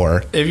value,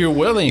 or if you're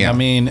willing, I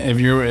mean, if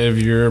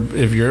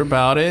you're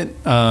about it,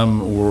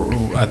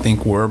 I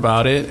think we're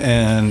about it,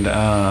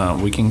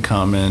 and we can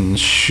come and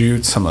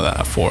shoot some of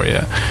that for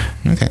you.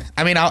 Okay.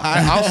 I mean,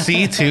 I'll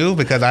see too,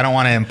 because I don't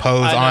want to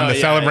impose on the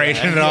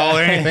celebration at all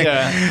or anything.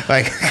 Yeah.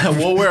 Like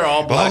we'll wear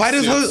all black. Why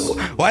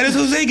does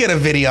Jose get a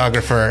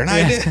videographer? And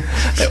I did.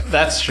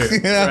 That's true.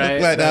 Right?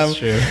 But, that's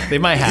true. They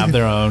might have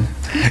their own.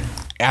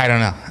 I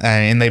don't know.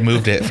 And they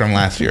moved it from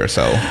last year,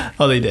 so.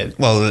 Oh, they did?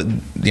 Well,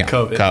 yeah.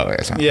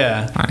 COVID. So.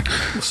 Yeah. Right.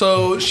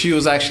 So she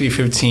was actually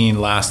 15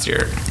 last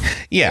year.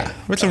 Yeah.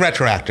 It's a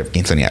retroactive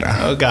quinceañera.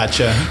 Oh,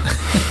 gotcha.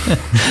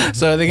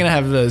 So are they going to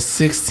have a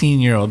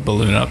 16-year-old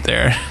balloon up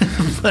there?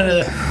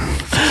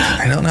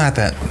 I don't know at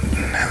that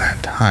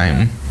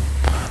time.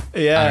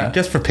 Yeah,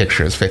 just for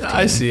pictures, 15.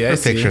 I see.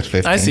 Pictures,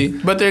 15. I see.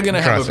 But they're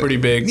gonna have a pretty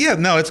big. Yeah,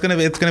 no, it's gonna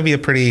be a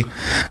pretty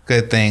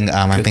good thing.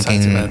 I'm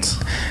thinking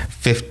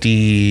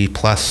 50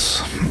 plus,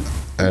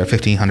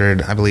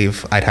 1,500. I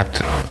believe I'd have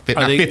to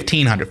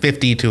 1,500,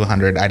 50 to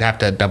 100. I'd have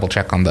to double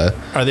check on the.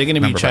 Are they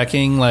gonna be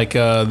checking like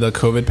the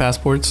COVID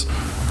passports?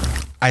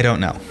 I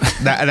don't know.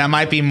 That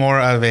might be more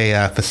of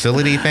a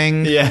facility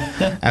thing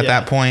at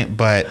that point,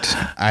 but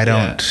I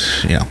don't,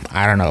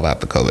 I don't know about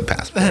the COVID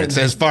passports.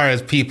 As far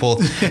as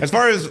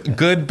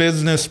good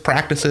business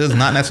practices,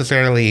 not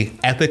necessarily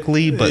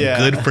ethically, but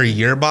good for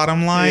your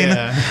bottom line,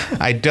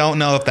 I don't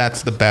know if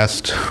that's the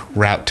best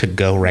route to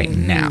go right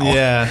now.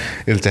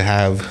 Is to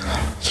have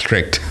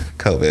strict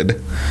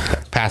COVID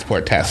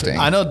passport testing.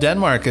 I know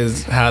Denmark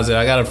has it.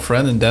 I got a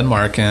friend in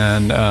Denmark,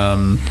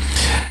 and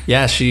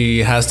she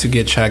has to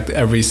get checked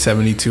every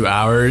 72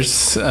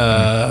 hours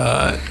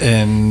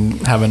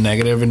and have a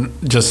negative, and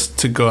just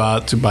to go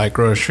out to buy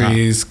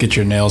groceries, get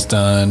your nails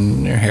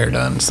done, your hair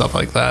done, stuff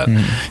like that.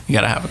 You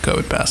got to have a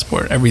COVID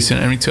passport every 2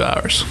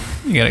 hours.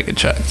 You got to get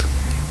checked.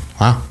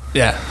 Wow.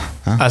 Yeah.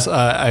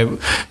 I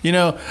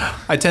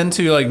tend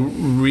to like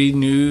read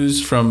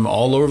news from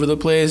all over the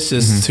place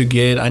just to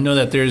get. I know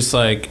that there's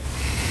like,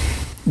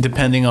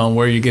 depending on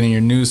where you're getting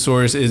your news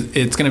source,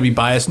 it's going to be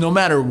biased no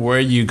matter where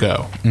you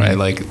go, right?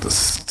 Like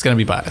it's going to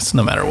be biased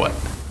no matter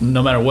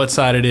what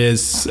side it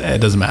is. It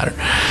doesn't matter.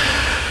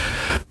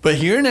 But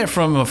hearing it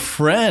from a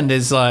friend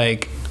is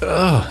like,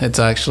 oh, it's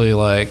actually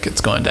like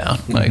it's going down.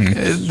 Like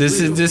this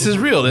is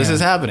real. This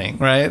is happening,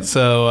 right?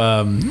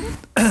 So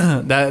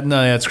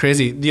that's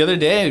crazy. The other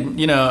day,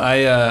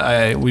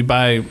 we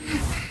buy.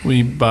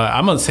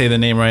 I'm gonna say the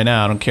name right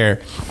now. I don't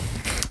care.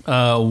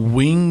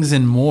 Wings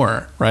and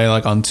More, right?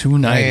 Like on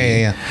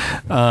 290.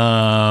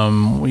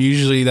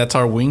 Usually that's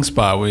our wing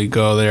spot. We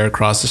go there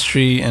across the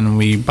street and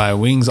we buy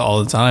wings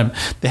all the time.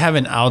 They have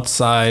an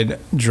outside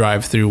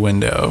drive-through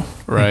window,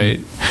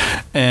 right?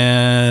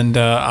 And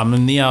I'm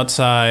in the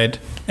outside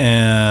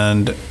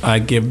and I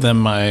give them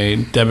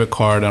my debit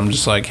card. I'm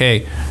just like,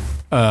 hey,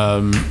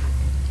 here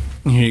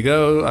you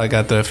go. I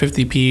got the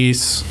 50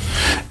 piece.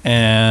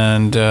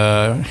 And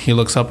he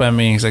looks up at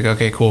me. He's like,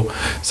 okay, cool.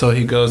 So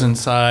he goes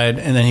inside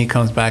and then he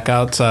comes back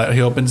outside.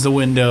 He opens the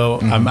window.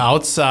 I'm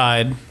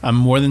outside. I'm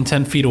more than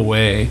 10 feet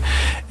away.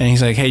 And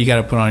he's like, hey, you got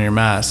to put on your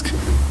mask.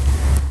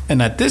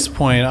 And at this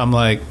point, I'm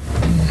like,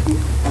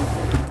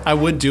 I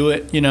would do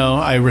it.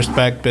 I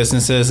respect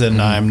businesses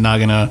and I'm not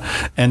going to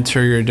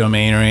enter your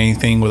domain or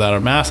anything without a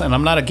mask. And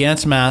I'm not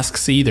against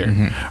masks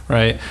either,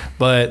 right?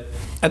 But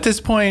at this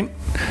point,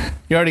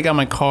 you already got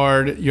my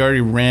card. You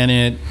already ran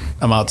it.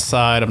 I'm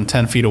outside. I'm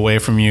 10 feet away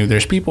from you.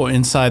 There's people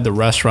inside the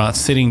restaurant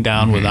sitting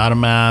down without a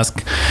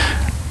mask.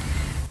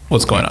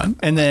 What's going on?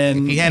 And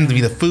then if you hand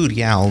me the food,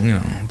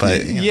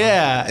 but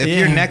if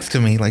you're next to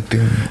me, like,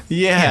 dude.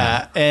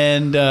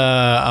 And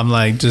I'm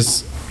like,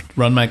 just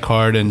run my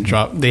card and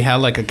drop. They had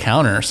like a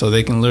counter, so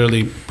they can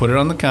literally put it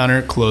on the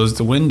counter, close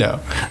the window.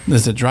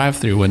 There's a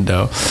drive-through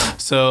window,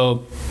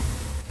 so.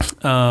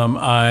 I'm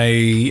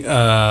like,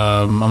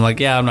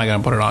 I'm not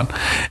gonna put it on.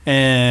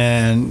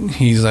 And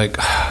he's like,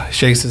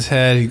 shakes his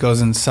head. He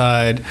goes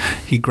inside.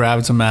 He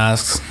grabs a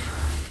mask,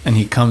 and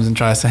he comes and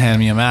tries to hand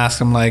me a mask.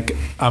 I'm like,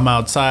 I'm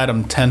outside.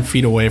 I'm 10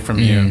 feet away from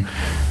you.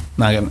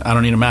 I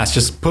don't need a mask.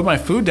 Just put my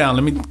food down.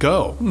 Let me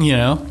go.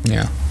 Yeah.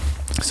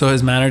 So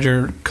his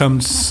manager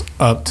comes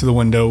up to the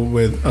window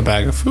with a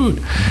bag of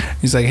food.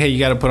 He's like, hey, you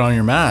got to put on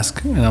your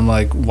mask. And I'm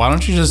like, why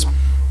don't you just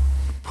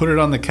put it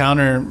on the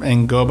counter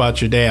and go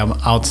about your day? I'm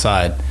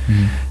outside.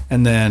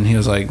 And then he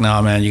was like,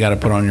 no, man, you got to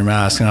put on your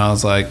mask. And I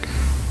was like,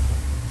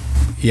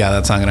 yeah,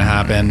 that's not going to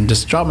happen.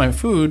 Just drop my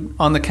food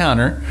on the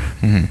counter.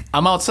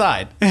 I'm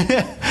outside.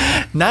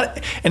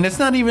 And it's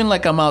not even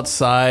like I'm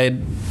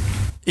outside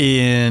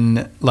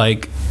in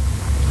like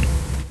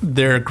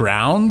their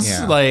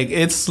grounds. Like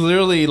it's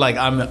literally like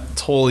I'm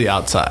totally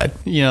outside.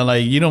 You know,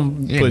 like you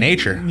don't in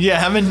nature.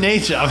 Yeah, I'm in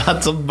nature. I'm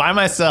out by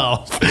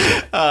myself.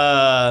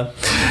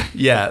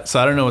 Yeah, so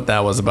I don't know what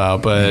that was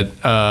about, but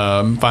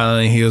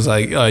finally he was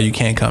like, oh, you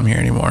can't come here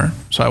anymore,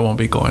 so I won't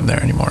be going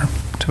there anymore.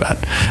 Too bad.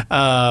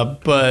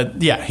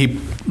 But yeah, he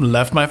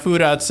left my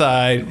food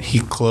outside. He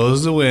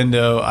closed the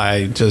window.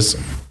 I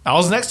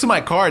was next to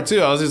my car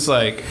too. I was just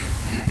like,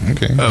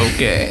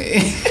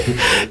 okay.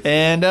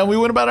 And we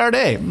went about our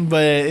day.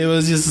 But it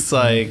was just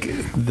like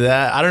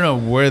that. I don't know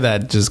where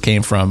that just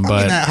came from.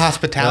 But that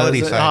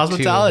hospitality side.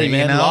 Hospitality, too,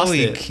 man. You know, lost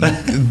it.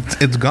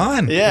 It's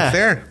gone. Yeah. It's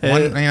there.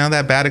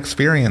 That bad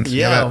experience.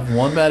 Yeah,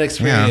 one bad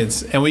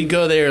experience. Yeah. And we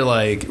go there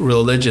like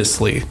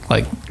religiously,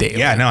 like daily.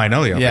 Yeah, no, I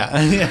know you.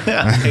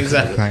 Yeah,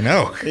 exactly. I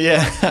know.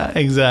 Yeah,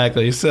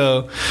 exactly.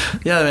 So,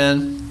 yeah,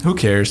 man. Who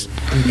cares?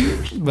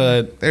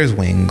 But there's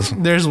wings.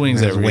 There's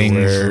wings everywhere.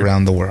 Wings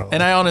around the world.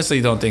 And I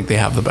honestly don't think they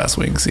have the best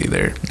wings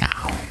either. No.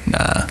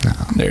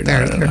 They're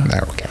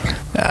okay.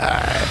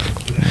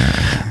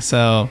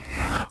 So,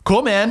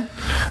 cool, man.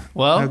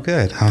 Well,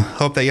 good. I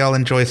hope that y'all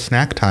enjoy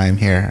snack time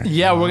here.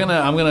 Yeah,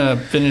 I'm gonna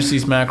finish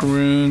these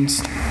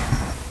macaroons.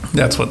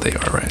 That's what they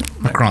are, right?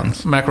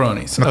 Macarons.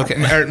 Macaronis. Okay.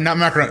 Not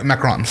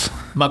macarons.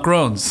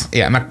 Macarons.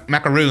 Yeah,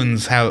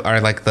 macaroons are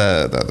like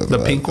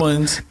the pink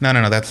ones.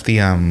 No. That's the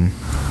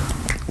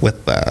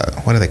with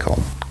what are they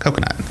called?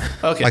 Coconut.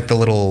 Okay. Like the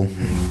little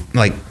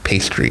like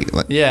pastry.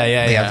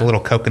 Yeah. They have the little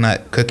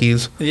coconut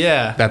cookies.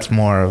 Yeah. That's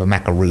more of a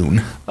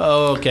macaroon.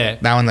 Oh, okay.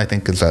 That one I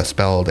think is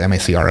spelled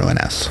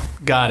Macrons.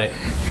 Got it.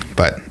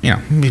 But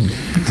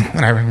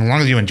whatever. As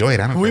long as you enjoy it,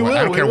 I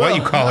don't care what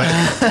you call it.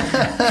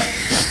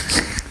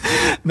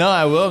 No,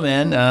 I will,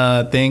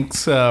 man.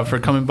 Thanks for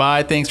coming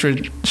by. Thanks for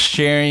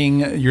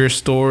sharing your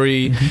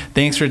story.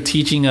 Thanks for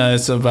teaching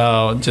us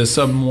about just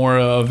some more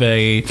of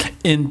a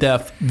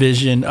in-depth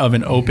vision of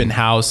an open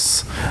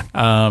house.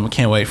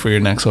 Can't wait for your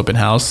next open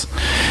house.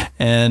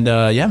 And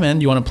yeah, man,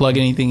 you want to plug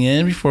anything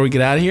in before we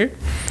get out of here?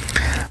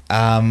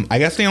 I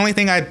guess the only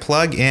thing I'd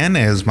plug in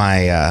is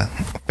my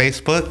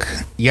Facebook,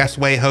 Yes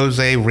Way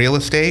Jose Real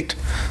Estate.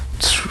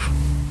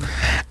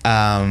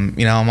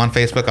 I'm on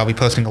Facebook. I'll be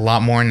posting a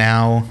lot more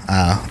now,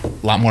 a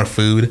lot more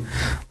food,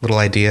 little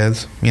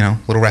ideas,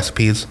 little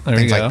recipes,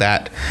 things like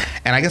that.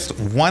 And I guess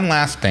one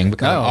last thing,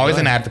 because I'm always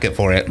an advocate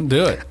for it.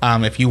 Do it.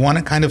 If you want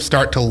to kind of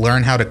start to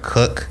learn how to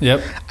cook,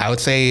 I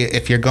would say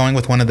if you're going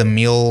with one of the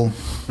meal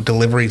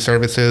delivery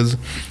services,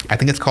 I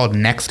think it's called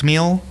Next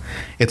Meal.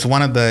 It's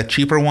one of the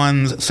cheaper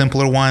ones,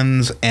 simpler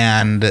ones,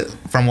 and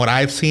from what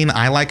I've seen,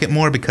 I like it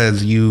more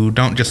because you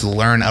don't just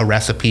learn a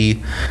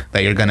recipe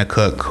that you're going to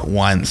cook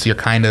once. You're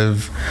kind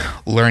of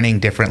learning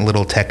different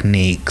little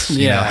techniques,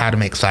 how to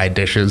make side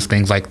dishes,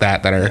 things like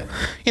that are,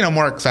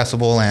 more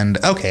accessible. And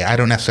okay, I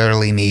don't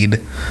necessarily need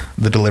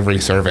the delivery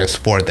service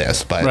for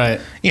this,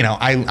 but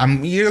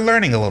you're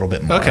learning a little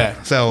bit more. Okay.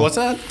 So what's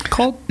that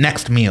called?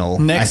 Next Meal.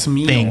 I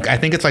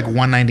think it's like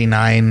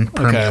 $1.99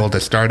 per meal to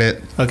start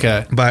it.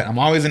 Okay. But I'm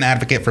always an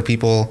advocate for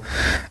people.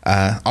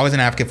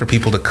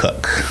 To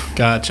cook.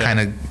 Gotcha. Kind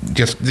of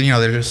just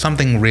there's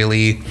something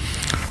really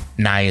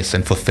nice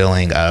and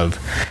fulfilling of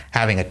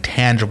having a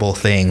tangible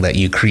thing that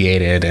you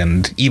created,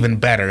 and even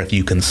better if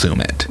you consume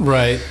it.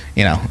 Right.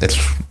 It's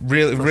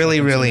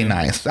really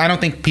nice. I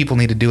don't think people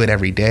need to do it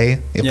every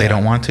day. If they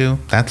don't want to,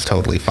 that's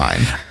totally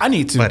fine. I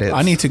need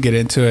to get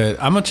into it.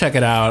 I'm gonna check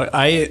it out.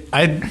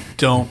 I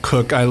don't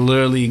cook. I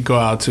literally go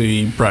out to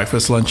eat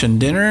breakfast, lunch, and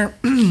dinner.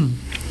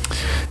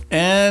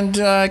 And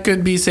I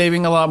could be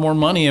saving a lot more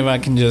money if I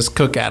can just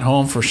cook at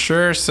home for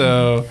sure.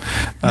 So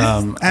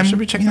I should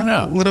be checking it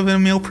out. A little bit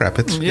of meal prep.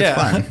 It's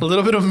fun. A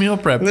little bit of meal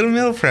prep. A little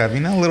meal prep.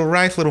 Little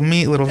rice, little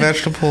meat, little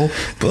vegetable.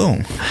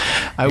 Boom.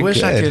 I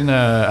wish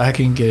I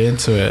can get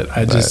into it.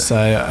 I just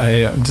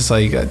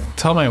like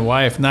tell my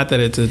wife, not that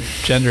it's a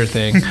gender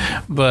thing,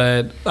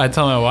 but I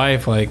tell my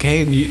wife like,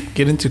 hey, you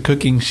get into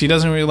cooking. She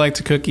doesn't really like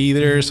to cook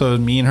either. So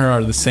me and her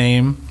are the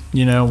same.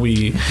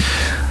 We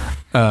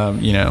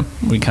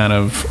kind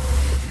of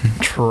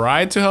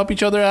try to help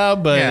each other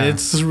out, but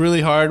it's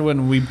really hard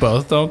when we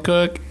both don't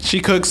cook.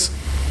 She cooks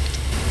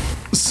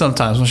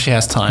sometimes when she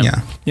has time.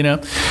 you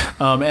know,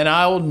 and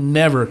I will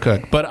never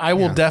cook, but I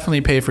will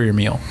definitely pay for your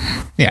meal.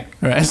 Yeah.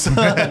 Right. So,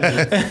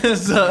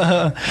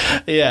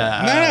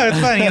 yeah. No, it's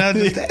fine. You know,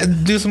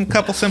 just do some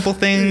couple simple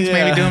things.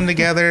 Maybe do them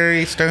together.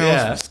 You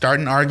start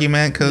an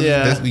argument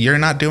because you're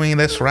not doing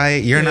this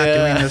right. You're not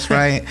doing this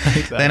right.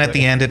 Exactly. Then at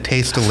the end, it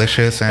tastes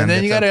delicious, and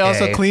then you got to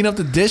also clean up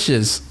the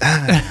dishes.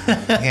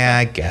 Yeah,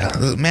 I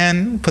guess.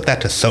 Man, put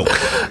that to soak.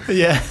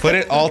 Yeah. Put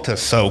it all to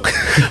soak.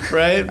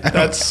 Right.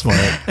 That's smart.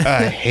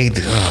 I hate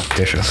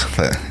dishes.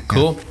 But,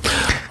 cool.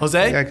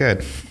 Jose? Yeah,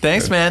 good.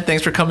 Thanks, man.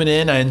 Thanks for coming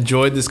in. I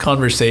enjoyed this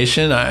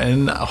conversation,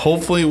 and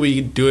hopefully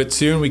we do it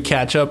soon. We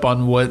catch up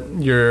on what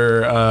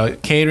your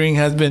catering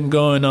has been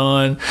going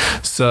on,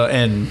 so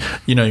and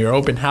your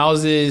open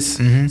houses.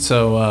 Mm-hmm.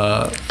 So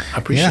I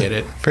appreciate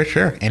it for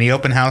sure. Any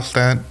open house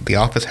that the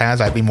office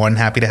has, I'd be more than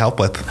happy to help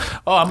with.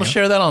 Oh, I'm gonna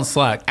share that on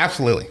Slack.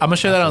 Absolutely. I'm gonna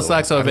share that on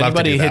Slack. So if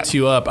anybody hits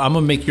you up, I'm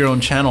gonna make your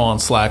own channel on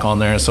Slack on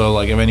there. So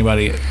like if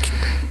anybody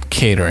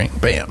catering,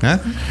 bam.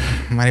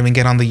 Might even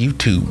get on the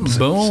YouTube.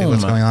 Boom. See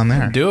what's going on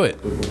there. Do it.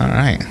 All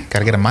right. Got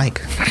to get a mic.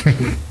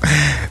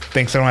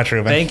 Thanks so much,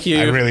 Ruben. Thank you.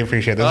 I really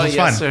appreciate it. This was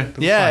fun.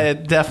 Sir.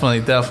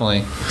 Definitely.